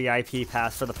their VIP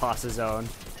pass for the pasta zone.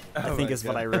 I Oh think my is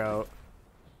what I God. wrote.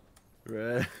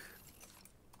 Right.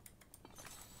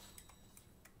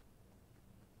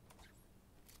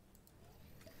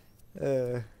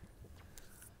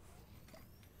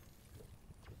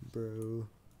 Bro.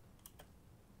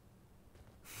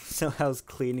 So how's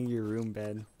cleaning your room,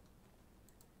 Ben?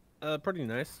 Pretty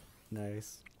nice.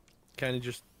 Nice. Kind of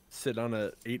just sit on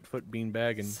a 8-foot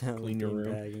beanbag and So clean your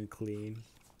room. bag and clean.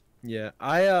 Yeah,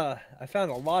 I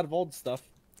found a lot of old stuff.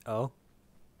 Oh.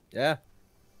 Yeah.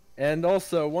 And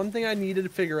also, one thing I needed to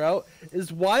figure out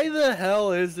is why the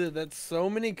hell is it that so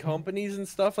many companies and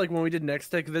stuff, like when we did Next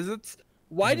Tech visits,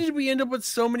 why did we end up with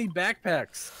so many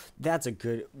backpacks? That's a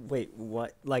good. Wait,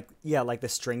 what? Like, yeah, like the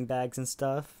string bags and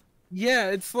stuff. Yeah,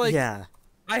 it's like Yeah.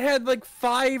 I had like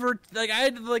 5 or like I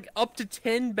had like up to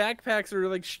 10 backpacks or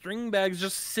like string bags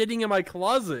just sitting in my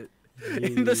closet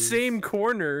in the Jeez. same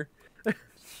corner.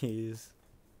 Jeez.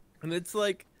 And it's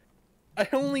like I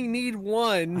only need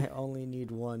one. I only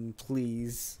need one,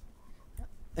 please.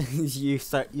 you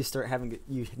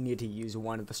need to use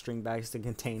one of the string bags to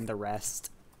contain the rest.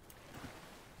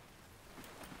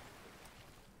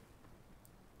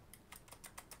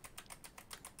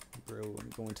 Bro, I'm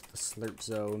going to the slurp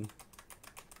zone.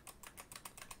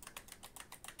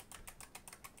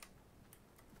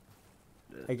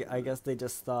 I guess they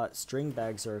just thought string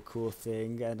bags are a cool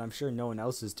thing, and I'm sure no one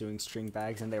else is doing string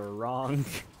bags, and they were wrong.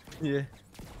 Yeah.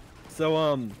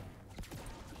 So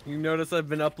you notice I've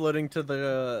been uploading to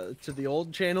the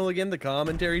old channel again, the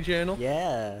commentary channel.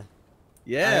 Yeah.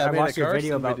 Yeah, I made a watched your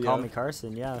video Carson about Call Me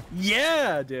Carson, yeah.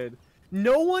 Yeah, dude.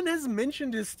 No one has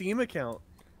mentioned his Steam account.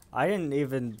 I didn't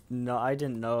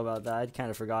know about that. I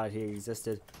kind of forgot he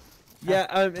existed. Yeah,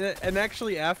 and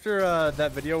actually after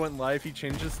that video went live, he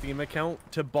changed his Steam account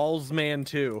to Ballsman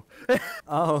 2.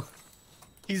 Oh,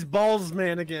 He's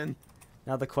Ballsman again.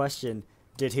 now the question,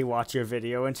 did he watch your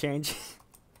video and change?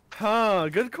 Huh,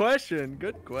 good question.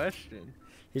 Good question.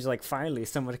 He's like, finally,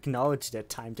 someone acknowledged it.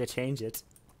 Time to change it.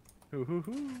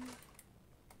 Hoo-hoo-hoo.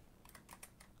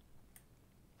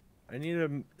 I need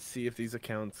to see if these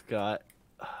accounts got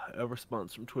a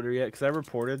response from Twitter yet, because I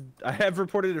have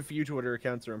reported a few Twitter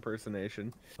accounts for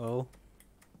impersonation. Oh,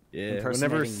 Yeah,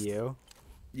 impersonating you.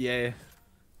 Yeah.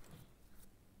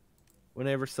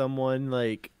 Whenever someone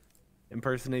like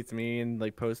impersonates me and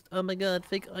like posts, "Oh my God,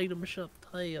 fake item shop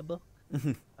tab,"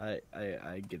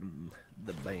 I get them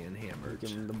the ban hammered.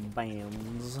 Give him the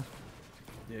bands.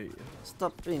 Yeah.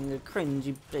 Stop being a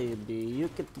cringy baby. You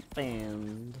get the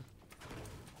band.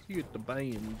 You get the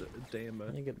banned, damn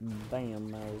it. You get banned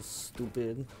now,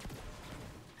 stupid.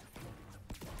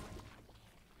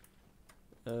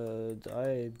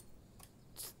 I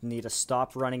need to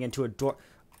stop running into a door.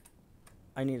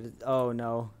 I need to. Oh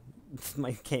no,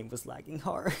 my game was lagging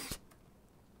hard.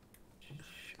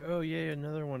 Oh yeah,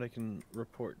 another one I can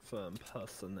report for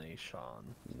impersonation.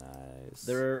 Nice.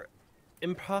 They're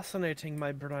impersonating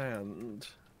my brand.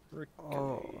 Ricky.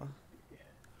 Oh,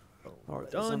 Oh,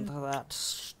 isn't done. that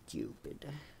stupid?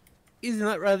 Isn't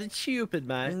that rather stupid,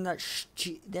 mate? Isn't that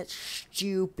that's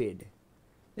stupid?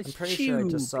 It's I'm pretty sure I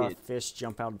just saw a stupid. fish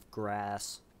jump out of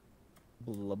grass.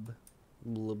 Blub.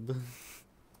 Blub.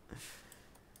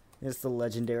 It's the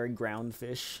legendary ground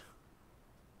fish.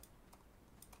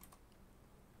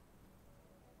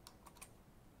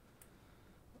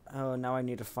 Oh, now I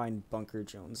need to find Bunker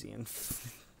Jonesy and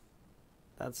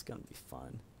that's gonna be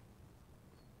fun.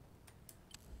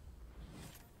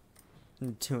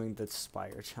 I'm doing the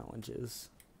Spire challenges.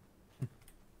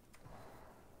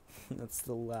 That's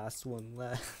the last one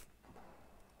left.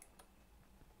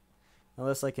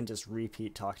 Unless I can just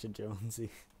repeat talk to Jonesy.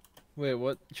 Wait,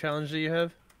 what challenge do you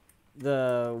have?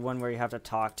 The one where you have to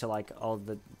talk to like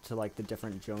the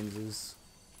different Joneses.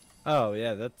 Oh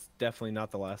yeah, that's definitely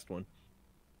not the last one.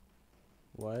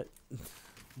 What?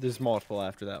 There's multiple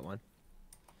after that one.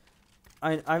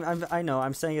 I know.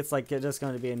 I'm saying it's like just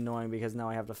going to be annoying because now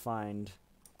I have to find.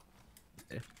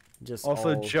 Just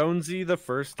Also, all... Jonesy the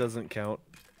first doesn't count,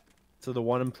 so the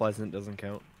one in Pleasant doesn't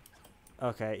count.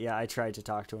 Okay, yeah, I tried to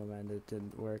talk to him and it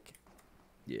didn't work.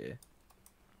 Yeah.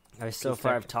 So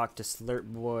far I've talked to Slurp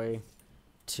Boy,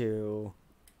 to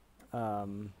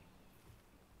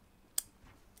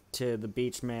the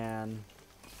Beach Man.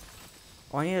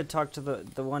 Oh, I need to talk to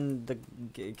the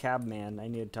cab man. I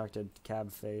need to talk to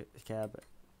cab.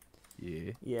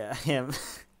 Yeah. Yeah, him.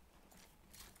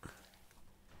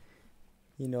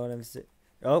 You know what I'm saying?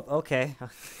 Oh, okay.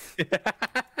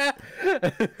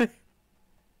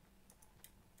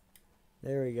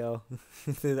 There we go.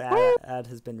 The ad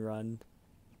has been run.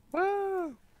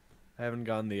 Woo! I haven't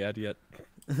gotten the ad yet.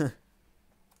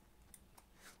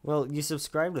 Well, you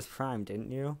subscribed with Prime, didn't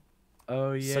you?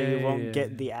 Oh yeah. So you won't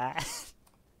get the ad.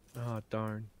 Oh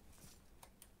darn.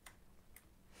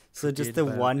 So just Forget the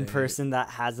about one it. person that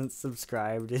hasn't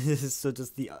subscribed is so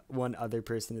just the one other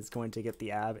person is going to get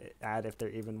the ad if they're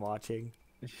even watching.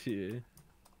 Yeah.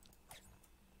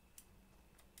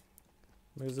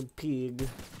 There's a pig.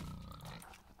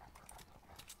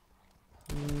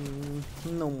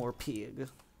 No more pig.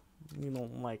 You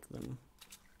don't like them.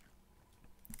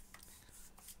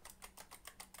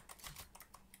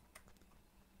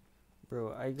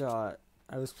 Bro,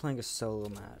 I was playing a solo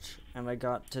match, and I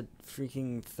got to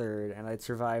freaking third, and I'd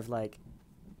survived, like,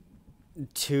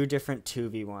 2 different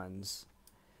 2v1s.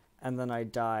 And then I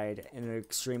died in an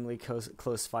extremely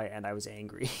close fight, and I was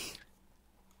angry.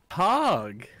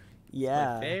 Pog!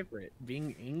 Yeah. My favorite,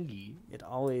 being Ingy. It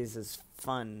always is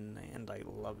fun, and I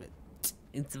love it.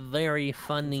 It's very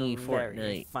funny, It's a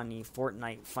very funny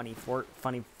Fortnite.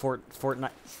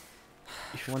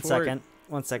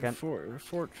 One second.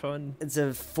 Fort fun. It's a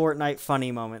Fortnite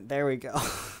funny moment. There we go.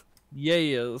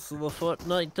 Yes, the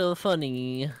Fortnite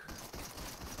funny.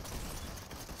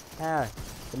 Ah,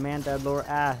 the man dead lore.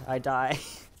 Ah, I die.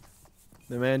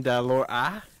 The man dad lord.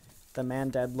 Ah? The man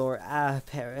dead lore. Ah,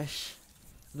 perish.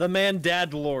 The man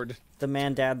dad lord. The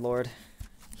man dad lord.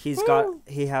 He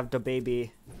have the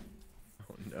baby.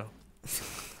 Oh no.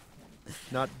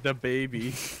 Not the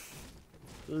baby.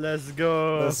 Let's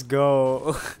go. Let's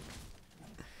go.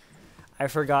 I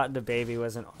forgot the baby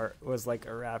was like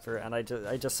a rapper, and I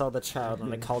just saw the child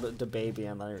and I called it the baby,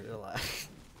 and I realized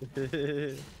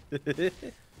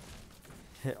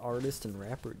artist and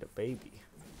rapper the baby.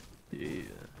 Yeah.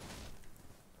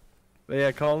 But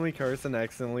yeah, Call Me Carson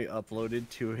accidentally uploaded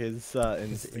to his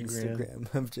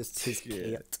Instagram. of just his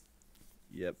Yeah. cat.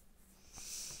 Yep.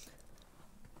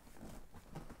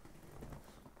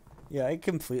 Yeah, I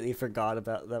completely forgot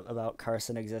about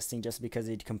Carson existing just because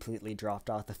he'd completely dropped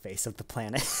off the face of the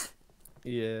planet.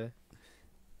 Yeah.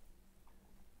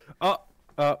 Well,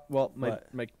 my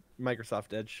What?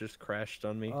 Microsoft Edge just crashed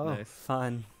on me. Oh, Nice.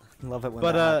 fun. Love it when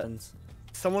But, that happens.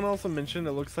 Someone also mentioned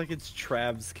it looks like it's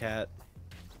Trav's cat.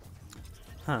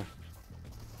 Huh.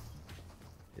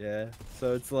 Yeah.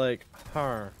 So it's like,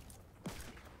 huh.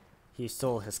 He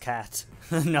stole his cat.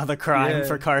 Another crime Yeah.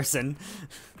 for Carson.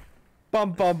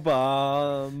 Bum bum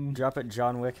bum. Drop at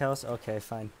John Wick house? Okay,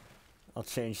 fine. I'll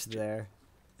change there.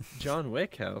 John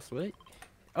Wick house. Wait.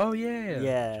 Oh yeah.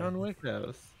 Yeah. John Wick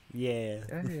house. Yeah.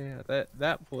 Yeah.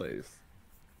 That place.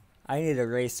 I need to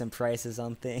raise some prices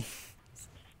on things.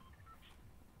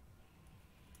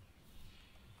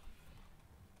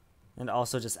 And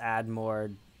also just add more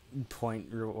point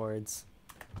rewards.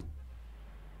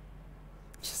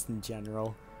 Just in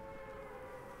general.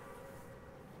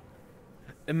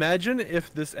 Imagine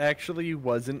if this actually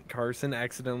wasn't Carson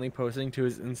accidentally posting to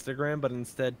his Instagram, but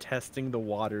instead testing the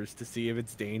waters to see if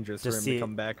it's dangerous for him to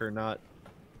come back or not.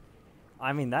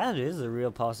 I mean, that is a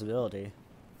real possibility.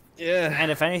 Yeah.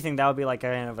 And if anything, that would be like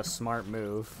kind of a smart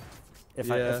move. If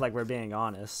like we're being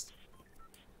honest.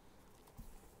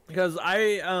 Because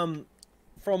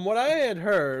from what I had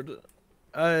heard,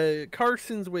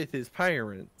 Carson's with his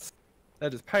parents.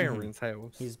 At his parents'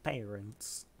 house. His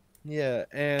parents. Yeah,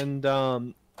 and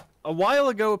a while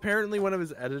ago, apparently one of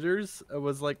his editors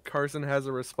was like, Carson has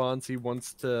a response he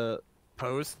wants to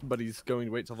post, but he's going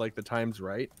to wait till like the time's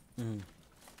right. Mm.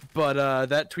 But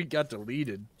that tweet got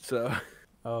deleted, so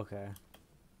Okay.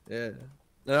 yeah.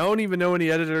 And I don't even know any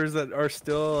editors that are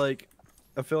still like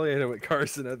affiliated with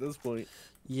Carson at this point.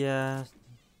 Yeah,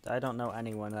 I don't know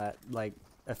anyone that like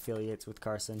affiliates with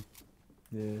Carson.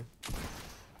 Yeah.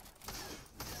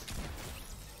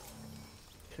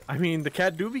 I mean, the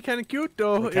cat do be kind of cute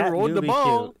though. It rolled the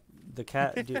ball.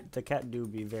 Cute. The cat do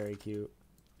be very cute.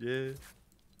 Yeah.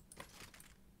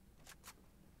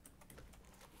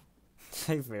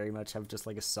 I very much have just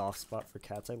like a soft spot for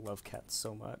cats. I love cats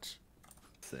so much.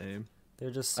 Same.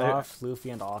 They're just soft,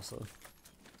 floofy, and awesome.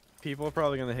 People are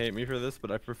probably gonna hate me for this,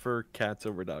 but I prefer cats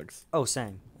over dogs. Oh,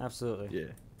 same. Absolutely.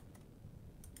 Yeah.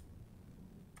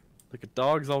 Like a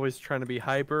dog's always trying to be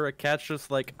hyper. A cat's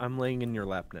just like, I'm laying in your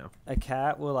lap now. A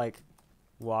cat will like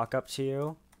walk up to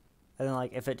you, and then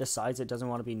like if it decides it doesn't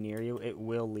want to be near you, it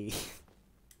will leave.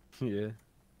 Yeah.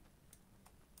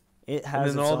 It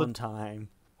has its all own time.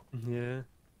 Yeah.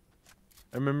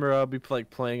 I remember I'll be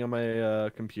playing on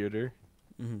my computer.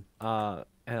 Hmm. And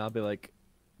I'll be like,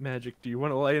 Magic, do you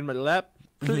want to lay in my lap?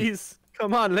 Please,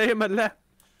 come on, lay in my lap.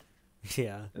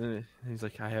 Yeah. And he's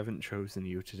like, I haven't chosen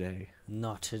you today.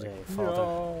 Not today, Like, Father.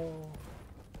 no.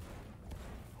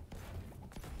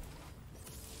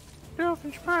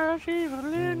 Selfish Crash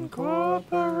Evil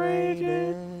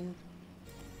Incorporated.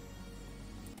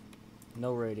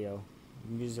 No radio.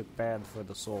 Music bad for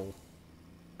the soul.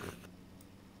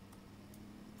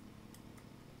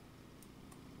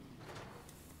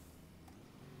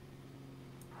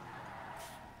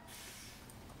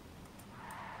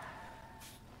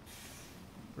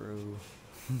 Bro.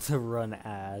 The run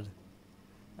ad.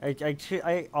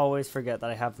 I always forget that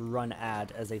I have run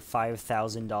ad as a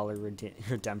 $5,000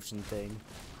 redemption thing.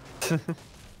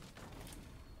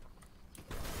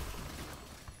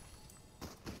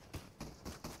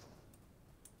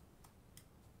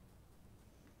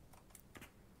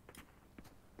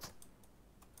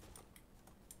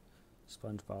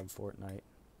 SpongeBob Fortnite.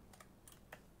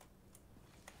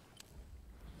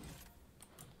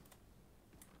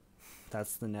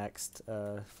 That's the next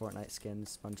Fortnite skin,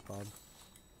 SpongeBob.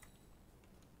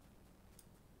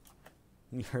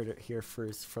 You heard it here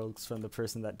first, folks, from the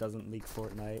person that doesn't leak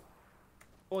Fortnite.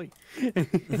 Oi.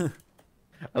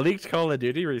 I leaked Call of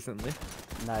Duty recently.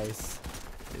 Nice.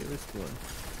 It was fun.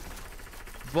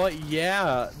 But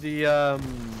yeah, the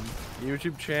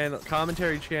YouTube channel,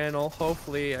 commentary channel,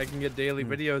 hopefully I can get daily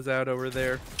videos out over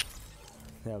there.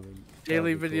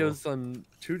 Daily be videos on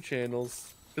 2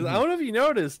 channels. Because I don't know if you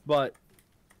noticed, but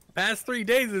past 3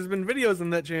 days there's been videos on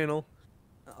that channel.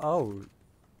 Oh.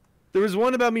 There was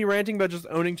one about me ranting about just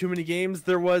owning too many games.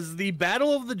 There was the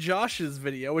Battle of the Joshes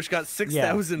video, which got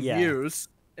 6,000 yeah. views.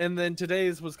 And then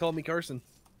today's was Call Me Carson.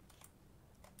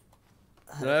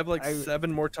 And I have like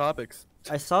 7 more topics.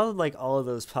 I saw like all of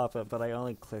those pop up, but I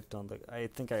only clicked on the. I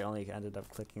think I only ended up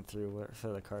clicking through for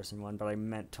the Carson one, but I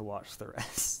meant to watch the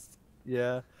rest.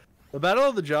 Yeah. The Battle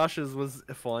of the Joshes was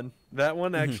fun. That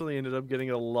one actually ended up getting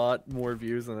a lot more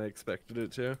views than I expected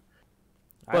it to.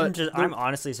 But I'm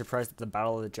honestly surprised that the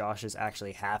Battle of the Joshes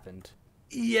actually happened.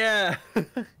 Yeah.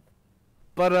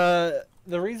 But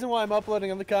the reason why I'm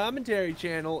uploading on the commentary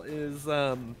channel is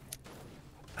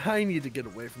I need to get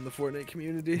away from the Fortnite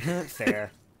community.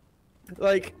 Fair.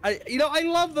 Like I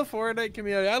love the Fortnite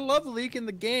community. I love leaking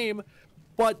the game,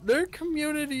 but their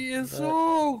community is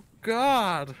oh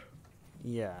god.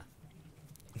 Yeah.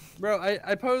 Bro,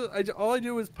 I post. All I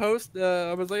do is post.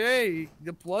 I was like, hey,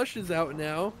 the plush is out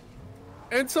now,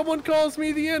 and someone calls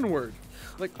me the N-word.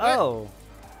 Like, oh.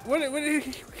 What?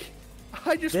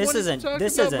 I just This wanted isn't. to talk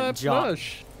This about isn't my John.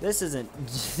 plush. This isn't.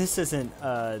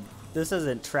 This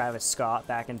isn't Travis Scott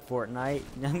back in Fortnite.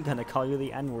 I'm gonna call you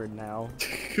the N-word now.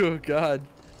 Oh god.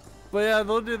 But yeah,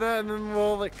 they'll do that, and then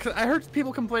we'll like. 'Cause I heard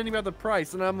people complaining about the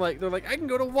price, and I'm like, they're like, I can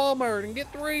go to Walmart and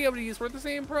get 3 of these for the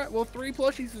same price. Well, 3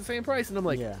 plushies for the same price, and I'm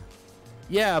like,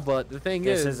 yeah, but the thing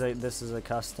this is is a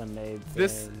custom made thing.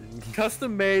 this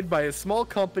custom made by a small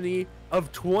company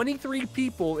of 23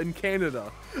 people in Canada.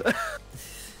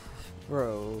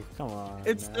 Bro, come on.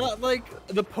 It's man. not like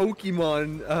the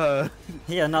Pokemon.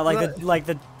 Yeah, not like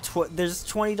there's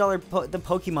 $20 the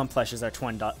Pokemon plushes are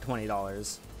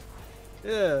 $20.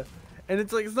 Yeah, and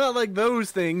it's like it's not like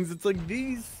those things. It's like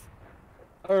these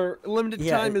are limited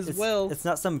time as well. It's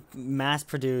not some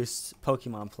mass-produced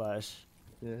Pokemon plush.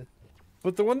 Yeah.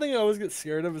 But the one thing I always get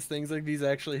scared of is things like these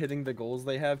actually hitting the goals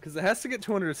they have, because it has to get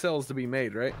 200 cells to be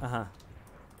made, right? Uh-huh.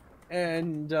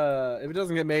 And if it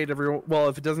doesn't get made, if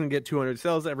it doesn't get 200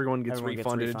 cells, everyone gets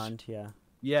refunded. Yeah.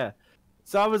 Yeah.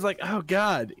 So I was like, oh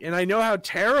god. And I know how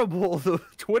terrible the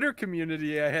Twitter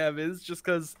community I have is, just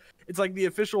because it's like the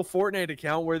official Fortnite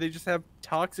account where they just have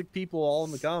toxic people all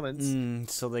in the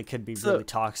comments. So they could be really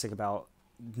toxic about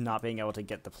not being able to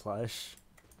get the plush.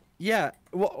 Yeah,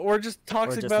 well, or just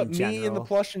toxic about me and the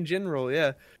plush in general,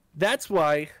 yeah. That's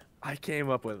why I came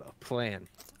up with a plan.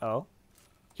 Oh?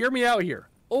 Hear me out here.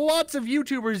 Lots of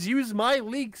YouTubers use my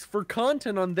leaks for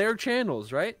content on their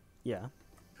channels, right? Yeah.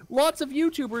 Lots of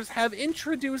YouTubers have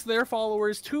introduced their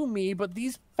followers to me, but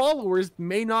these followers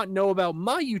may not know about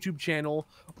my YouTube channel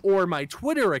or my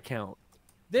Twitter account.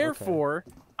 Therefore,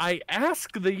 I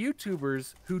ask the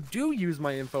YouTubers who do use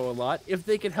my info a lot if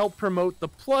they could help promote the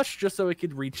plush just so it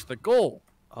could reach the goal.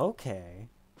 Okay.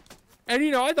 And,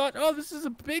 you know, I thought, oh, this is a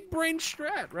big brain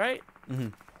strat, right? Mm-hmm.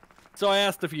 So I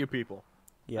asked a few people.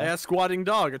 Yeah. I asked Squatting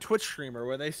Dog, a Twitch streamer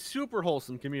with a super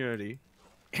wholesome community.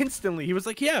 Instantly, he was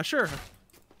like, yeah, sure.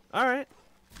 All right.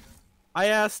 I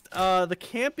asked the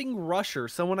Camping Rusher,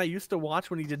 someone I used to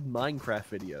watch when he did Minecraft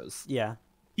videos. Yeah.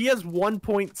 He has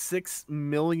 1.6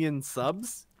 million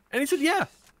subs. And he said, yeah.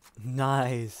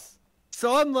 Nice.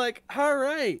 So I'm like, all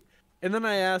right. And then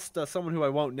I asked someone who I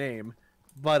won't name,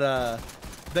 but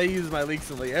they use my leaks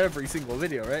in like every single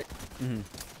video, right? Mm-hmm.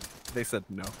 They said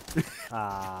no.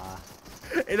 Ah.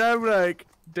 And I'm like,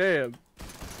 damn.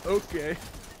 Okay.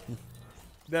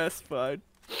 That's fine.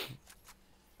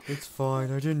 It's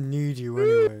fine. I didn't need you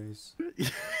anyways.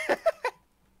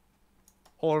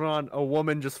 Hold on. A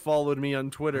woman just followed me on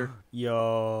Twitter.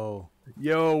 Yo.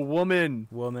 Yo, woman.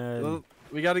 Woman.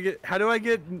 We gotta get... How do I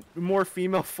get more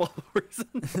female followers?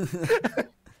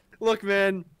 Look,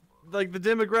 man. Like, the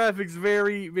demographics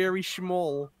very, very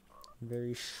small.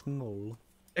 Very small.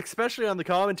 Especially on the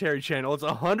commentary channel. It's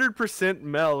 100%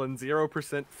 male and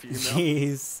 0% female.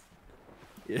 Jeez.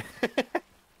 Yeah.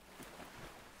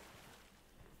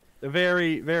 A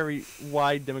very, very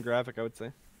wide demographic, I would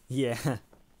say. Yeah.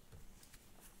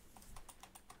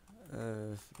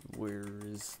 Where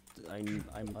is...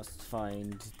 I must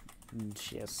find...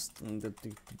 Chest and the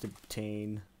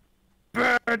obtain.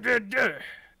 It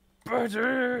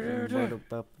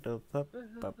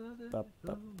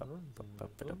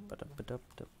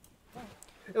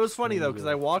was funny though, because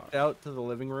I walked out to the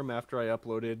living room after I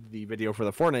uploaded the video for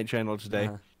the Fortnite channel today,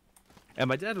 and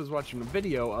my dad was watching a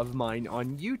video of mine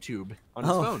on YouTube on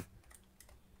his phone.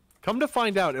 Come to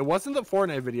find out, it wasn't the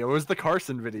Fortnite video, it was the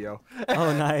Carson video.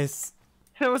 Oh, nice.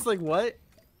 And I was like, what?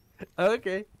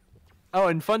 Okay. Oh,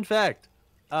 and fun fact,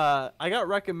 I got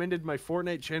recommended my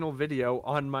Fortnite channel video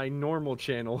on my normal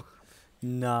channel.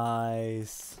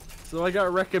 Nice. So I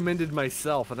got recommended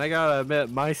myself, and I gotta admit,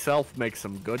 myself makes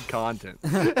some good content.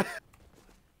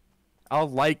 I'll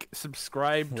like,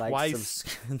 subscribe twice.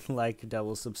 Like,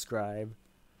 double subscribe.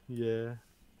 Yeah.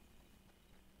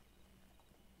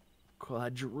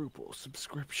 Quadruple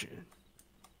subscription.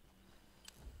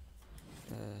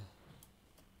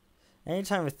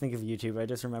 Anytime I think of YouTube, I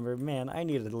just remember, man, I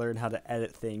need to learn how to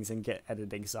edit things and get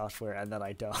editing software, and then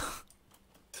I don't.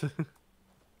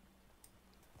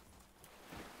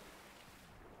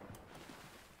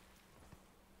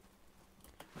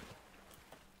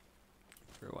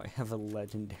 Bro, I have a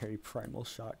legendary primal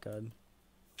shotgun.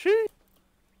 Shit.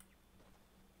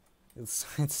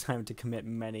 It's time to commit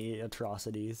many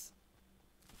atrocities.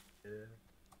 Yeah.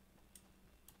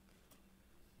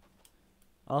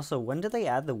 Also, when did they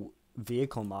add the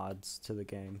vehicle mods to the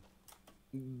game?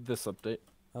 This update.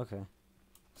 Okay.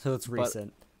 So it's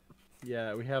recent.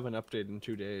 Yeah, we have an update in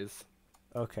 2 days.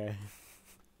 Okay.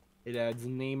 It adds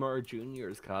Neymar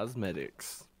Jr.'s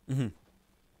cosmetics. Mm-hmm.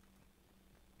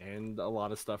 And a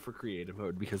lot of stuff for creative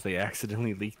mode because they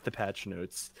accidentally leaked the patch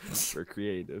notes for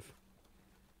creative.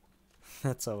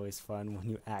 That's always fun when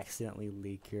you accidentally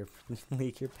leak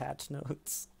your patch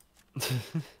notes.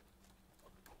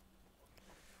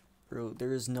 Bro,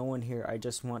 there is no one here. I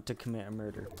just want to commit a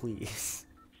murder, please.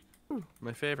 Ooh,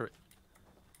 my favorite.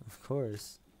 Of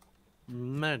course.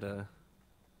 Meta.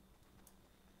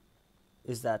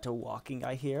 Is that a walking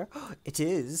I hear? It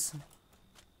is.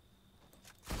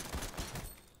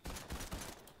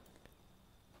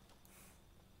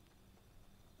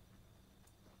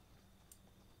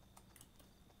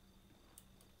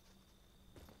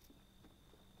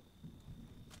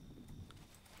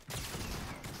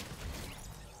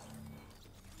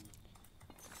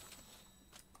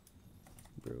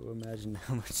 Bro, imagine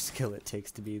how much skill it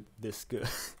takes to be this good.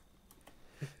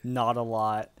 Not a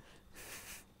lot.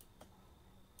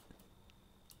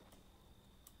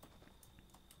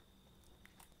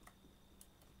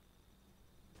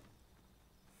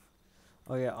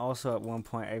 Oh yeah, also at one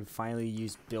point I finally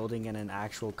used building in an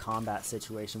actual combat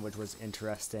situation, which was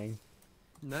interesting.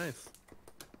 Nice.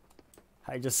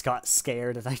 I just got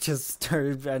scared and I just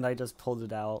started and I just pulled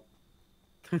it out.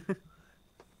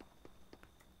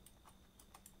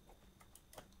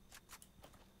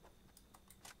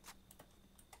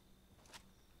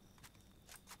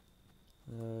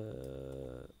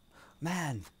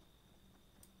 Man.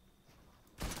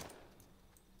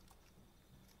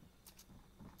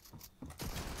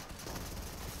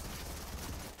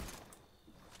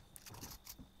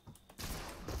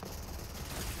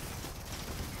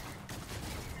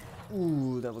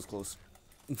 Ooh, that was close.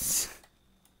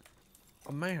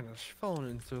 A man has fallen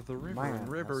into the river Man in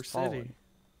River has City. fallen.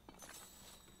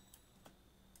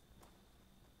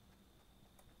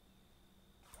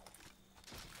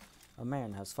 A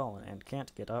man has fallen and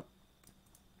can't get up.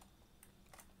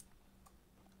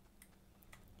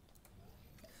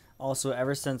 Also,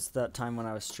 ever since that time when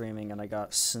I was streaming and I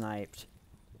got sniped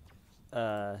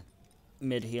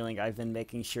mid-healing, I've been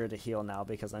making sure to heal now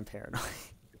because I'm paranoid.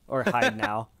 Or hide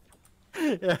now.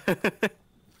 Yeah.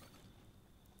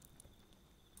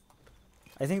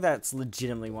 I think that's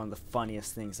legitimately one of the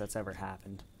funniest things that's ever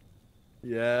happened.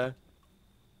 Yeah.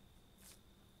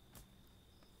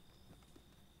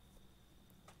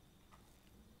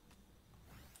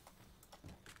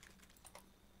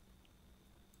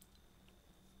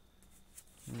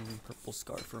 Purple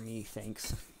scar for me,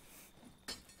 thanks.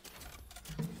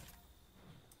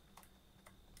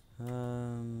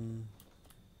 Come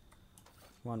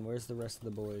on, where's the rest of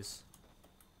the boys?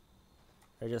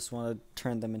 I just want to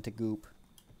turn them into goop.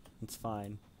 It's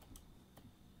fine.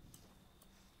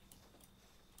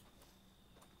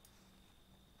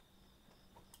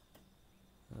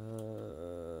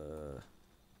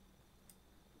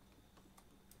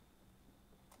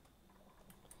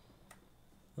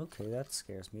 Okay, that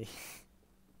scares me.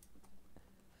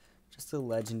 Just a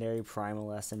legendary primal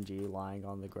SMG lying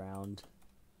on the ground.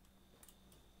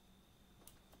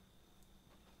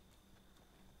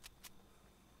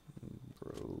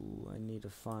 Bro, I need to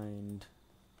find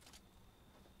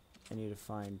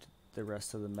the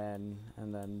rest of the men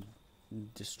and then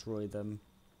destroy them.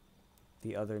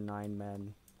 The other 9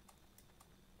 men.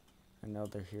 I know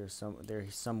they're here they're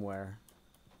somewhere.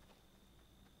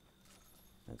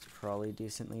 That's probably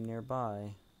decently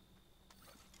nearby.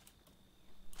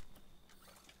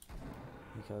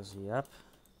 Because, yep.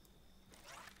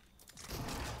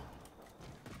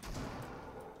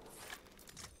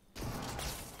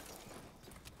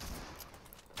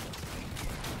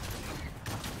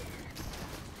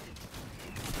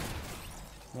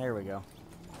 There we go.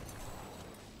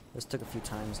 This took a few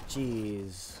times.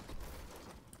 Jeez.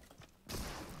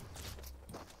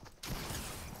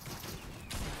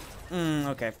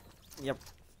 Okay. Yep.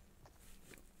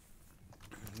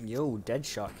 Yo,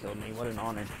 Deadshot killed me. What an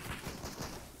honor.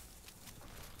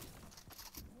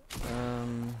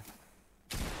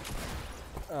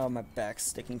 Oh, my back's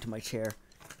sticking to my chair.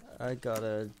 I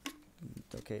gotta...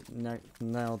 Okay,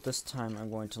 now this time I'm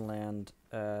going to land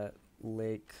at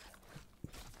Lake...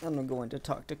 And I'm going to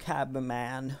talk to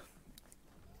Cabman.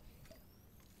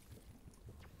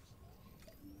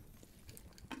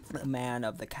 The man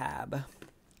of the cab.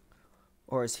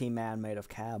 Or is he man made of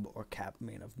cab, or cab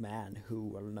made of man? Who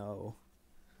will know?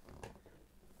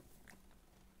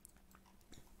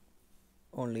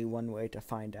 Only one way to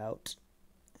find out,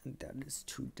 and that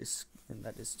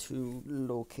is to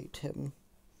locate him.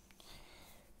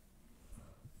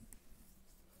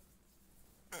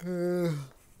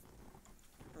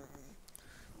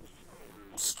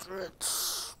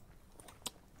 Stretch.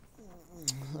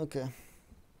 Okay.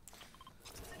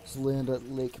 Let's land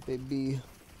at Lake, baby.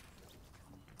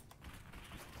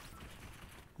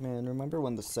 Man, remember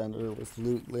when the center was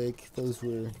Loot Lake? That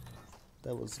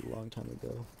was a long time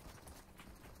ago.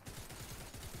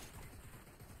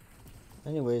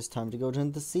 Anyways, time to go to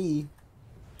the sea.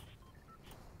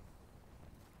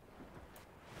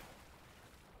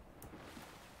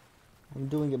 I'm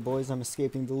doing it, boys. I'm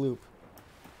escaping the loop.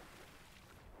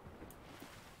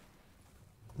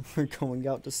 We're going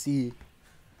out to sea,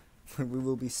 where we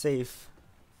will be safe.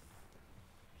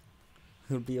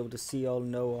 We'll be able to see all,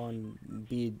 know on,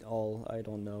 be all, I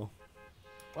don't know.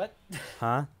 What?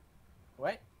 Huh?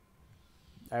 What?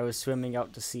 I was swimming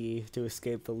out to sea to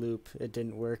escape the loop. It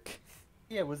didn't work.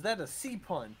 Yeah, was that a sea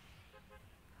pun?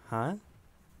 Huh?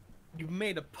 You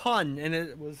made a pun, and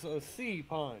it was a sea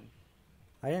pun.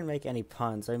 I didn't make any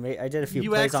puns. I did a few You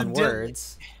plays on accidentally-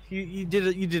 words. You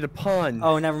did a pun.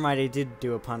 Oh, never mind. I did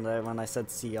do a pun when I said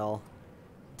see all.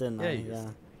 Didn't Yeah, I?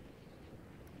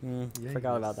 you Yeah.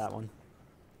 Forgot about that one.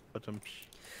 But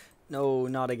No,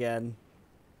 not again.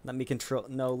 Let me control.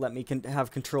 No, let me have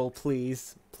control,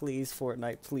 please. Please,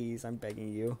 Fortnite, please. I'm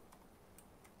begging you.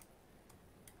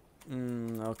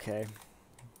 Okay.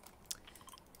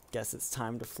 Guess it's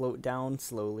time to float down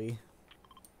slowly.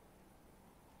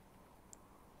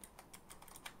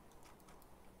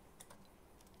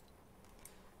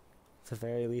 At the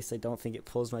very least, I don't think it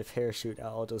pulls my parachute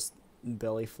out. I'll just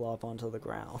belly flop onto the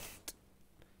ground.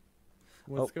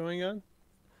 what's going on?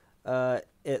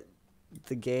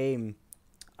 The game,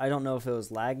 I don't know if it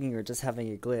was lagging or just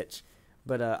having a glitch,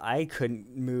 but I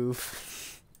couldn't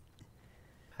move.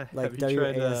 Like Have you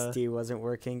tried, WASD wasn't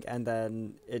working, and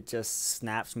then it just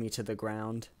snapped me to the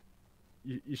ground.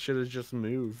 You should have just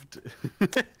moved.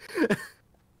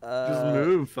 Just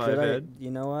move, good Fivehead. You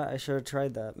know what? I should have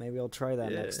tried that. Maybe I'll try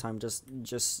that Yeah. next time. Just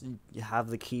have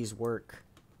the keys work.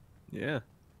 Yeah.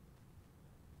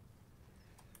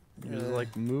 Just Uh,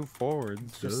 like move forward.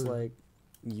 Just like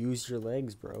use your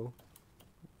legs, bro.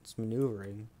 It's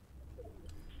maneuvering.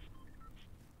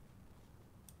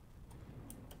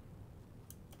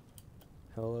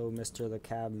 Hello, Mr. the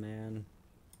Cab Man.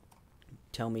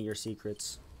 Tell me your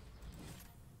secrets.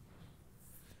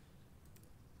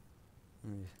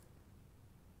 Mm.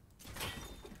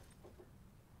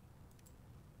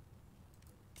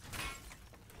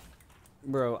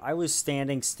 Bro, I was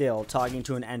standing still talking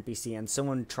to an NPC and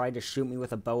someone tried to shoot me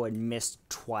with a bow and missed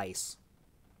twice.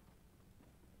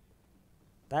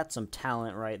 That's some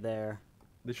talent right there.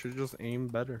 They should just aim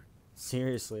better.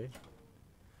 Seriously.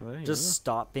 Well, you Just know.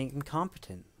 stop being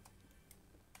incompetent.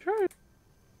 Sure.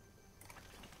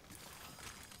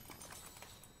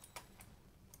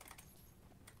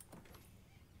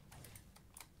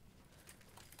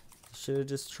 Should have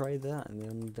just tried that and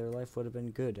then their life would have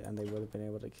been good and they would have been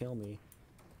able to kill me.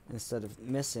 Instead of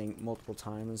missing multiple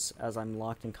times as I'm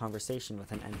locked in conversation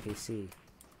with an NPC.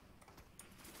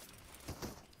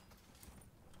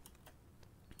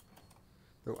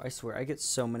 Bro, I swear I get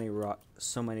so many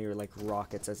like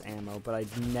rockets as ammo, but I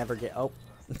never get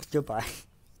goodbye.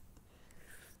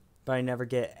 But I never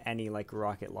get any like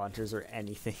rocket launchers or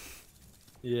anything.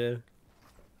 Yeah.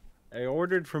 I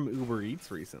ordered from Uber Eats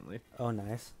recently. Oh,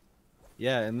 nice.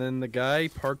 Yeah, and then the guy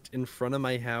parked in front of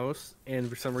my house and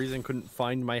for some reason couldn't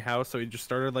find my house, so he just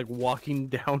started like walking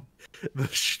down the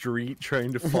street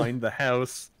trying to find the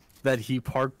house that he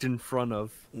parked in front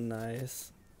of.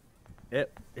 Nice.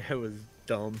 It was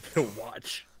dumb to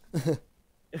watch.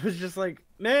 It was just like,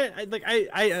 man,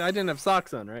 I didn't have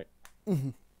socks on, right?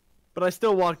 But I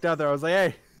still walked out there. I was like,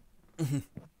 hey.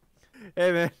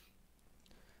 Hey, man.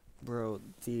 Bro,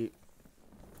 the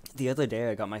other day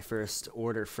I got my first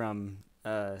order from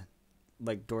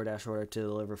like DoorDash order to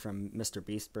deliver from Mr.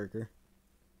 Beast Burger.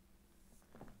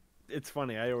 It's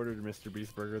funny. I ordered a Mr.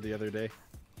 Beast burger the other day.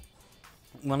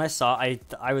 When I saw, I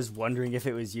was wondering if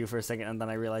it was you for a second, and then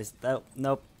I realized that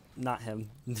nope, not him.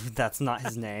 That's not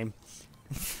his name.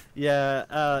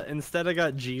 Yeah, instead I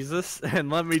got Jesus, and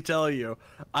let me tell you,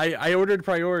 I ordered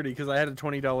priority because I had a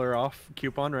 $20 off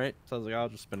coupon, right? So I was like, I'll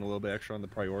just spend a little bit extra on the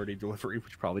priority delivery,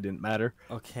 which probably didn't matter.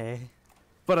 Okay.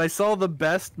 But I saw the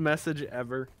best message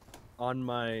ever on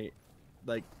my,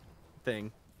 like,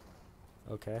 thing.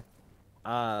 Okay.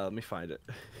 Let me find it.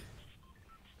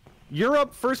 You're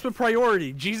up first with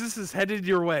priority. Jesus is headed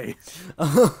your way.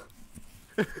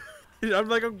 I'm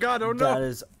like, oh god, oh no. That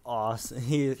is awesome.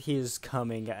 He is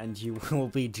coming, and you will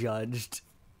be judged.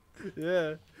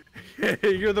 Yeah.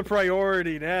 You're the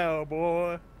priority now,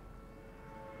 boy.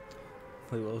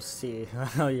 We will see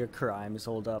how your crimes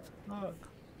hold up.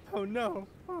 Oh no.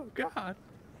 Oh god.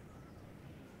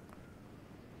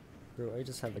 Bro, I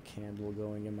just have a candle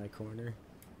going in my corner.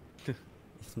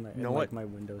 It's my, You know in, what? like my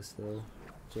windowsill,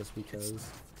 just because.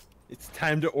 It's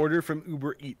time to order from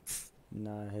Uber Eats.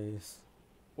 Nice.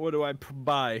 What do I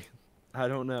buy? I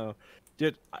don't know.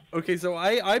 Okay, so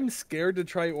I'm scared to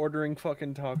try ordering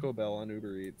fucking Taco Bell on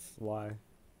Uber Eats. Why?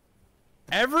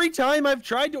 Every time I've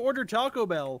tried to order Taco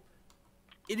Bell,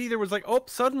 it either was like, oh,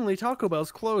 suddenly Taco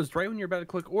Bell's closed right when you're about to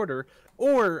click order,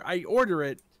 or I order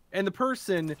it and the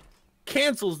person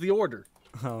cancels the order.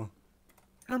 Oh.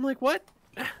 And I'm like, what?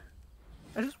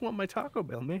 I just want my Taco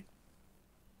Bell, man.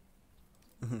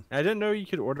 I didn't know you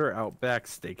could order Outback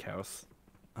Steakhouse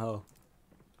Oh.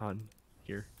 on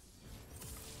here.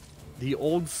 The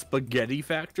Old Spaghetti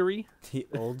Factory? The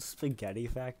old spaghetti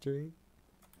factory?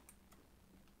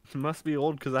 It must be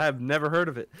old because I have never heard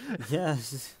of it.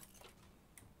 Yes.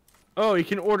 Oh, you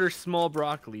can order small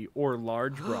broccoli or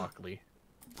large broccoli.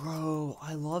 Bro,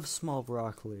 I love small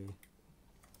broccoli.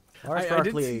 Large I did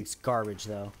broccoli see- is garbage,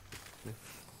 though.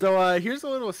 So here's a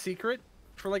little secret.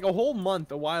 For like a whole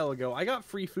month a while ago, I got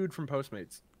free food from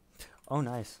Postmates. Oh,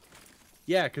 nice.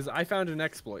 Yeah, because I found an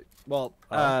exploit. Well,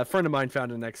 Oh. a friend of mine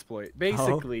found an exploit.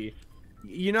 Basically,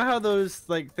 you know how those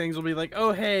like things will be like,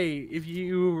 oh hey, if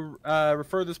you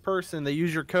refer this person, they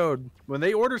use your code. When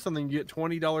they order something, you get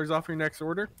 $20 off your next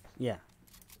order. Yeah.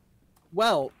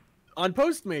 Well, on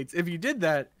Postmates, if you did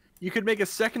that, you could make a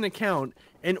second account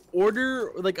and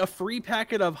order like a free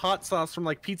packet of hot sauce from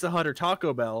like Pizza Hut or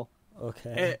Taco Bell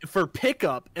Okay. for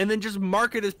pickup, and then just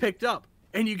mark it as picked up,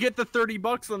 and you get the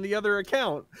 $30 on the other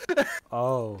account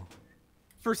Oh.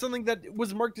 for something that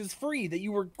was marked as free that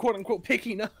you were quote unquote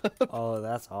picking up. Oh,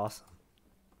 that's awesome.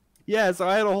 Yeah, so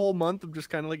I had a whole month of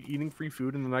just kind of like eating free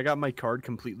food, and then I got my card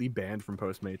completely banned from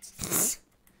Postmates.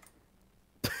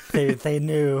 They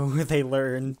knew. They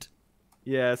learned.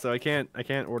 Yeah, so I can't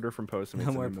order from Postmates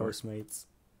No more anymore. Postmates.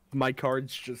 My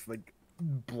card's just like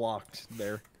blocked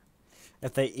there.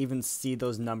 If they even see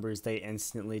those numbers, they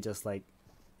instantly just like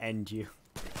end you.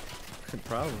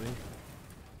 Probably.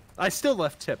 I still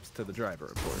left tips to the driver,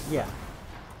 of course. Yeah.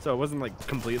 So it wasn't like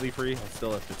completely free. I still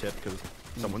left a tip because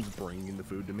someone's bringing the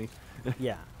food to me.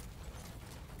 Yeah.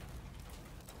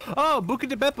 Oh, Buca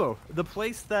de Beppo, the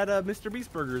place that Mr.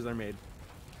 Beast burgers are made.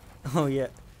 Oh yeah.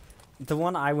 The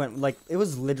one I went like it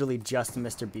was literally just a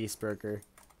Mr. Beast burger.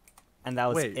 And that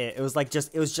was Wait. it. It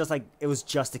was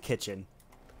just a kitchen.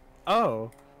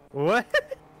 Oh, what?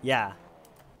 Yeah.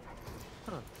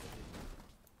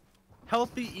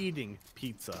 Healthy eating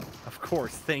pizza, of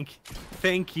course.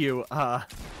 Thank you,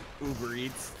 Uber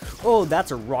Eats. Oh,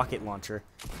 that's a rocket launcher.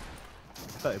 I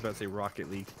thought you were about to say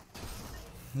Rocket League.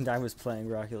 I was playing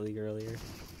Rocket League earlier.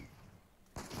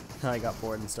 I got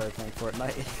bored and started playing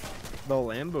Fortnite. The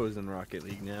Lambo's in Rocket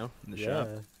League now in the shop.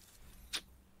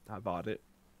 I bought it.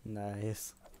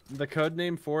 Nice. The code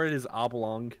name for it is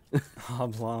Oblong.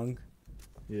 Oblong.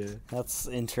 Yeah. That's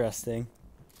interesting.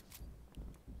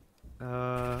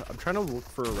 I'm trying to look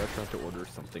for a restaurant to order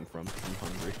something from. I'm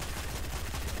hungry.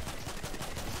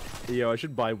 Yo, I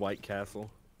should buy White Castle.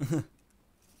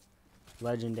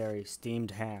 Legendary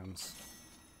steamed hams.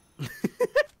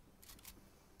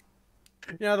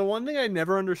 Yeah, the one thing I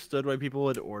never understood why people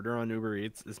would order on Uber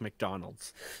Eats is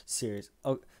McDonald's. Serious.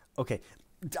 Oh, okay.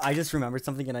 I just remembered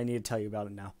something and I need to tell you about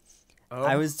it now. Oh.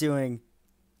 I was doing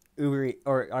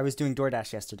I was doing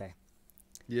DoorDash yesterday.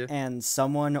 Yeah. And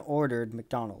someone ordered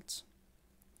McDonald's.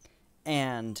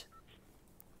 And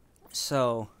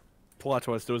so Plot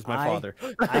twist, it was my father.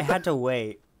 I had to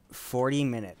wait 40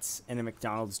 minutes in a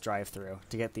McDonald's drive-thru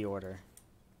to get the order.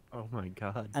 Oh my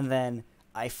god. And then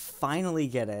I finally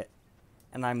get it,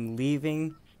 and I'm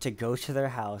leaving to go to their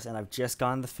house, and I've just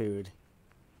gotten the food,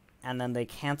 and then they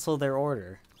cancel their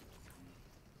order.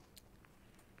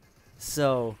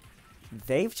 So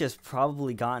they've just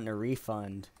probably gotten a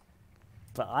refund,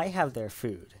 but I have their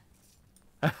food.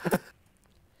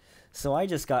 So I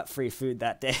just got free food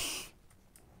that day.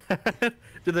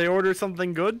 Did they order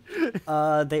something good?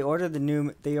 They ordered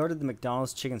the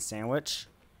McDonald's chicken sandwich.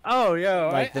 Oh yeah,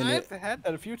 Like I've had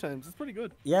that a few times. It's pretty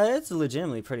good. Yeah, it's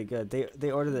legitimately pretty good.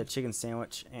 They ordered the chicken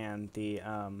sandwich and the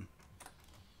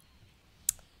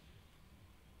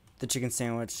chicken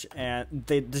sandwich and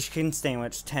the chicken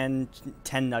sandwich, 10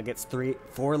 nuggets,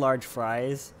 4 large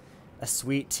fries, a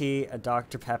sweet tea, a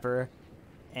Dr. Pepper,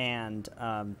 and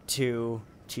 2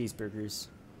 cheeseburgers.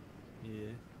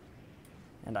 Yeah.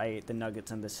 And I ate the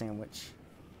nuggets and the sandwich.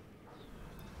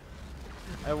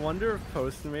 I wonder if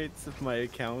Postmates, if my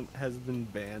account has been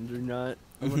banned or not.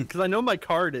 Because I know my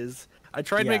card is. I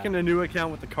tried Yeah. making a new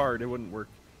account with the card. It wouldn't work.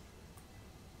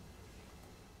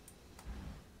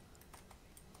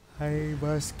 I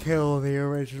must kill the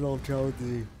original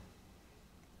Jonesy.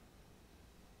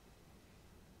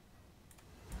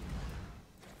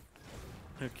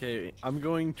 Okay, I'm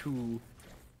going to...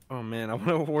 Oh man, I want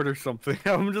to order something.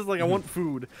 I'm just like, I want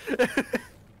food.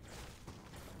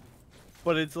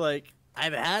 But it's like,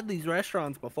 I've had these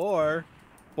restaurants before,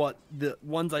 but the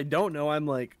ones I don't know, I'm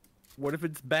like, what if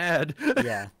it's bad?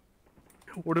 Yeah.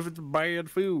 What if it's bad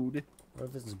food? What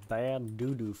if it's bad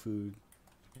doo-doo food?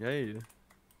 Yeah.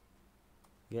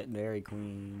 Get Dairy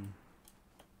Queen.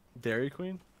 Dairy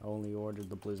Queen? Only ordered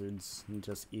the blizzards and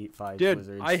just eat 5 Dude,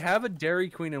 blizzards. I have a Dairy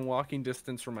Queen in walking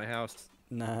distance from my house.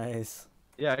 Nice.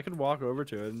 Yeah, I could walk over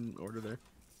to it and order there.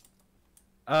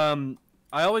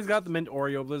 I always got the mint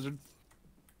Oreo blizzard.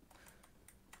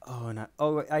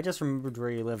 Oh, I just remembered where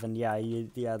you live, and yeah,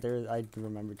 I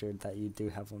remembered that you do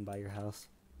have one by your house.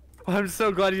 I'm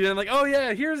so glad you didn't like. Oh yeah,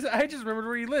 I just remembered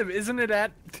where you live. Isn't it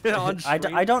at on street?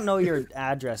 I don't know your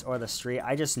address or the street.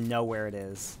 I just know where it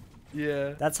is.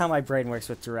 Yeah. That's how my brain works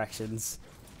with directions.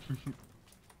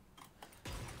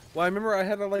 Well, I remember I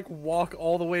had to like walk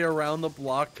all the way around the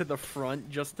block to the front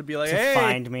just to be like, To hey.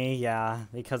 find me, yeah,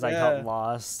 because I got Yeah.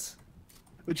 lost.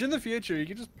 Which in the future you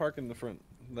can just park in the front.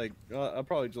 Like I'll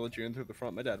probably just let you in through the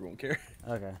front. My dad won't care.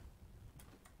 Okay.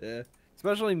 Yeah.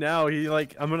 Especially now, he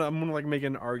like I'm gonna like make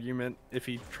an argument if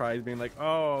he tries being like,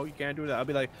 oh, you can't do that. I'll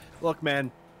be like, look,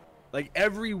 man, like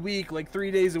every week, like 3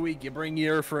 days a week, you bring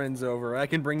your friends over. I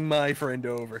can bring my friend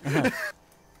over.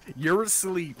 You're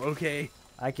asleep, okay?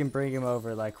 I can bring him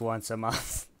over like once a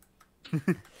month. You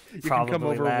can come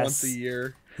over less. once a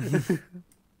year.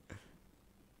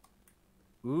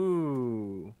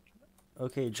 Ooh.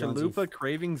 Okay, Jonesy. Chalupa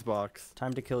Cravings Box.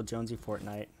 Time to kill Jonesy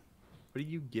Fortnite. What do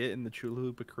you get in the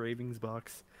Chalupa Cravings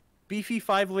Box? Beefy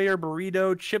 5-layer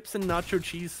burrito, chips and nacho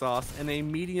cheese sauce, and a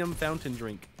medium fountain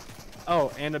drink.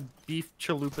 Oh, and a beef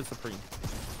chalupa supreme.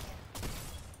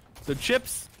 So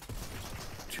chips,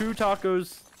 2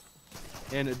 tacos,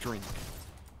 and a drink.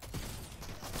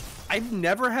 I've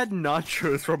never had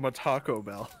nachos from a Taco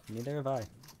Bell. Neither have I.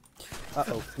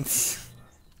 Uh-oh.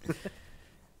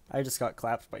 I just got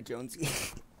clapped by Jonesy.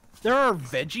 There are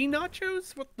veggie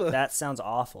nachos? What the? That sounds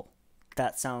awful.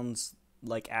 That sounds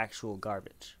like actual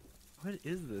garbage. What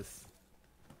is this?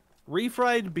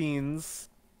 Refried beans,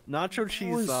 nacho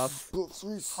cheese sauce,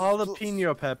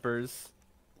 jalapeno peppers,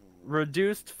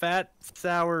 reduced fat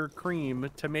sour cream,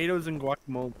 tomatoes, and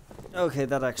guacamole. Okay,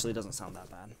 that actually doesn't sound that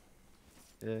bad.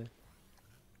 Yeah.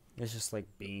 It's just like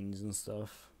beans and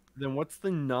stuff. Then what's the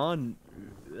non?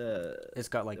 It's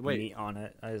got like wait. meat on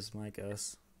it, is my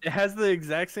guess. It has the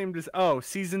exact same.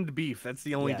 Seasoned beef. That's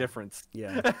the only Yeah. difference.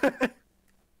 Yeah.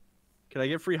 Can I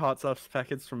get free hot sauce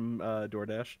packets from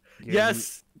DoorDash? Give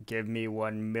Yes. Give me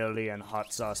 1 million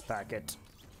hot sauce packet.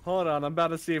 Hold on, I'm about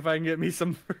to see if I can get me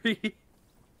some free.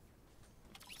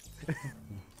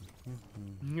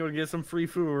 I'm gonna get some free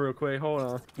food real quick. Hold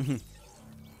on.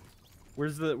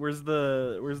 Where's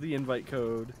the invite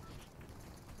code?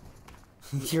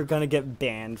 You're gonna get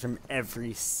banned from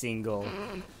every single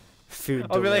food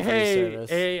I'll be delivery like, hey, service.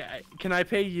 hey, can I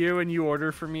pay you and you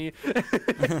order for me?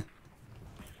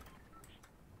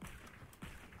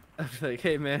 I'll be like,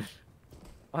 hey man,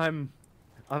 I'm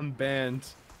banned.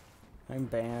 I'm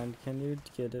banned. Can you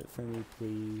get it for me,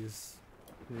 please?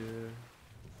 Yeah.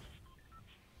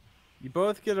 You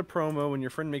both get a promo when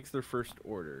your friend makes their first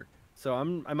order. So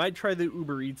I might try the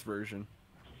Uber Eats version.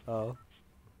 Oh.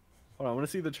 Hold on, I want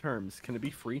to see the terms. Can it be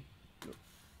free?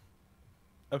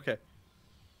 Okay.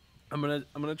 I'm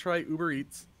gonna try Uber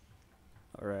Eats.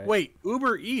 All right. Wait,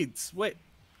 Uber Eats. Wait.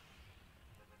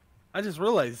 I just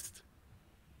realized.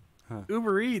 Huh.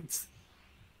 Uber Eats.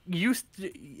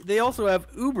 They also have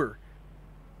Uber.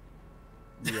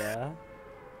 Yeah.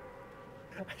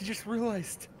 I just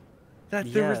realized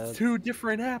that there Yeah. was 2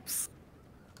 different apps.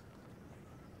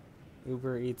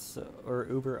 Uber Eats or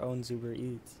Uber owns Uber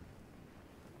Eats.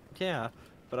 Yeah,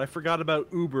 but I forgot about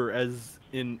Uber as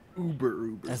in Uber.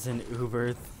 As in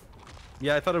Uber.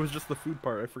 Yeah, I thought it was just the food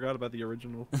part. I forgot about the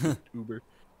original Uber.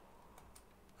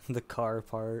 The car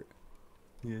part.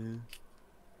 Yeah.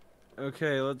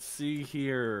 Okay, let's see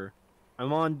here.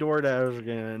 I'm on DoorDash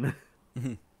again.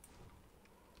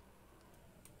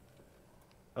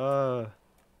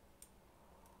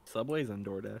 Subway's on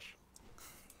DoorDash.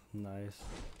 Nice.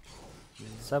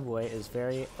 Subway is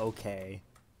very okay.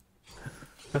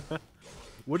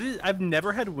 I've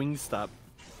never had Wingstop.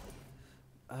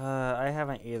 I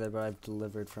haven't either, but I've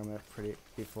delivered from it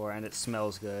before, and it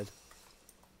smells good.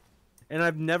 And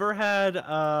I've never had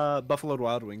Buffalo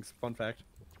Wild Wings. Fun fact.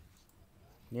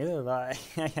 Neither have I.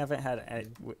 I haven't had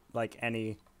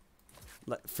any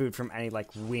food from any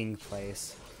wing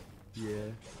place. Yeah.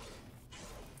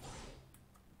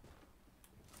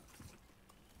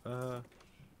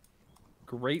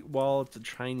 Great Wall. It's a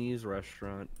Chinese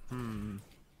restaurant. Am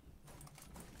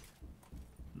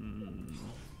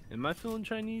I feeling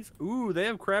Chinese? Ooh, they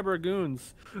have crab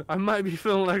ragoons. I might be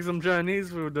feeling like some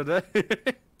Chinese food today.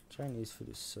 Chinese food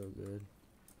is so good.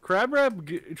 Crab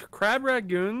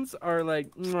ragoons are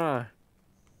like, mwah.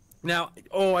 Now,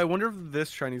 I wonder if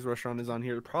this Chinese restaurant is on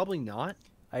here. Probably not.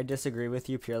 I disagree with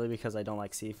you purely because I don't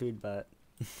like seafood, but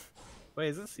Wait,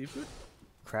 is this seafood?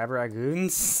 crab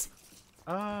ragoons?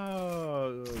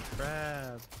 Oh,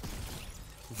 crab.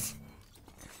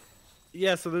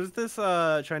 Yeah, so there's this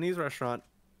Chinese restaurant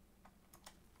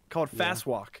called Yeah. Fast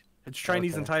Walk. It's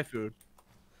Chinese and Okay. Thai food.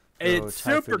 Oh, It's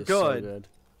Thai super food is so good. good.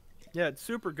 Yeah, it's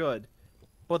super good.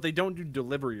 But they don't do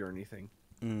delivery or anything.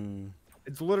 Mm.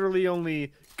 It's literally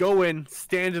only go in,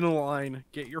 stand in a line,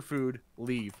 get your food,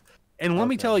 leave. And let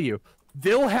me Okay. tell you,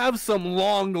 they'll have some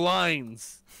long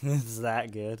lines. Is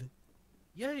that good?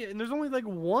 Yeah, and there's only like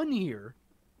one here.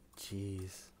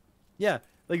 Jeez. Yeah,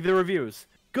 like the reviews.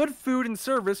 Good food and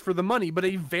service for the money, but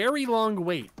a very long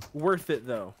wait. Worth it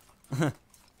though.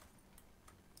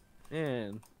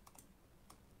 Man,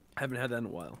 I haven't had that in a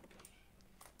while.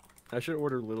 I should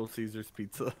order Little Caesars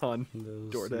pizza on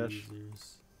Those DoorDash.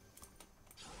 Caesars.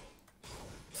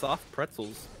 Soft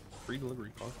pretzels, free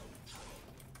delivery cost.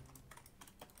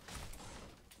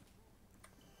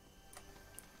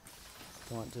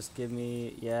 Just give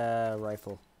me, yeah,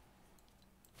 rifle.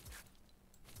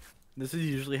 This is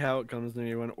usually how it comes to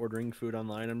me when ordering food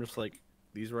online. I'm just like,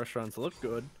 these restaurants look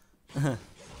good, They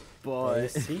but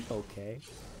seem okay.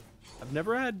 I've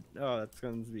never had. Oh, that's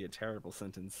going to be a terrible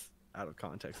sentence out of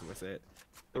context if I say it.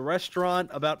 The restaurant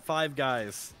about 5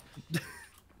 guys.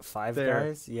 Five There.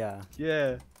 Guys? Yeah.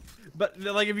 Yeah. But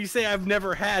like, if you say I've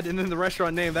never had, and then the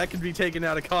restaurant name, that could be taken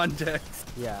out of context.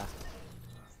 Yeah.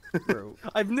 Bro.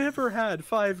 I've never had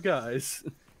Five Guys.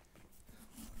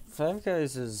 Five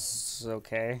Guys is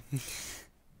okay.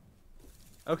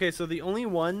 Okay, so the only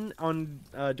one on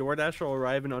DoorDash will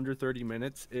arrive in under 30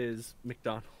 minutes is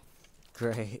McDonald's.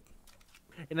 Great.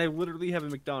 And I literally have a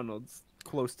McDonald's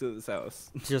close to this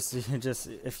house. Just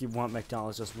if you want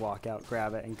McDonald's, just walk out,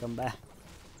 grab it, and come back.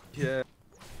 Yeah.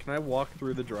 Can I walk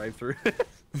through the drive-thru?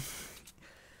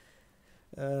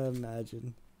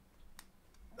 Imagine.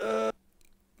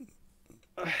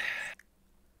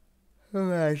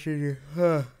 Imagine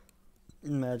you.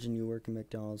 Imagine you work in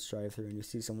McDonald's drive-thru and you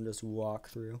see someone just walk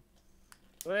through.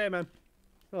 Hey, man.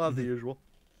 I'll have the usual.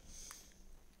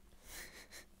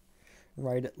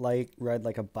 Ride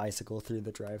like a bicycle through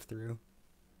the drive-thru.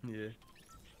 Yeah.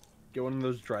 Get one of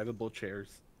those drivable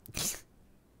chairs.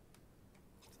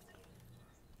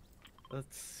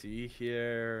 Let's see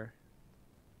here.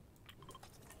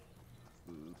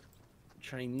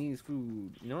 Chinese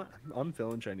food. You know what? I'm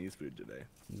feeling Chinese food today.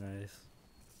 Nice.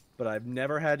 But I've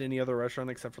never had any other restaurant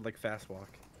except for like Fast Walk.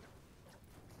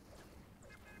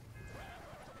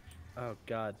 Oh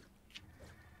god.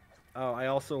 Oh, I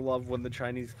also love when the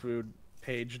Chinese food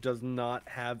page does not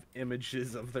have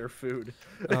images of their food.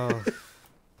 Oh.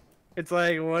 It's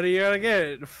like, what are you gonna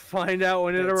get? Find out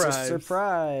when it It's arrives. a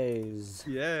surprise.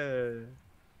 Yeah.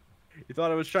 You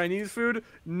thought it was Chinese food?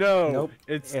 No. Nope.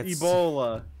 It's It's-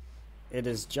 Ebola. It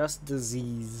is just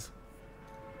disease.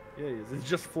 Yeah, it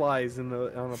just flies on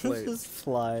a plate. Just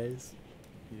flies.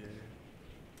 Yeah.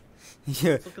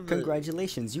 Yeah. Look at the-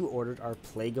 Congratulations, you ordered our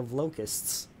plague of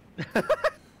locusts.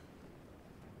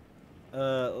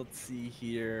 Let's see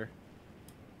here.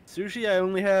 Sushi I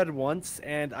only had once,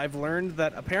 and I've learned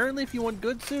that apparently if you want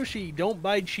good sushi, don't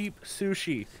buy cheap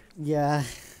sushi. Yeah.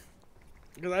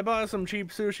 Because I bought some cheap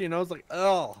sushi and I was like,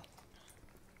 oh.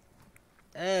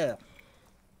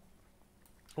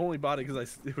 Only bought it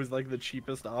because it was like the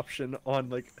cheapest option on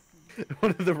like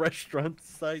one of the restaurant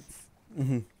sites.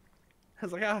 Mm-hmm. I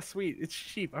was like, ah, sweet, it's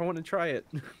cheap. I want to try it.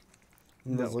 And I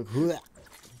No. was like, "Who that?"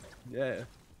 Yeah,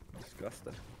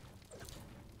 disgusting.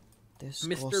 Mr.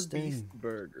 Disgusting. Beast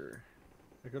Burger.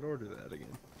 I could order that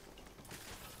again.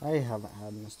 I haven't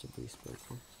had Mr. Beast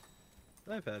Burger.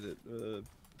 I've had it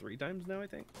 3 times now, I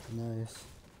think. Nice.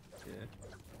 Yeah.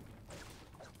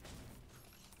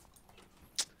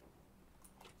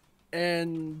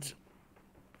 And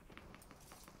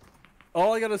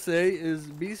all I gotta say is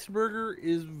Beast Burger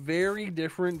is very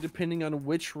different depending on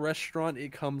which restaurant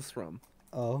it comes from.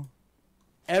 Oh.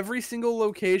 Every single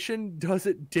location does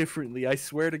it differently, I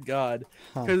swear to God.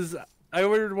 Huh. Because I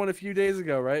ordered one a few days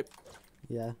ago, right?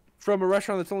 Yeah. From a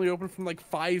restaurant that's only open from like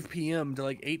 5 p.m. to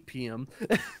like 8 p.m.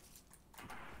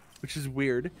 Which is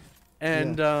weird.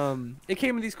 And it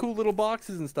came in these cool little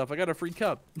boxes and stuff. I got a free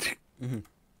cup. Mm-hmm.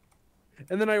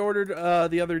 And then I ordered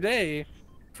the other day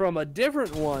from a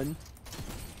different one,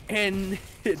 and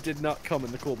it did not come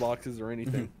in the cool boxes or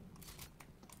anything.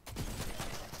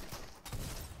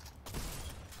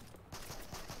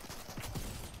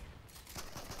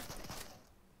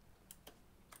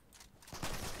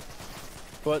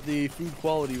 But the food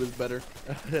quality was better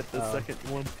at the second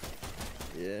one.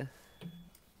 Yeah.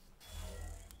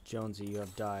 Jonesy, you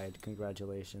have died.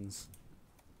 Congratulations.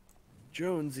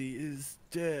 Jonesy is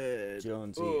dead.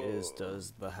 Jonesy Oh.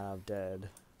 does the have dead.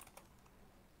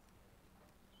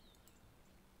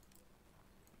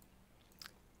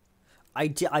 I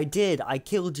did. I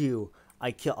killed you.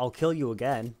 I'll kill you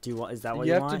again. Do you want? Is that what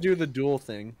you, You have want? to do the dual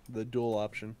thing, the dual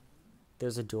option.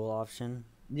 There's a dual option.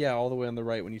 Yeah, all the way on the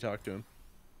right when you talk to him.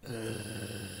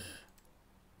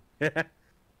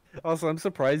 Also, I'm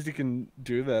surprised you can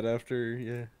do that after,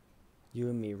 yeah. You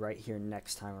and me right here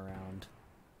next time around.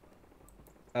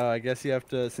 I guess you have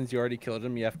to, since you already killed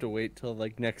him, you have to wait till,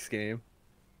 like, next game.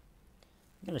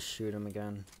 I'm gonna shoot him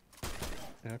again.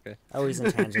 Okay. Oh, he's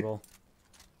intangible.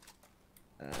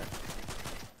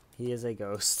 He is a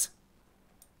ghost.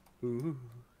 Ooh.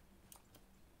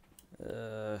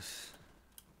 I'm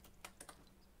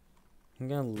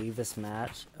gonna leave this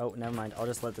match. Oh, never mind. I'll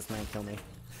just let this man kill me.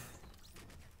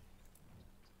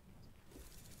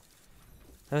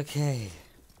 Okay.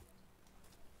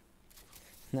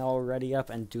 Now I'll ready up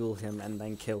and duel him and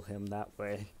then kill him that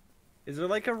way. Is there,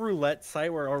 like, a roulette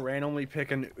site where I'll randomly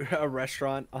pick a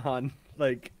restaurant on,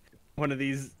 like, one of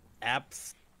these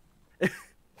apps?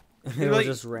 It'll Like,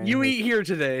 just you randomly... eat here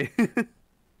today.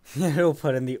 It'll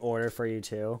put in the order for you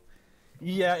too.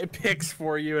 Yeah, it picks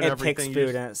for you and It everything. picks You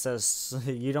food just- and it says,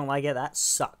 you don't like it? That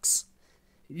sucks.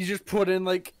 You just put in,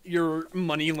 like, your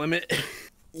money limit.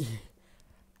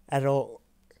 I don't...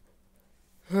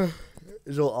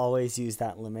 It'll always use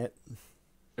that limit.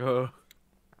 You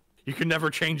can never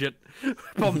change it.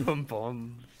 Bum bum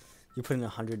bum. You put in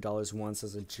 $100 once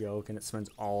as a joke, and it spends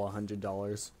all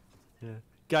 $100. Yeah.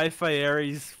 Guy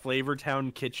Fieri's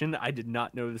Flavortown Kitchen. I did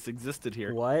not know this existed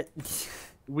here. What?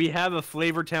 We have a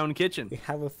Flavortown Kitchen. We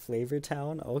have a Flavor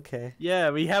Town? Okay.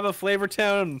 Yeah, we have a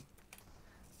Flavortown.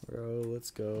 Bro,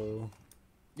 let's go.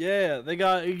 Yeah, they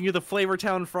got you get the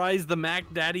Flavortown fries, the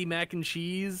Mac Daddy mac and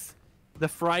cheese, the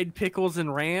fried pickles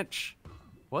and ranch.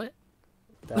 What?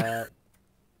 That.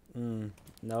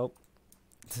 Nope.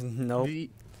 Nope.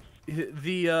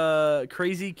 The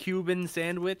crazy Cuban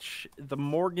sandwich, the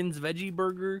Morgan's veggie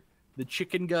burger, the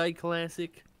Chicken Guy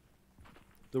classic,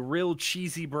 the real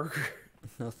cheesy burger.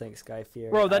 No thanks, Guy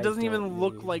Fieri. Bro, that I doesn't even don't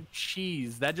look need- like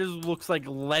cheese. That just looks like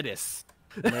lettuce.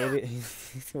 Maybe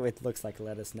it looks like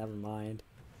lettuce. Never mind.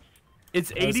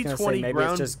 It's I was gonna say 80-20 maybe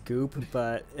ground. it's just goop,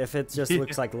 but if it just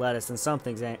looks like lettuce, then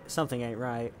something ain't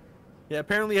right. Yeah,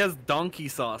 apparently it has donkey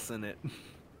sauce in it.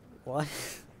 What?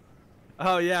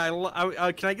 Oh yeah,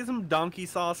 can I get some donkey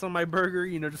sauce on my burger?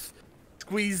 You know, just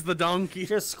squeeze the donkey.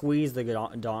 Just squeeze the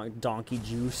donkey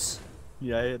juice.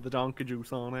 Yeah, the donkey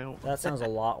juice on out. That sounds a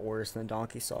lot worse than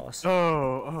donkey sauce.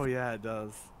 Oh yeah, it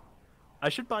does. I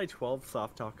should buy 12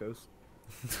 soft tacos.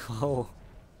 Oh,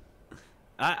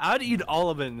 I'd eat all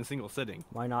of it in a single sitting.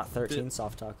 why not 13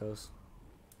 soft tacos?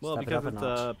 Well, Step it because up a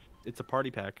notch. it's a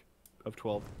party pack of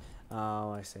 12.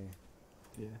 Oh, I see.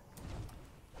 Yeah.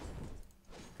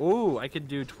 Ooh, I could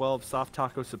do 12 soft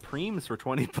taco supremes for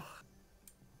 20 bucks.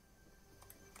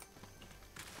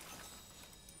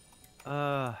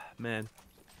 Man,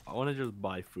 I want to just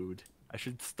buy food. I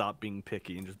should stop being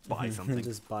picky and just buy something.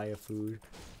 Just buy a food.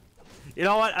 You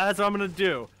know what? That's what I'm gonna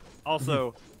do.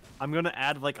 Also, I'm gonna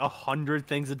add like 100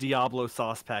 things of Diablo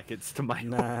sauce packets to my.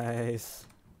 Nice.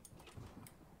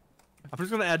 I'm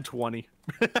just gonna add 20.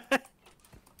 I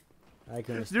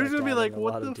can respect There's gonna be like, adding a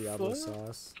what lot of the Diablo fuck?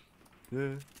 sauce.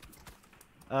 Yeah.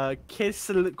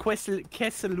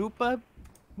 Quesalupa,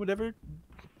 whatever.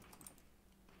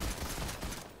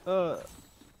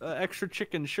 Extra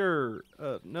chicken, sure.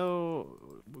 No,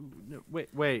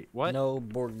 wait, what? No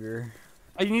burger.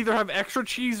 I can either have extra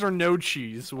cheese or no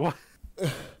cheese. What?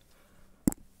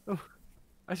 Oh,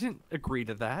 I didn't agree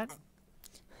to that.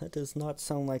 That does not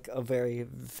sound like a very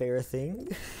fair thing.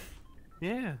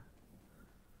 Yeah.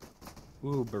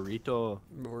 Ooh, burrito.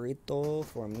 Burrito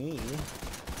for me.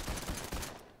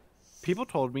 People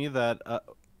told me that.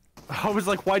 I was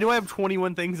like, why do I have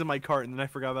 21 things in my cart? And then I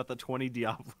forgot about the 20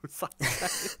 Diablo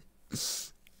sauce.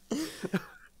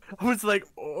 I was like,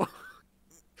 oh,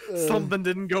 something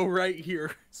didn't go right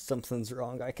here. Something's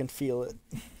wrong. I can feel it.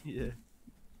 Yeah.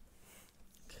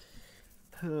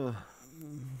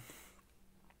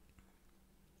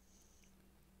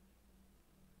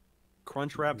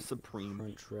 Crunchwrap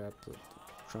Supreme. Crunchwrap,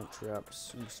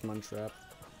 Munchwrap.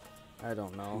 I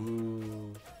don't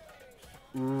know.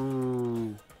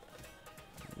 Ooh.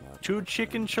 2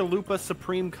 chicken chalupa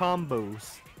supreme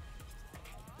combos.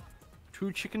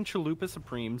 2 chicken chalupa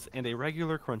supremes and a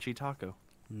regular crunchy taco.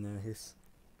 Nice.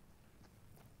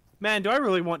 Man, do I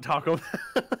really want taco?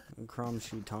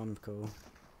 Crunchy Tomko.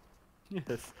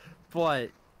 Yes, but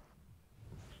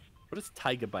what is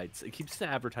Taiga Bites? It keeps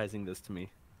advertising this to me.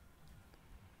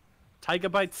 Taiga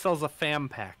Bites sells a fam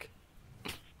pack.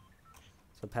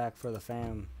 It's a pack for the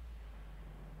fam.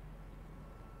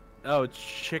 Oh, it's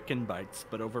chicken bites,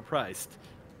 but overpriced.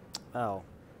 Oh.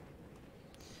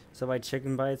 So by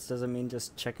chicken bites, does it mean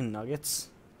just chicken nuggets?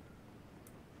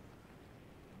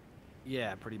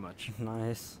 Yeah, pretty much.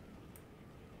 Nice.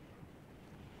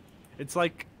 It's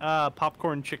like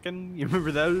popcorn chicken. You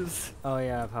remember those? Oh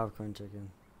yeah, popcorn chicken.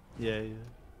 Yeah.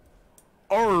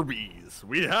 Arby's,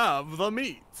 we have the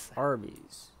meats.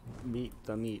 Arby's. Meat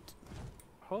the meat.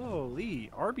 Holy,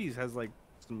 Arby's has like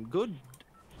some good.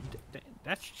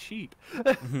 That's cheap.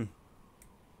 Mhm.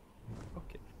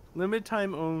 Okay, limited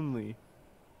time only.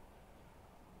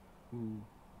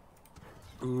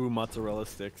 Ooh, mozzarella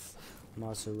sticks.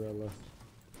 Mozzarella.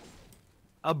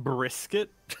 A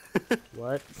brisket.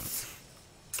 What?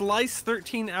 Sliced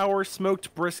 13-hour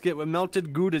smoked brisket with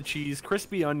melted Gouda cheese,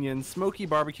 crispy onions, smoky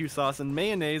barbecue sauce, and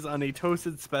mayonnaise on a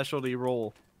toasted specialty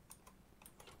roll.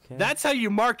 Okay. That's how you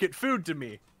market food to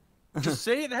me. Just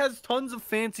say it has tons of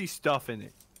fancy stuff in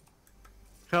it.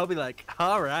 I'll be like,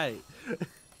 all right.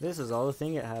 This is all the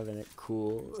thing it have in it.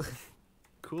 Cool.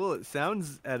 Cool, it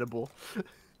sounds edible.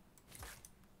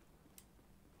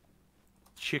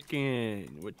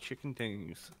 Chicken. What chicken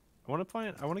things? I want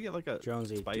to get like a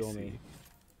Jonesy, spicy. duel me.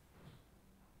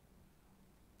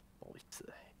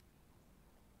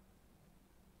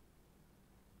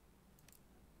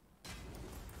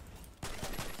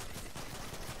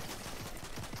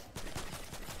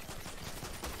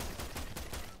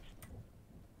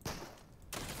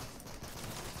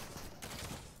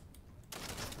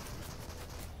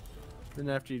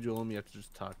 Then after you duel him, you have to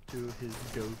just talk to his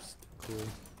ghost. Cool.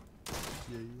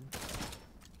 Yeah.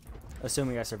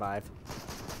 Assuming I survive.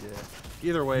 Yeah.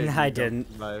 Either way, I you don't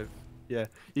didn't. survive. Yeah,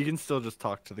 you can still just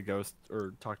talk to the ghost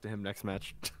or talk to him next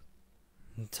match.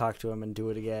 Talk to him and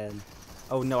do it again.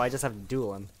 Oh no, I just have to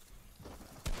duel him.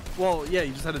 Well, yeah,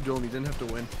 you just had to duel him. You didn't have to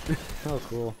win. Oh,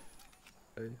 cool.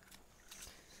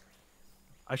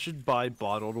 I should buy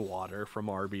bottled water from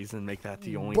Arby's and make that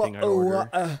the only thing I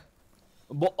order.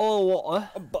 Bottle water.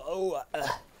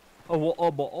 A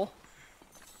water bottle.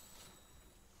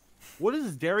 What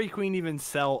does Dairy Queen even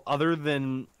sell other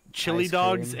than chili Ice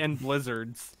dogs cream. and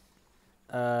blizzards?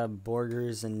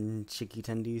 Burgers and chicky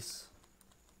tendies.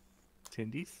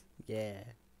 Tindies? Yeah.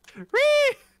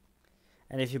 Whee!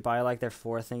 And if you buy like their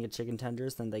 4th thing of chicken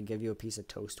tenders, then they give you a piece of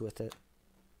toast with it.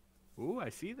 Ooh, I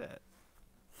see that.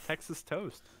 Texas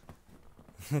toast.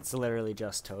 It's literally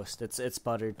just toast. It's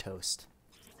buttered toast.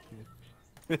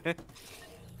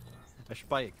 I should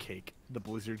buy a cake. The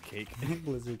blizzard cake.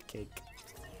 Blizzard cake.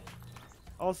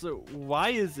 Also, why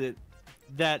is it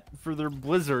that for their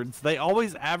blizzards, they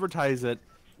always advertise it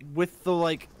with the,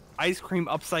 like, ice cream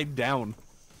upside down?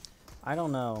 I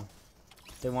don't know.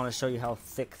 They want to show you how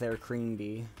thick their cream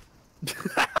be.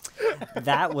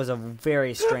 That was a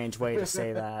very strange way to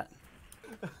say that.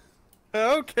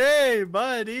 Okay,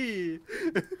 buddy.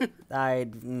 I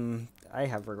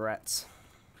have regrets.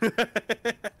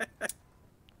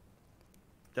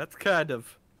 That's kind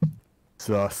of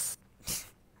sus.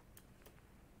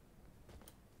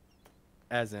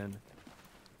 As in,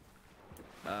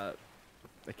 I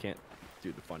can't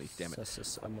do the funny. Damn it.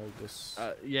 Sus Among Us.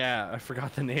 Yeah, I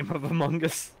forgot the name of Among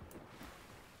Us.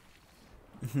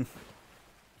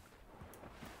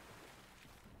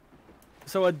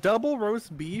 So a double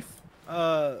roast beef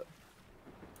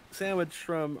sandwich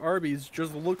from Arby's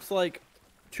just looks like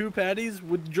 2 patties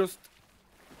with just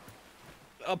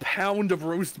a pound of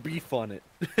roast beef on it.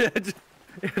 It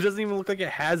doesn't even look like it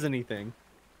has anything.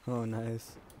 Oh,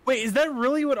 nice. Wait, is that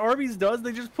really what Arby's does?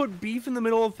 They just put beef in the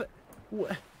middle of...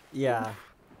 What? Yeah.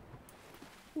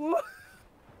 What?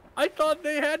 I thought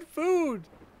they had food.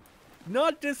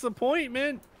 Not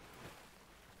disappointment.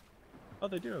 Oh,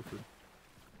 they do have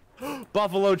food.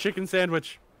 Buffalo chicken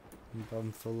sandwich.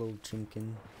 Buffalo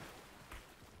chicken.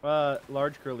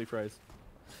 Large curly fries.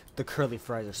 The curly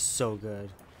fries are so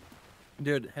good.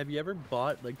 Dude, have you ever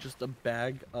bought like just a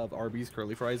bag of Arby's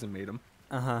curly fries and made them?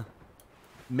 Uh-huh.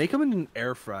 Make them in an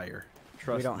air fryer.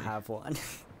 Trust We don't me. have one.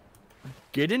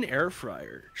 Get an air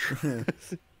fryer.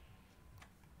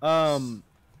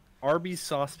 Arby's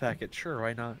sauce packet. Sure,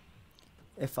 why not?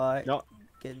 If I No.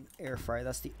 get an air fryer,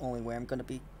 that's the only way I'm gonna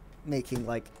be making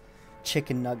like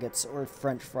chicken nuggets or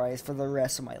French fries for the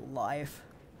rest of my life.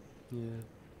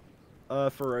 Yeah.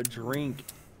 For a drink,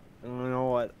 you know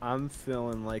what? I'm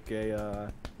feeling like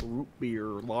a root beer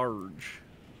large.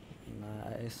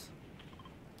 Nice.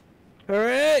 All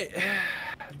right.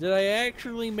 Did I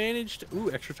actually manage to?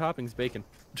 Ooh, extra toppings, bacon.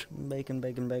 Bacon,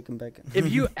 bacon, bacon, bacon.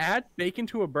 If you add bacon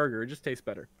to a burger, it just tastes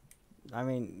better. I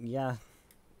mean, yeah,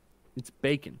 It's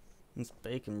bacon. it's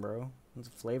bacon, bro. It's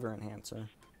a flavor enhancer.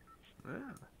 Yeah.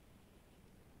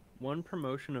 One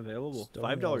promotion available.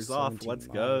 Stonewall $5 off. 17 Let's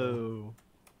model. go.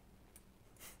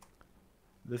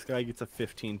 This guy gets a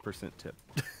 15% tip.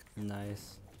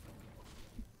 Nice.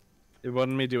 It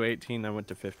wanted me to do 18. I went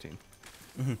to 15.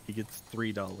 Mhm. He gets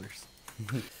 $3.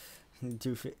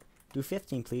 Do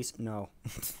 15, please. No,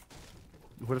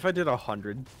 What if I did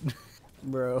 100?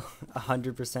 bro.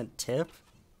 100% tip.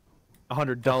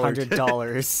 $100.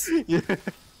 $100. Yeah.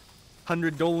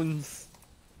 $100.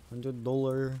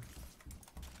 $100.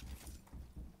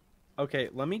 Okay,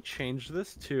 let me change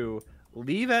this to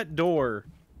leave at door.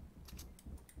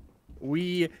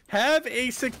 We have a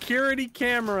security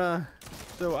camera,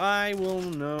 so I will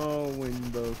know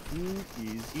when the food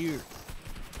is here.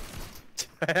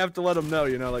 I have to let them know,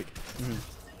 you know, like,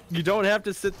 you don't have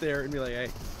to sit there and be like, hey.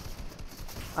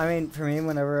 I mean, for me,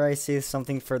 whenever I see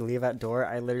something for leave at door,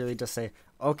 I literally just say,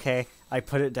 okay, I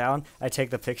put it down, I take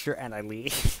the picture, and I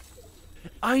leave.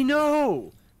 I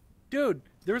know! Dude,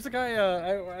 there was a guy,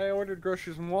 I ordered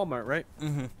groceries from Walmart, right?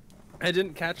 Mm-hmm. I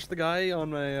didn't catch the guy on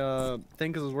my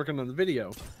thing because I was working on the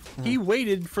video. He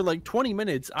waited for like 20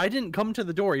 minutes. I didn't come to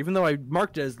the door, even though I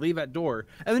marked it as leave at door.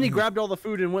 And then he grabbed all the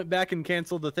food and went back and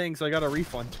canceled the thing, so I got a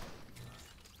refund.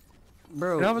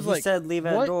 Bro, And I was you like, said leave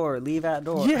at what? door, leave at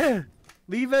door. Yeah!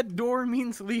 Leave at door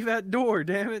means leave at door,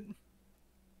 damn it.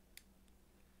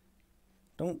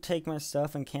 Don't take my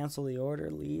stuff and cancel the order,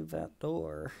 leave at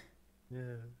door.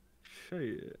 Yeah.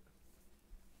 Shit.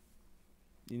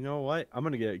 You know what? I'm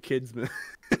gonna get a kid's meal.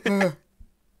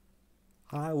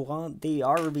 I want the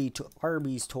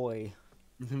Arby's toy.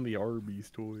 The Arby's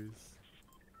toys.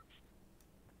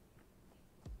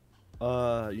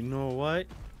 You know what?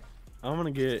 I'm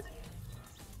gonna get.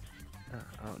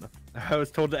 I don't know. I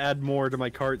was told to add more to my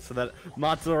cart so that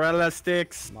mozzarella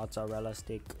sticks. Mozzarella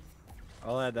stick.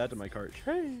 I'll add that to my cart.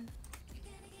 Hey.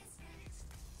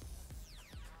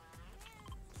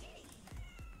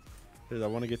 Dude, I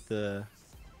want to get the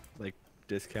like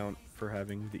discount for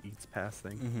having the Eats Pass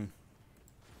thing. Mm-hmm.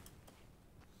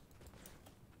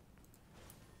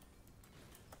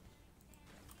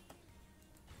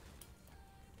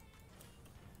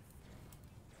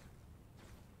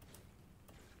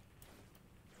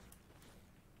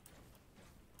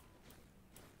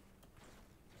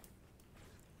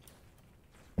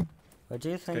 What do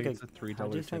you think? It's a $3 How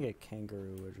do you tip. think a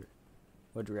kangaroo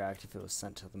would react if it was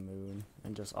sent to the moon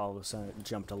and just all of a sudden it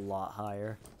jumped a lot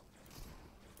higher?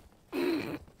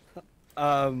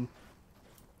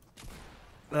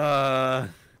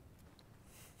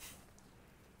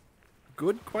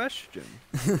 Good question.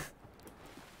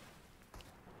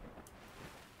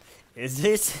 Is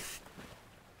it?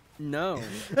 No.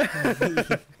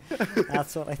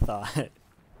 That's what I thought.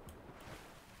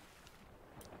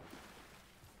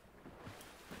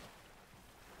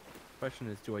 Question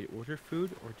is, do I order food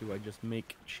or do I just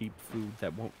make cheap food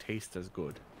that won't taste as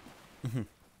good?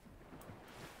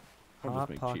 I'll Hot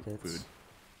just make cheap Pockets.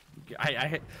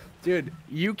 food. Dude,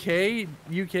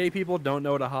 UK people don't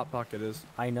know what a hot pocket is.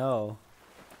 I know.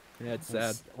 Yeah, it's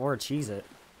sad. Or cheese it.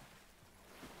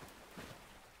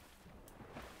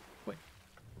 Wait.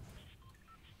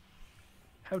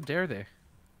 How dare they?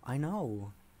 I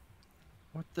know.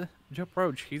 What the? Joe,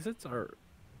 bro, Cheez-Its are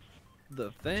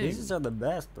the thing. Cheeses are the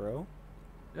best, bro.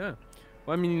 Yeah.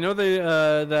 Well, I mean, you know they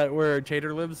that where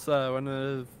Tater lives. One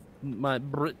of my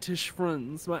British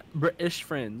friends,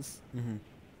 Mm-hmm.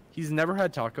 He's never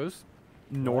had tacos,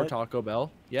 nor What? Taco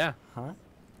Bell. Yeah. Huh?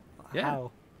 Yeah.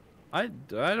 How? I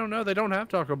don't know. They don't have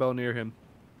Taco Bell near him.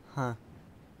 Huh.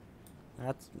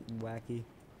 That's wacky.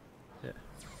 Yeah.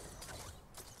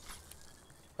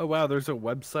 Oh wow, there's a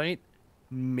website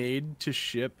made to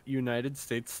ship United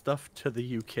States stuff to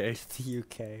the UK. The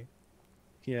UK.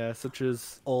 Yeah, such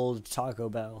as Old Taco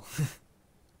Bell.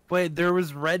 wait, there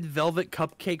was red velvet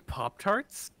cupcake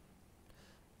Pop-Tarts?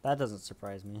 That doesn't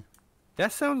surprise me.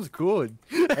 That sounds good.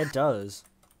 It does.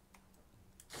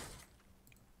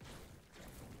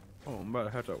 Oh, I'm about to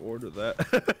have to order that.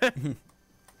 I'm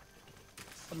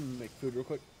gonna make food real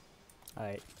quick.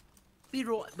 Alright. Be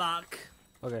right back.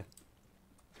 Okay.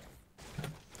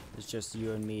 It's just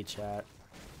you and me, chat.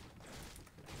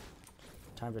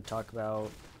 Time to talk about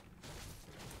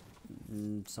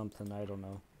something, I don't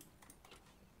know.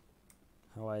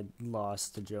 How I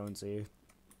lost to Jonesy.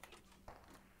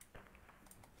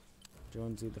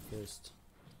 Jonesy the First.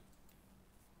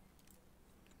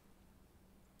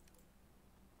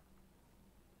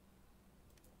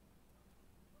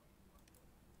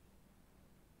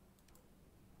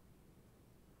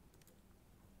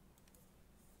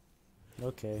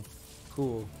 Okay,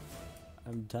 cool.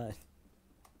 I'm done.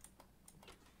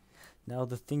 Now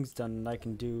the thing's done and I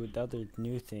can do the other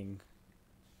new thing.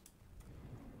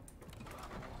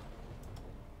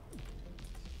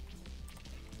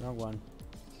 Wrong one.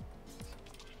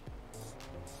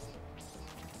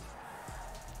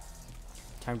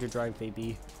 Time to drive,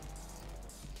 baby.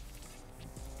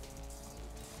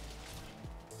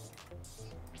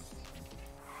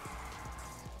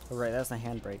 Oh right, that's the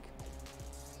handbrake.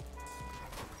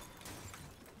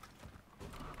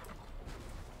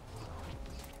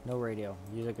 No radio.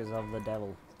 Music is of the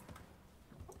devil.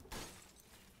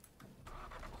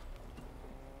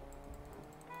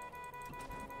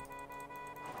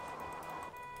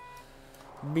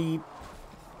 Beep.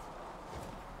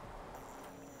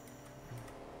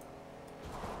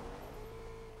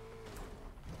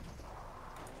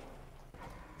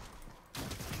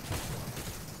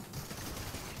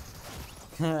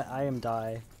 I am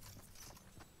die.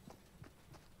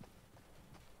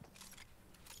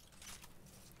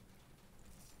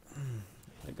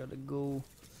 I gotta go.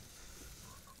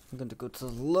 I'm gonna go to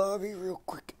the lobby real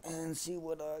quick and see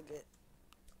what I get.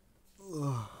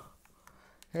 Ugh.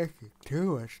 Heck,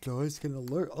 too much noise can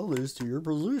alert others to your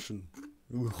position.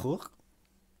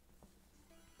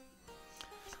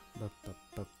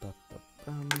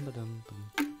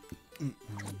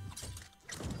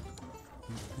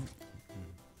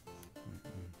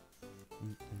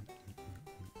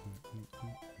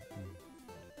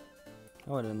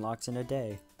 Oh, it unlocks in a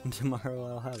day. Tomorrow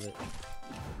I'll have it.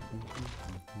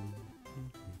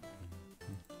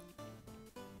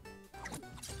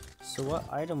 So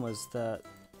what item was that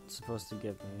supposed to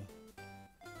give me?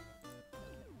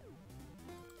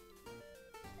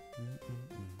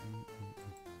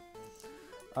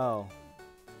 Oh.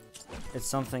 It's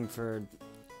something for...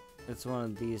 It's one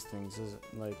of these things, is it?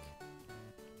 Like...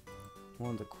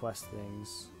 One of the quest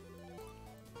things.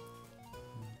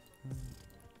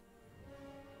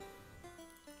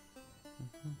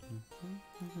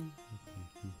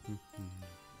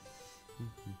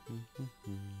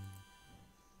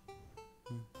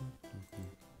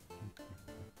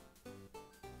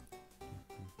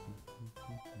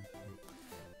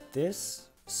 This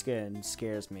skin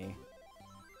scares me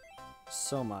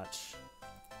so much.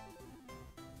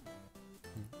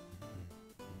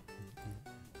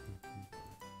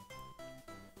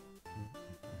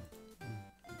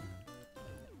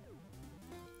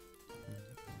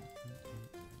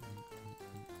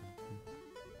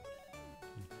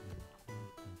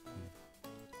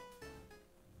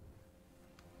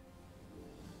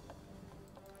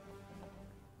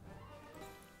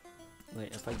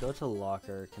 Wait, if I go to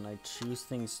locker, can I choose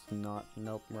things not...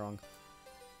 Nope, wrong.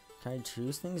 Can I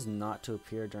choose things not to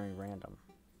appear during random?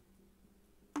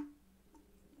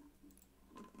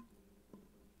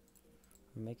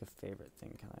 Make a favorite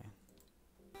thing, can I?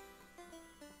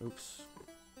 Oops.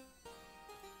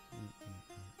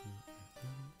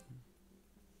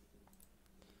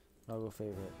 Doggo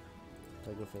favorite.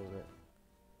 Doggo favorite.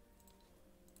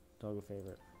 Doggo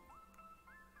favorite.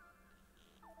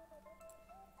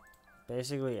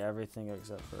 Basically everything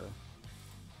except for...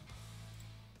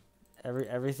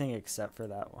 Everything except for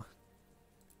that one.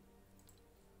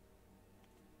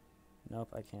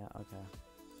 Nope, I can't. Okay.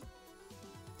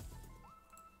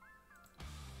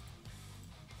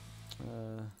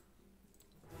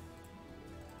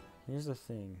 Here's the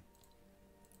thing.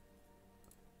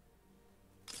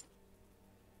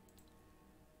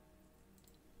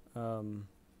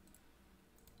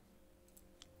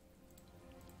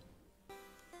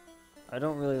 I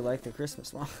don't really like the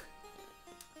Christmas one.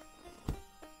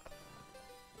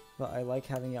 But I like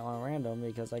having it on random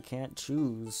because I can't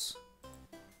choose.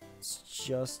 It's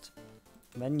just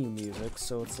menu music,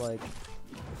 so it's like...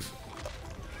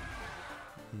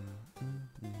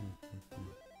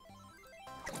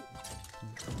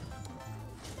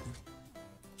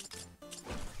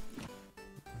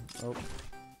 Oh.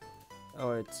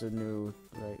 Oh, it's a new...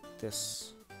 Right,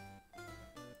 this...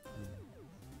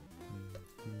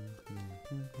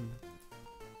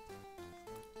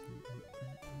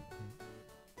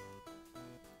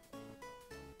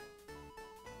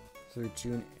 Through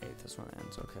June 8th, this one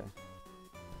ends, okay.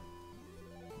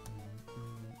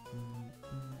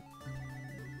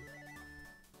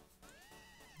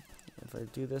 If I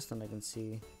do this, then I can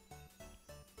see...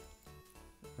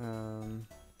 I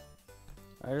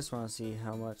just want to see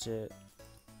how much it...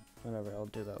 Whatever, I'll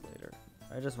do that later.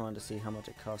 I just wanted to see how much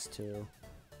it costs to...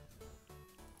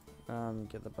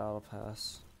 get the battle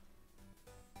pass.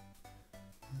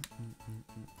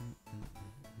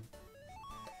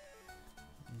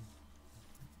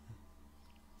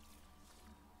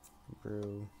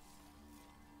 Brew.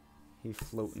 He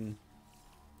floating.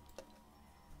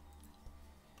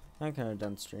 I'm kind of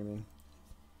done streaming.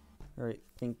 Alright,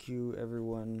 thank you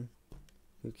everyone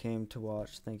who came to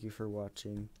watch. Thank you for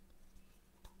watching.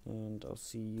 And I'll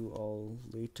see you all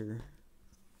later.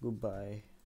 Goodbye.